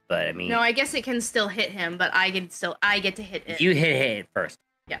kill it, but I mean No, I guess it can still hit him, but I get to hit it. you hit it first.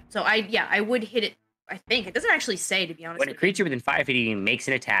 Yeah. So I would hit it. I think it doesn't actually say, to be honest. When a creature within 5 feet of you makes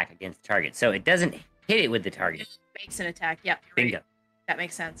an attack against the target, so it doesn't hit it with the target. It makes an attack. Yeah. Bingo. Right. That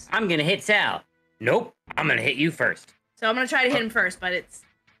makes sense. I'm gonna hit Saal. Nope, I'm gonna hit you first. So I'm gonna try to hit him first, but it's.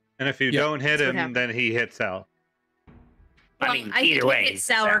 And if you Yeah, don't hit that's what him, happened. then he hits Saal. I mean, I either think way, it hits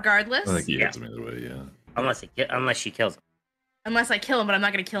Saal regardless. I think he Yeah. hits him either way, yeah. unless she kills him. Unless I kill him, but I'm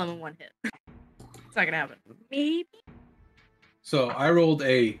not gonna kill him in one hit. It's not gonna happen. Maybe. So I rolled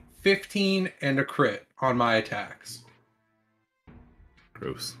a 15 and a crit on my attacks.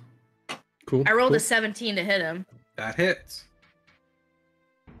 Gross. Cool. I rolled cool. a 17 to hit him. That hits.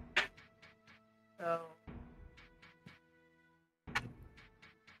 So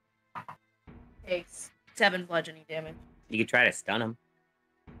takes 7 bludgeoning damage. You could try to stun him.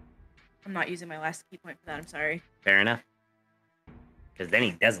 I'm not using my last key point for that. I'm sorry. Fair enough. Because then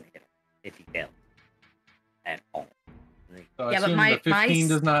he doesn't hit him if he fails at all. So I Yeah, but assume my- the 15 my-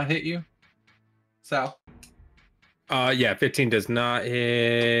 does not hit you, Sal. Yeah, 15 does not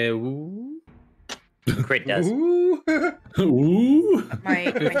hit. Ooh. Crit does. Ooh. Ooh.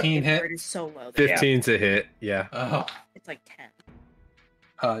 My 15 hit hit. is so low. 15's a hit. Yeah. Oh. It's like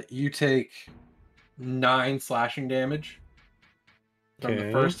 10. You take 9 slashing damage from the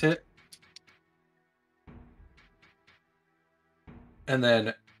Okay. first hit, and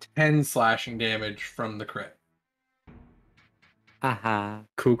then 10 slashing damage from the crit. Haha.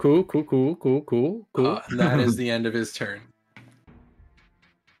 Cool. And that is the end of his turn.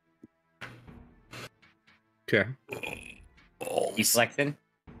 Okay. You flexing?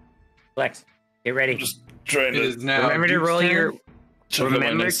 Flex. Get ready. Just trying It to is now. Remember to Duke's roll turn. your check out my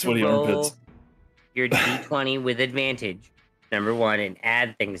remember nice to sweaty roll armpits. your d20 with advantage. Number 1, and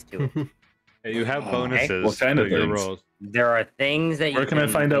add things to it. Yeah, you have Okay. bonuses What kind to of your things? rolls. There are things that Where you can I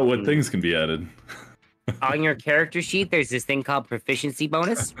find out what things can be added? on your character sheet. There's this thing called proficiency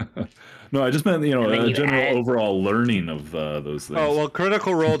bonus. No, I just meant, And then a you general add- overall learning of those things. Oh well,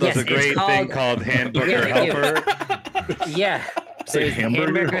 Critical Role does Yes, a it's great thing called- called Handbooker Yeah, they do. Helper. Yeah. Say There's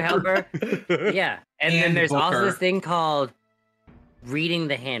hamburger helper. Yeah. And then there's also Handbooker. this thing called reading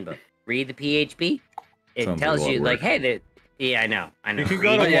the handbook. Read the PHP. It Sounds like tells a lot you of like, work. hey, yeah, I know. You can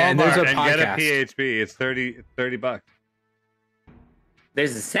go to Yeah, and there's Walmart a and get a podcast. PHP. It's 30 bucks.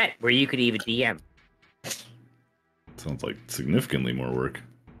 There's a set where you could even DM. Sounds like significantly more work.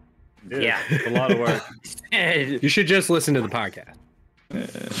 Yeah. It's a lot of work. You should just listen to the podcast.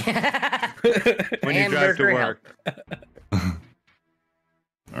 When you drive to Hamburger work.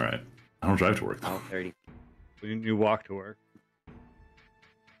 All right. I don't drive to work, though. All 30. When you walk to work.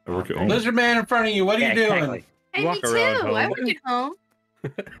 I work at home. Lizard man in front of you. What are Yeah, you doing? exactly. Hey, Walk me around too. I home. work at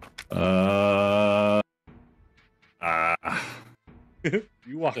home.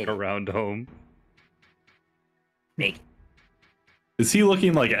 You walk around home. Make Is he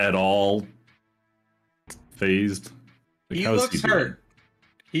looking like at all phased? Like, He how is looks doing? hurt.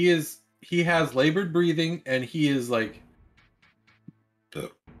 He has labored breathing, and he is like,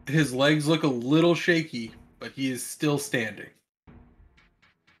 his legs look a little shaky, but he is still standing.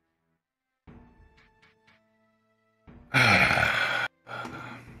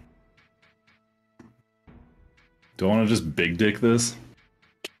 Do I want to just big dick this?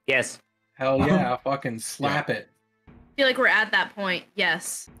 yes. Hell yeah, fucking slap it. I feel like we're at that point.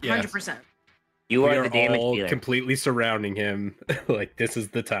 Yes. Yes. 100%. You We are the damage all dealer. completely surrounding him. Like, this is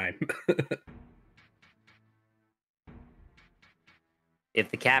the time. If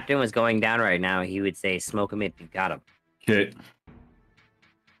the captain was going down right now, he would say, "Smoke him if you got him." Okay.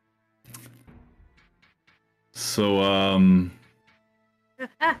 So,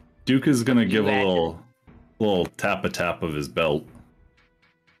 Duke is gonna give a action. little tap a tap of his belt.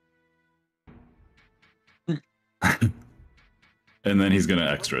 And then he's gonna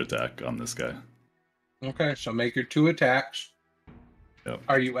extra attack on this guy. Okay, so make your 2 attacks. Yep.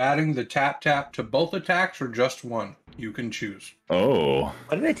 Are you adding the tap tap to both attacks or just one? You can choose. Oh,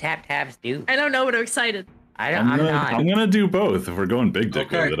 What do the tap taps do? I don't know, but I'm excited. I'm not. I'm gonna do both if we're going big dick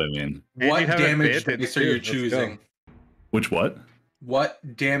Okay. with it. I mean, And What you have it damage bit, dice are too. you Let's go. choosing? which what?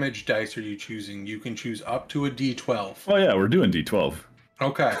 What damage dice are you choosing? You can choose up to a D12. Oh yeah, we're doing D12.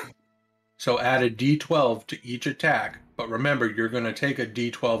 Okay. So add a D12 to each attack, but remember, you're going to take a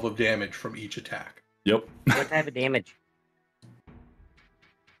D12 of damage from each attack. Yep. What type of damage?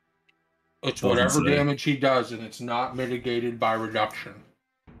 It's Doesn't whatever say. damage he does, and it's not mitigated by reduction.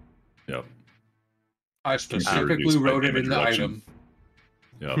 Yep. I Can be specifically reduced by wrote it damage in the reduction.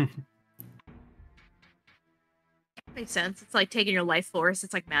 item. Yep. Makes sense. It's like taking your life force.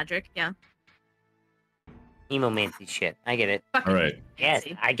 It's like magic. Yeah. Hemomancy shit. I get it. All right. Yes,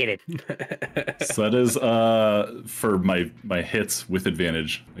 Fancy. I get it. So that is for my hits with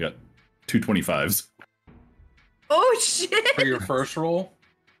advantage. I got 225s. Oh shit! For your first roll?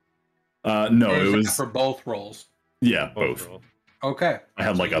 No, Or it is was for both rolls. yeah, both. Okay. I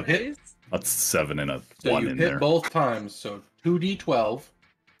had like you a hit, 7 and a so 1 you in hit there. both times, so 2d12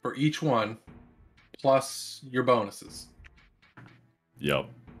 for each one, plus your bonuses. Yep.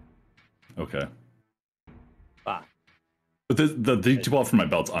 Okay. Fuck. But the D12 for my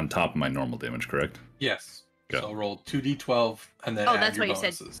belt's on top of my normal damage, correct? Yes. Okay. So roll 2d12 and then Oh, add that's your what you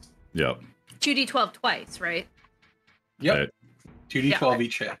said. bonuses. Yep. 2d12 twice, right? Yep. Right. 2d12 Yeah.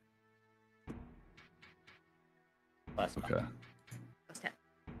 each hit. Plus Okay. Plus 10.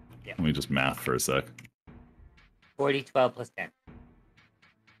 Let me just math for a sec. 40, 12 plus 10.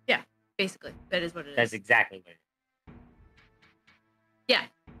 Basically, that is what it is. That's exactly what it is. Yeah.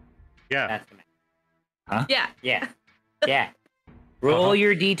 Yeah. That's the math. Yeah. Yeah. Yeah. Roll Uh-huh.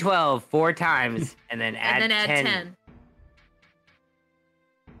 your d12 4 times and then add, And then add 10. 10.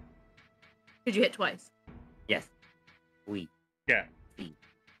 Did you hit twice? Yes. We. Yeah. See.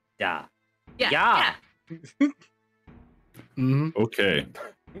 Da. Yeah. Yeah. Mhm. Okay.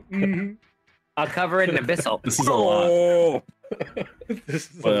 I'll cover it in abyssal. This is a lot. This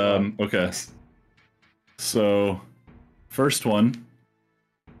is a lot. Okay. So, first one,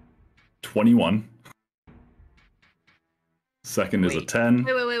 21. Second is a Wait. 10.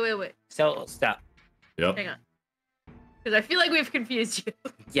 Wait. So stop. Yep. Hang on. Because I feel like we've confused you.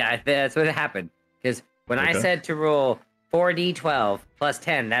 Yeah, that's what happened. Because when I Okay. said to roll 4d12 plus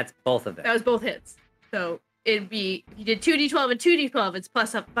 10, that's both of them. That was both hits. So it'd be, if you did 2d12 and 2d12, it's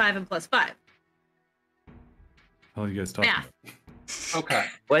plus up 5 and plus 5. How are you guys talking? Math. Okay.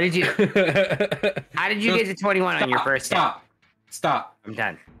 What did you? How did you get to 21 on your first hit? Stop. I'm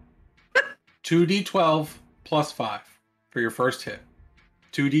done. 2d12 plus 5 for your first hit.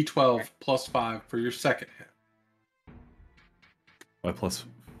 2d12 plus 5 for your second hit. Why plus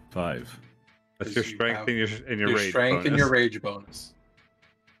 5? That's your You strength have and your Your rage strength and bonus. your rage bonus.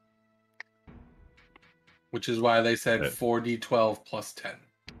 Which is why they said Okay. 4d12 plus 10.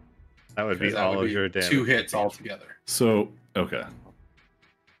 That would be Because that all would of be your damage. 2 hits altogether. So, okay.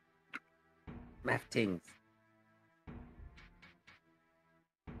 Math tings.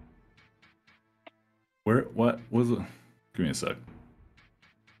 What was it? Give me a sec.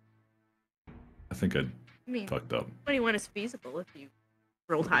 I think I I mean, fucked up. 21 is feasible if you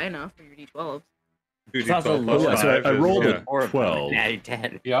rolled high enough for your d12. 2d12 It's also plus low. Yeah, so I 5 is- rolled yeah. it. Or 12. added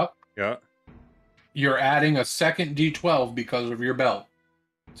 10. Yep. Yeah. You're adding a second d12 because of your belt.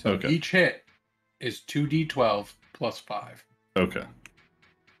 So Okay. each hit is 2d12 plus 5. Okay.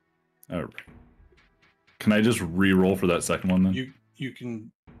 All right. Can I just re-roll for that second one then? You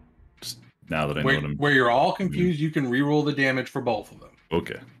can, Just now that I know what I'm. where you're all confused, you can re-roll the damage for both of them.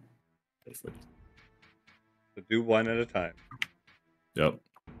 Okay. Perfect. So do one at a time. Yep.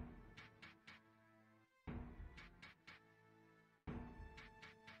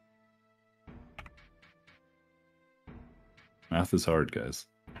 Math is hard, guys.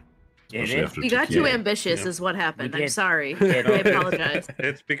 It Especially is. after You got too tequila. ambitious, Yeah. is what happened. We I'm did. sorry. did. I apologize.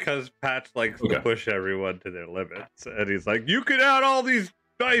 It's because Patch likes Okay. to push everyone to their limits. And he's like, you can add all these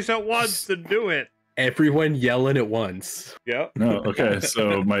dice at once to do it. Everyone yelling at once. Yep. No, okay.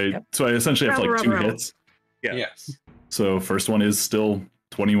 So so I essentially have like Rubble, 2 rubble. hits. Yeah. Yes. So first one is still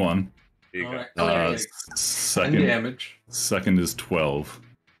 21. There you go. Alright. Hilarious. And Second damage. second is 12.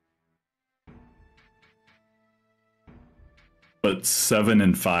 But 7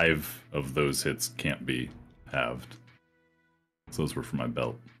 and 5 of those hits can't be halved. So those were for my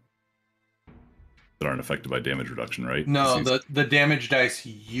belt. That aren't affected by damage reduction, right? No, So the damage dice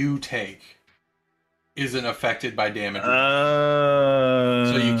you take isn't affected by damage.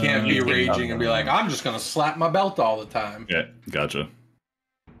 so So you can't be you can- raging and be like, I'm just gonna slap my belt all the time. Yeah, gotcha.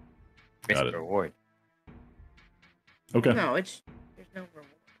 Risk Got it. reward. Okay. No, there's no reward.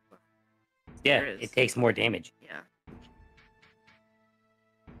 Yeah, There is. it takes more damage. Yeah.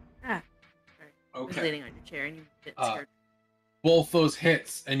 I was Okay. leaning on your chair and you didn't Uh, skirt. Both those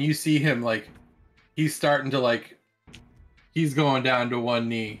hits, and you see him like he's starting to like he's going down to one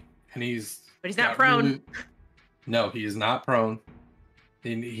knee, and But he's not got prone. No, he is not prone.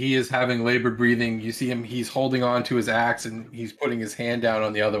 And he is having labored breathing. You see him; he's holding on to his axe, and he's putting his hand down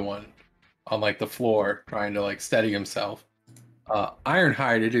on the other one, on like the floor, trying to like steady himself.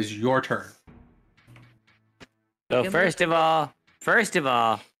 Ironhide, it is your turn. So Good first of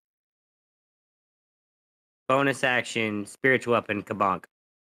all, bonus action, spiritual weapon, kabonk.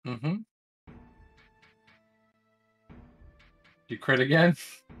 Mm-hmm. You crit again?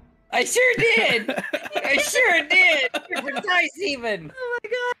 I sure did. I sure did. Different dice even. Oh my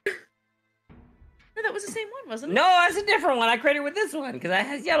god. No, that was the same one, wasn't it? No, that's a different one. I critted with this one because I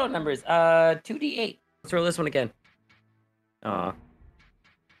has yellow numbers. 2d8. Let's roll this one again. Aw.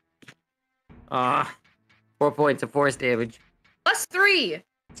 4 points of force damage. +3.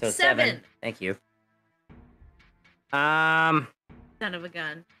 So 7. 7. Thank you. Son of a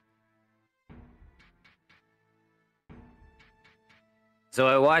gun. So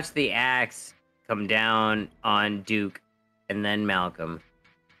I watched the axe come down on Duke, and then Malcolm,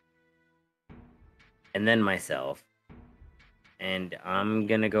 and then myself. And I'm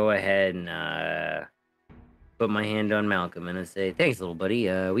gonna go ahead and put my hand on Malcolm and I say, "Thanks, little buddy.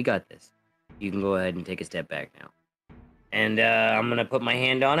 We got this. You can go ahead and take a step back now." And I'm gonna put my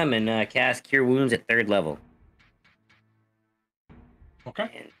hand on him and cast Cure Wounds at 3rd level.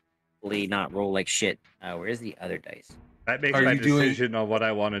 Okay. And hopefully not roll like shit. Where's the other dice? That makes Are my you doing- decision on what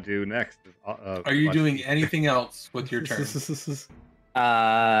I want to do next. Are you much doing easier. anything else with your turn?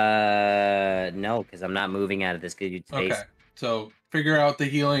 No, because I'm not moving out of this good space. Okay. So figure out the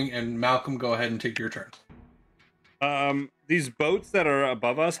healing, and Malcolm, go ahead and take your turn. These boats that are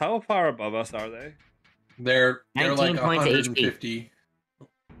above us, how far above us are they? They're 19 like points of 150.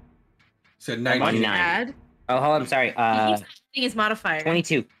 Said I'm 19. on 9. Bad. Oh, I'm sorry. He keeps hitting his modifier.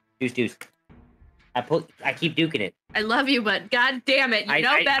 22. Deuce. I keep duking it. I love you, but god damn it, you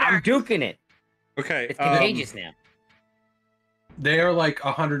know better. I'm duking it. Okay. It's contagious now. They are like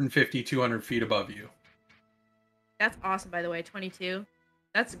 150, 200 feet above you. That's awesome, by the way. 22.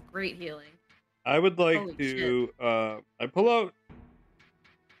 That's great healing. I would like Holy to. I pull out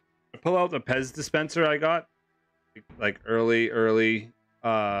the Pez dispenser I got, like early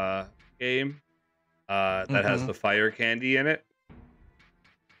game. That has Mhm. the fire candy in it.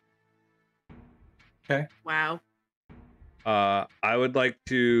 Wow. I would like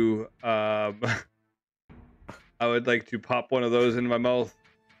to. I would like to pop one of those in my mouth,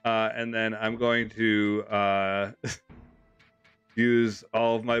 and then I'm going to use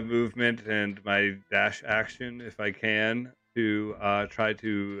all of my movement and my dash action, if I can, to try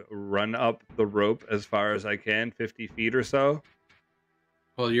to run up the rope as far as I can, 50 feet or so.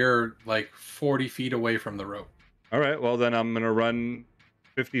 Well, you're like 40 feet away from the rope. All right, well, then I'm going to run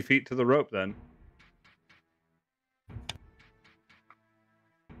 50 feet to the rope then.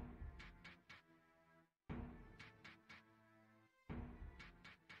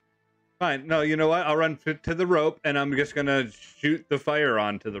 Fine. No, you know what? I'll run to the rope, and I'm just going to shoot the fire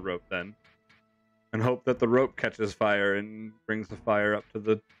onto the rope then. And hope that the rope catches fire and brings the fire up to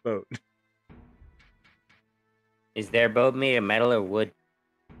the boat. Is their boat made of metal or wood?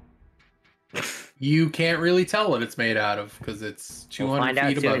 You can't really tell what it's made out of because it's 200 We'll find out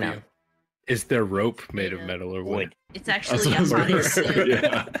feet soon above enough. you. Is their rope made of metal or wood? Wood. It's That's actually what I a was body gonna suit. say,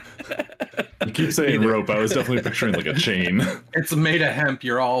 yeah. You keep saying rope. I was definitely picturing like a chain. It's made of hemp.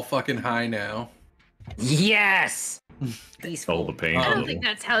 You're all fucking high now. Yes! All Peaceful. the pain. I Um, don't think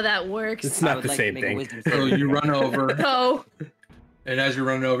that's how that works. It's I not would the like to same make a thing. wisdom So saving you throw. run over, No. and as you're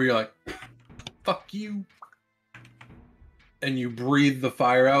running over, you're like, fuck you. And you breathe the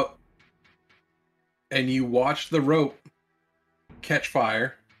fire out, and you watch the rope catch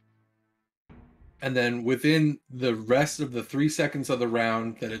fire. And then within the rest of the 3 seconds of the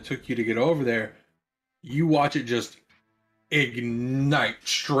round that it took you to get over there, you watch it just ignite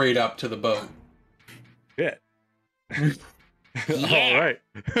straight up to the boat. Shit. Yeah. All right.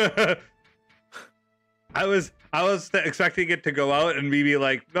 I was expecting it to go out and me be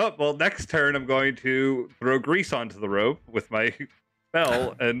like, no, well, next turn I'm going to throw grease onto the rope with my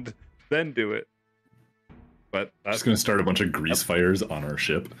spell and then do it. But I'm that's just gonna start a bunch of grease fires on our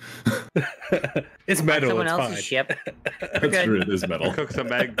ship. It's On metal. someone It's else's fine. ship. That's good. true. It is metal. cook some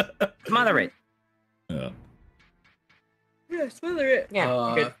eggs. Smother it. Yeah. Yeah, smother it.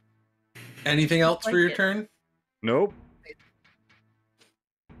 Yeah, good. Anything else for Like your it. turn? Nope.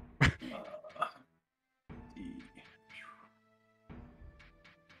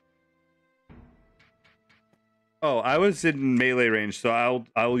 Oh, I was in melee range, so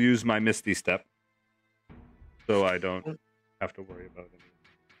I'll use my Misty Step, so I don't have to worry about it.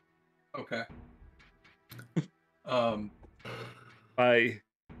 Okay. I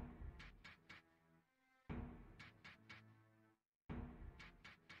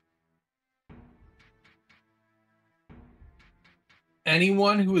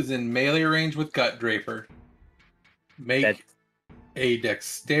Anyone who is in melee range with Gut Draper, make That's a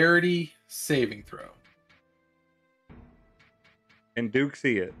dexterity saving throw. Can Duke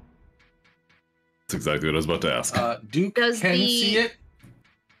see it? That's exactly what I was about to ask. Duke can see it.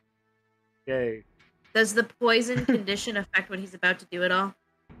 Yay. Does the poison condition affect what he's about to do at all?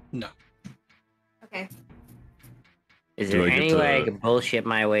 No. Okay. Is Do there I get any way I to- can bullshit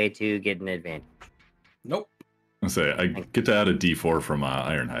my way to get an advantage? Nope. I say I get to add a D4 from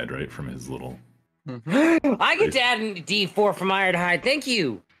Ironhide, right? From his little. I get to add a D4 from Ironhide. Thank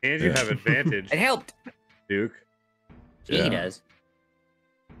you. And you Yeah. have advantage, It helped. Duke. Yeah. He does.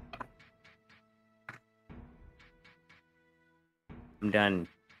 I'm done.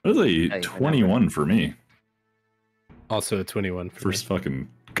 That was you a my 21 for me. Also a 21 for First me. fucking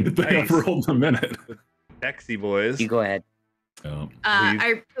good thing I've Nice. rolled in a minute. Sexy boys. You go ahead. Yeah.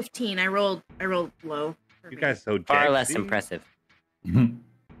 I 15. I rolled low. for You me. guys so Far less Dexy. impressive. Mhm.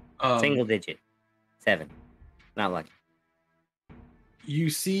 Single digit. 7. Not lucky. You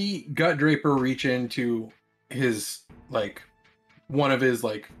see Gut Draper reach into his, like, one of his,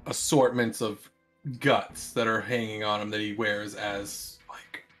 like, assortments of guts that are hanging on him that he wears as,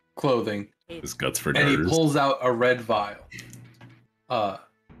 like, clothing. His guts for And he darters. pulls out a red vial.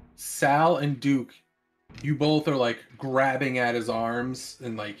 Saal and Duke, you both are, like, grabbing at his arms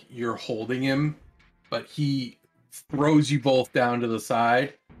and, like, you're holding him, but he throws you both down to the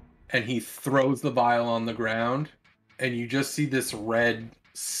side and he throws the vial on the ground, and you just see this red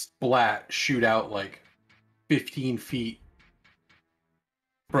splat shoot out like 15 feet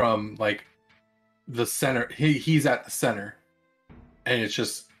from like the center. He's at the center, and it's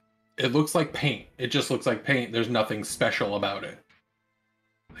just, it looks like paint. It just looks like paint. There's nothing special about it.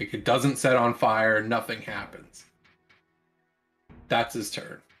 Like, it doesn't set on fire, nothing happens. That's his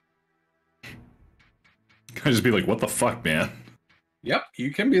turn. Can I just be like, what the fuck, man? Yep,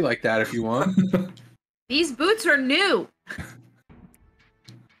 you can be like that if you want. These boots are new.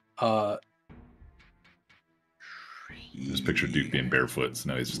 Just picture Duke being barefoot, so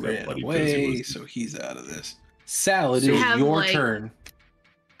now he's just got ran bloody away, away. so he's out of this. Sal, it So is have, your like- turn.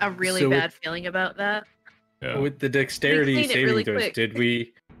 A really So with- bad feeling about that. Yeah. With the dexterity clean it saving really throws, quick.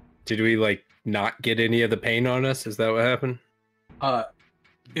 did we like not get any of the pain on us? Is that what happened?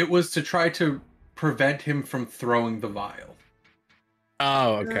 It was to try to prevent him from throwing the vial.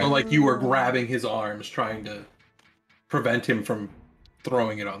 Oh, okay. So, like, you were grabbing his arms, trying to prevent him from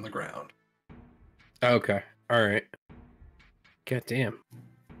throwing it on the ground. Okay. All right. God damn.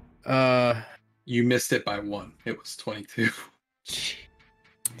 You missed it by 1. It was 22.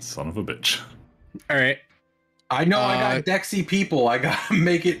 Son of a bitch. All right. I know I got Dexy people. I gotta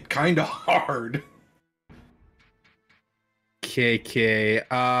make it kind of hard. KK. Going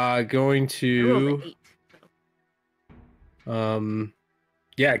I rolled to an 8.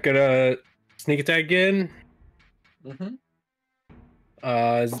 yeah, gonna sneak attack again. Mm-hmm.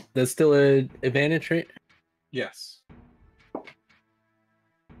 That's still an advantage, right? Yes,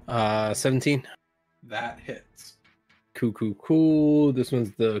 17. that hits. Cool. This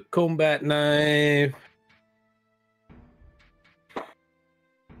one's the combat knife.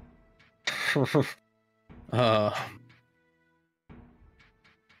 uh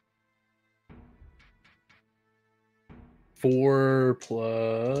 4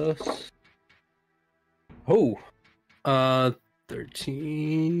 plus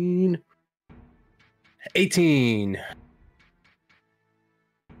 13 18.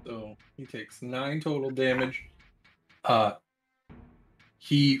 So he takes 9 total damage.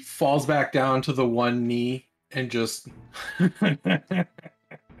 He falls back down to the one knee and just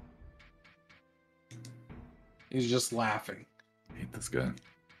he's just laughing. I hate this guy.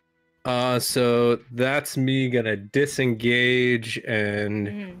 So that's me gonna disengage and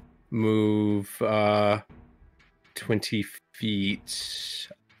Mhm. move 20 feet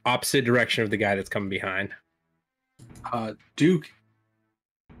opposite direction of the guy that's coming behind. Duke,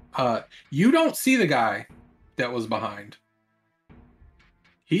 you don't see the guy that was behind.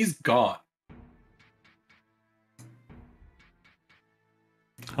 He's gone.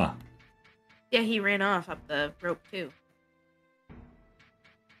 Huh. Yeah, he ran off up the rope too.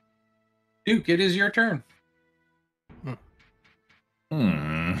 Duke, it is your turn.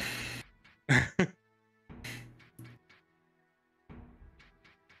 Hmm. I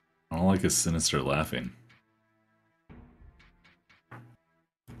don't like his sinister laughing.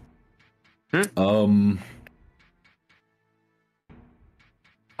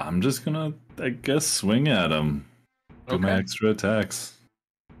 I'm just gonna, I guess, swing at him. Do my Okay. extra attacks.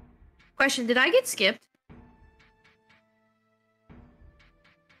 Question: did I get skipped?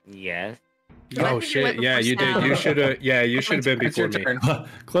 Yes. I Oh think you shit! went Yeah, before you did. Sal. You should have. Yeah, you should have been It's your before me. turn.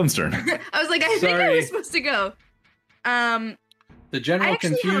 Clem's turn. I was like, I think I Sorry. was supposed to go. The general actually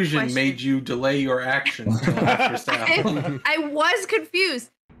have a confusion question. made you delay your action until after Saal. I was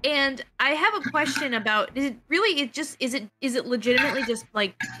confused, and I have a question about: is it legitimately just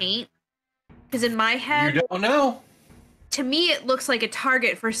like paint? Because in my head, You don't know. to me, it looks like a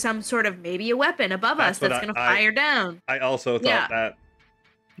target for some sort of maybe a weapon above us that's going to fire down. I also thought that.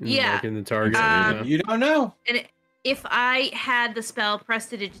 Yeah. Marking the target. You don't know. And if I had the spell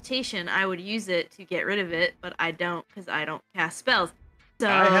Prestidigitation, I would use it to get rid of it, but I don't because I don't cast spells. So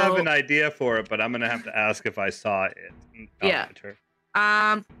I have an idea for it, but I'm gonna have to ask if I saw it. Yeah.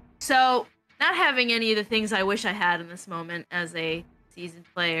 So not having any of the things I wish I had in this moment as a seasoned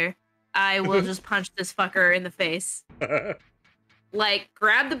player, I will just punch this fucker in the face. Like,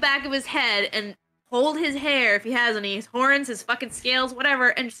 grab the back of his head and hold his hair if he has any, his horns, his fucking scales, whatever,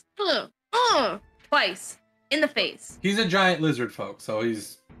 and just twice in the face. He's a giant lizard folk, so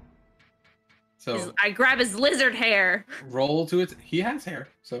he's. So I grab his lizard hair. roll to it. He has hair,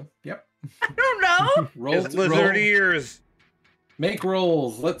 so yep. I don't know. Roll. His lizard roll. ears. Make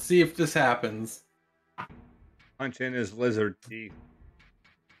rolls. Let's see if this happens. Punch in his lizard teeth.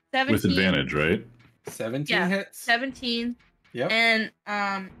 17. With advantage, right? 17 Yeah, hits. 17. Yep. And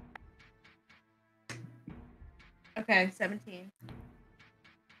okay, 17.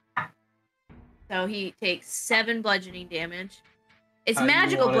 So he takes 7 bludgeoning damage. It's How do you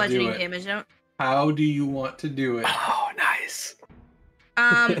magical wanna do bludgeoning it? damage. How do you want to do it? Oh, nice.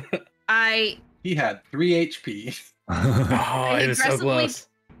 He had 3 HP. Oh, it was so aggressively- close.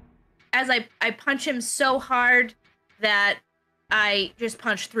 as I punch him so hard that I just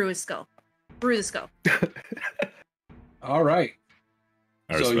punch through his skull. Through the skull. All right.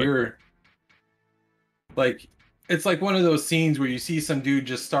 I So respect you're like, it's like one of those scenes where you see some dude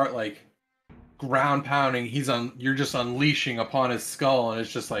just start like ground pounding. You're just unleashing upon his skull, and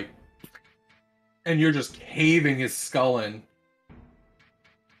it's just like, and you're just caving his skull in,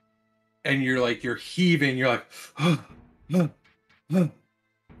 and you're heaving. You're like, Nobody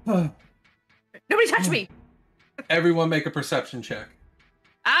touch me! everyone make a perception check.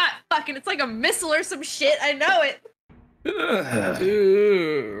 Ah, fucking, it's like a missile or some shit. I know it. Do I have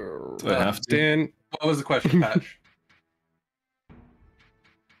to? Dan, What was the question, Patch?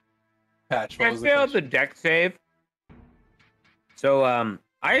 Patch, what I was the failed the question? deck save. So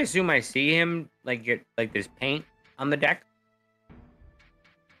I assume I see him get there's paint on the deck.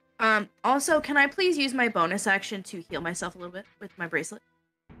 Also, can I please use my bonus action to heal myself a little bit with my bracelet?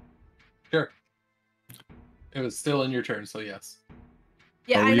 Sure. It was still in your turn, so yes.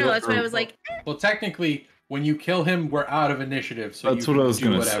 Yeah, Are I we know. up That's why I or- was like, Well, technically, when you kill him, we're out of initiative, so That's you what can I was do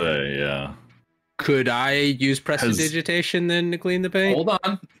gonna whatever. say. Yeah. could I use prestidigitation then to clean the paint? Hold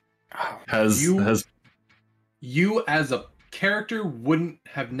on. Has You as a character wouldn't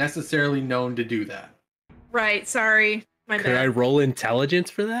have necessarily known to do that. right, sorry. My Could I bad. roll intelligence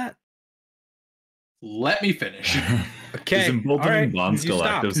for that? Let me finish. Okay. Is emboldening all right, bond you still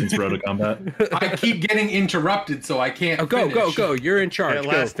stop. active since Roto Combat? I keep getting interrupted, so I can't Oh, go, finish. go. You're in charge. It Go,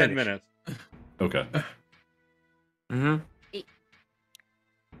 lasts 10 finish. minutes. Okay, Mm-hmm.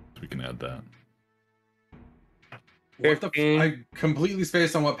 we can add that. What the 15. I completely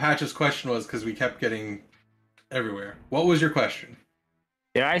spaced on what Patch's question was because we kept getting everywhere. What was your question?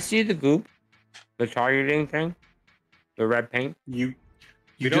 Did I see the goop? The targeting thing? The red paint? You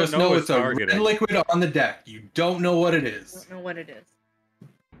You don't just know know it's it's a red targeting. liquid on the deck. You don't know what it I is. don't know what it is.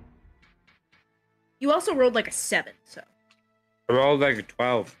 You also rolled like a 7, so. I rolled like a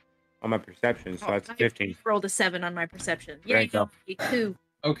 12 on my perception, so Oh, that's I 15. rolled a 7 on my perception. Here There you you go. go. A 2.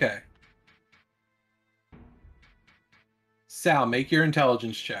 Okay. Sal, make your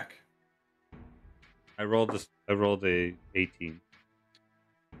intelligence check. I rolled a 18.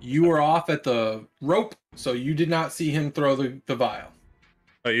 You were off at the rope, so you did not see him throw the vial.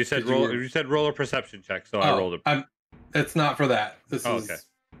 Oh, you said Did you roll. roll- You said roll a perception check, so I rolled a. It's not for that. This Oh, is okay.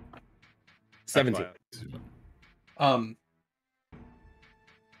 17.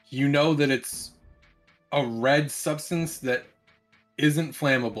 You know that it's a red substance that isn't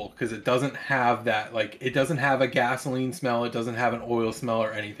flammable because it doesn't have that, like, it doesn't have a gasoline smell, it doesn't have an oil smell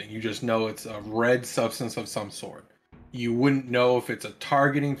or anything. You just know it's a red substance of some sort. You wouldn't know if it's a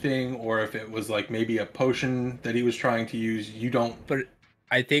targeting thing or if it was like maybe a potion that he was trying to use. You don't. But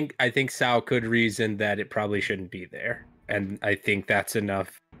I think Saal could reason that it probably shouldn't be there, and I think that's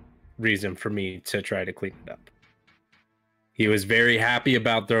enough reason for me to try to clean it up. He was very happy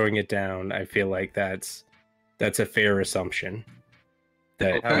about throwing it down. I feel like that's a fair assumption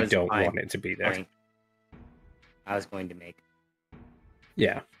that Okay. I That's don't fine. want it to be there. Point I was going to make.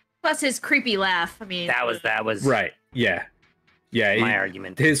 Yeah. Plus his creepy laugh. I mean, That was Right. Yeah. Yeah. my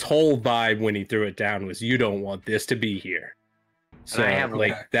argument. His whole vibe when he threw it down was, "You don't want this to be here." So I have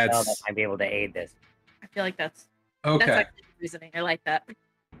like spell that's that might be able to aid this. I feel like that's Okay. actually good reasoning. I like that.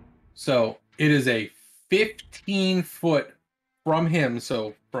 So it is a 15-foot from him.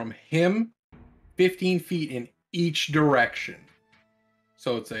 So from him, 15 feet in each direction.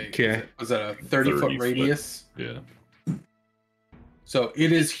 So it's a Okay. was that a 30-foot 30 foot. radius? Yeah. So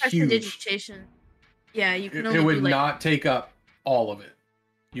it is huge. Prestidigitation. Yeah, you can It only would do, like... not take up all of it.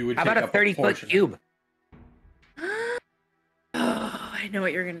 You would How take about a up 30-foot portion of it. cube? Oh, I know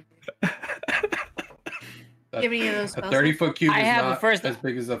what you're gonna do. Give me those A spells. 30-foot cube I is have a not first- as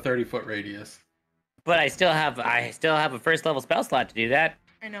big as a 30-foot radius. But I still have a first level spell slot to do that.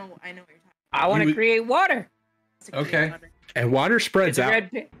 I know what you're talking I want to would- create water. about. Okay. and water spreads It's a out.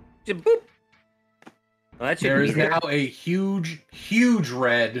 red boop. Well, that should There be is there. now a huge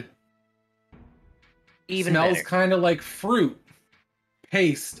red. Even Smells better. kind of like fruit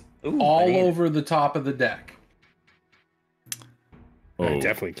paste Ooh, all banana. over the top of the deck. I Oh,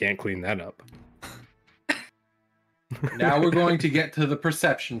 definitely can't clean that up. Now we're going to get to the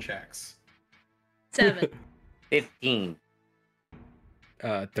perception checks. 7. 15.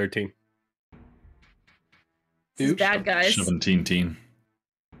 13. This is Duke? bad, guys. 17 teen.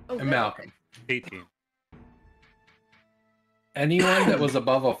 Oh, And good. Malcolm. 18. Anyone that was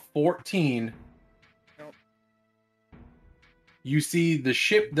above a 14, Nope. you see the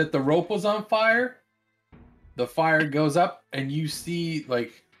ship that the rope was on fire. The fire goes up, and you see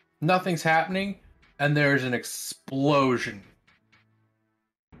like nothing's happening, and there's an explosion,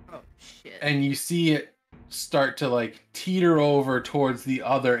 Oh shit. and you see it start to like teeter over towards the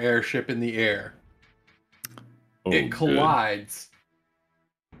other airship in the air. Oh, It good. collides.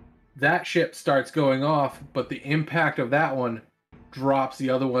 That ship starts going off, but the impact of that one drops the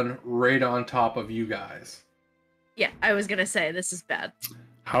other one right on top of you guys. Yeah, I was gonna say this is bad.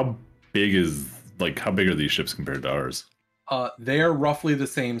 How big how big are these ships compared to ours? They are roughly the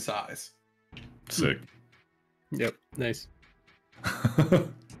same size. Sick. Yep. Nice.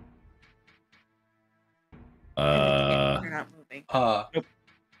 They're not moving.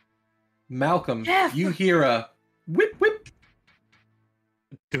 Malcolm, Jeff! you hear a whip whip.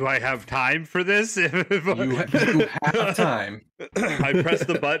 Do I have time for this? You have time. I press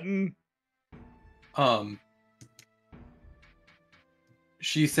the button.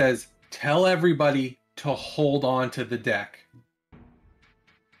 She says, "Tell everybody to hold on to the deck."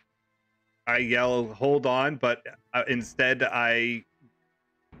 I yell, "Hold on!" But instead, I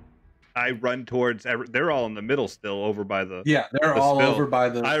run towards. They're all in the middle still, over by the. Yeah, they're The all spill. over by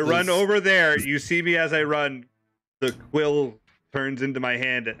the. I run over there. You see me as I run. The quill turns into my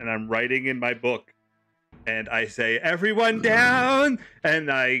hand, and I'm writing in my book. And I say, "Everyone down!"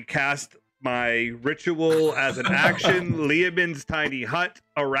 And I cast my ritual as an action. Liamin's tiny hut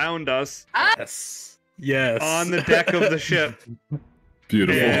around us Yes. Yes. on the deck of the ship.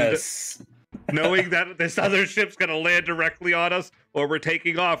 Beautiful. Yeah. Yes. Knowing that this other ship's going to land directly on us or we're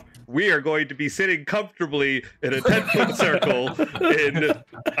taking off, we are going to be sitting comfortably in a 10-foot circle. And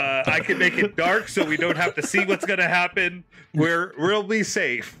I can make it dark so we don't have to see what's going to happen. We'll be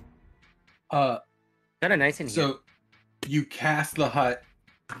safe. Uh, Kind of nice in here. so you cast the hut,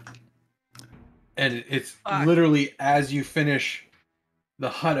 and it's Fuck. literally as you finish, the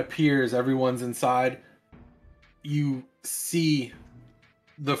hut appears. Everyone's inside. You see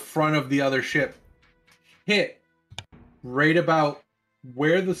the front of the other ship hit right about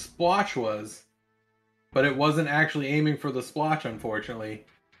where the splotch was, but it wasn't actually aiming for the splotch, unfortunately.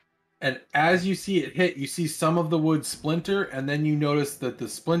 And as you see it hit, you see some of the wood splinter, and then you notice that the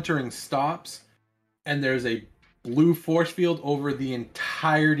splintering stops, and there's a blue force field over the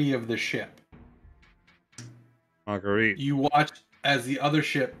entirety of the ship. Marguerite. You watch as the other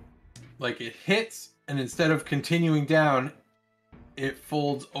ship, like, it hits, and instead of continuing down, it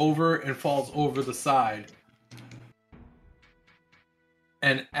folds over and falls over the side.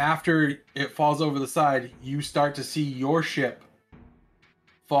 And after it falls over the side, you start to see your ship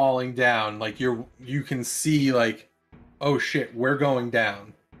falling down. Like, you can see, like, oh shit, we're going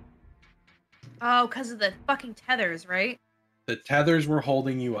down. Oh, because of the fucking tethers, right? The tethers were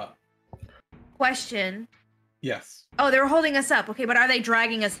holding you up. Question. Yes. Oh, they were holding us up. Okay, but are they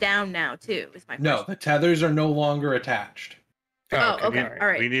dragging us down now too? Is my question. No, the tethers are no longer attached. Oh, okay. Alright. All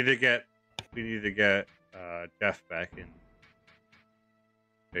right. We need to get Jeff back in.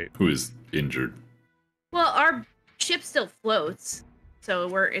 Who is injured? Well, our ship still floats,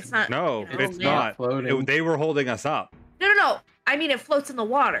 so it's not. No, you know, it's land. not. Floating. They were holding us up. No. I mean, it floats in the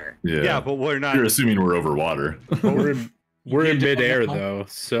water. Yeah, but we're not. You're assuming we're over water. We're in, we're in You get to- midair though, We're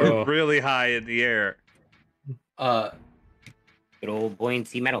so really high in the air. Good old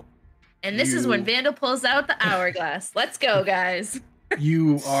buoyancy metal. And this is when You- Vandal pulls out the hourglass. Let's go, guys.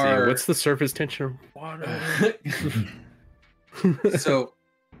 You See, are what's the surface tension of water? so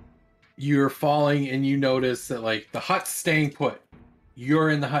you're falling and you notice that like the hut's staying put. You're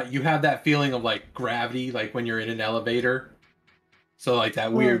in the hut. You have that feeling of like gravity, like when you're in an elevator. So like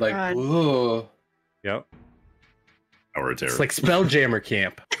that weird, like, God. ooh. Yep. Hour of terror. It's like Spelljammer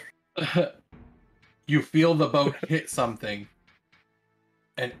camp. You feel the boat hit something,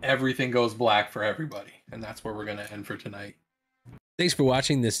 and everything goes black for everybody. And that's where we're gonna end for tonight. Thanks for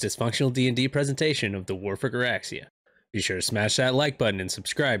watching this dysfunctional D&D presentation of the War for Garaxia. Be sure to smash that like button and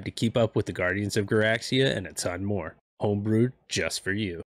subscribe to keep up with the Guardians of Garaxia and a ton more. Homebrewed just for you.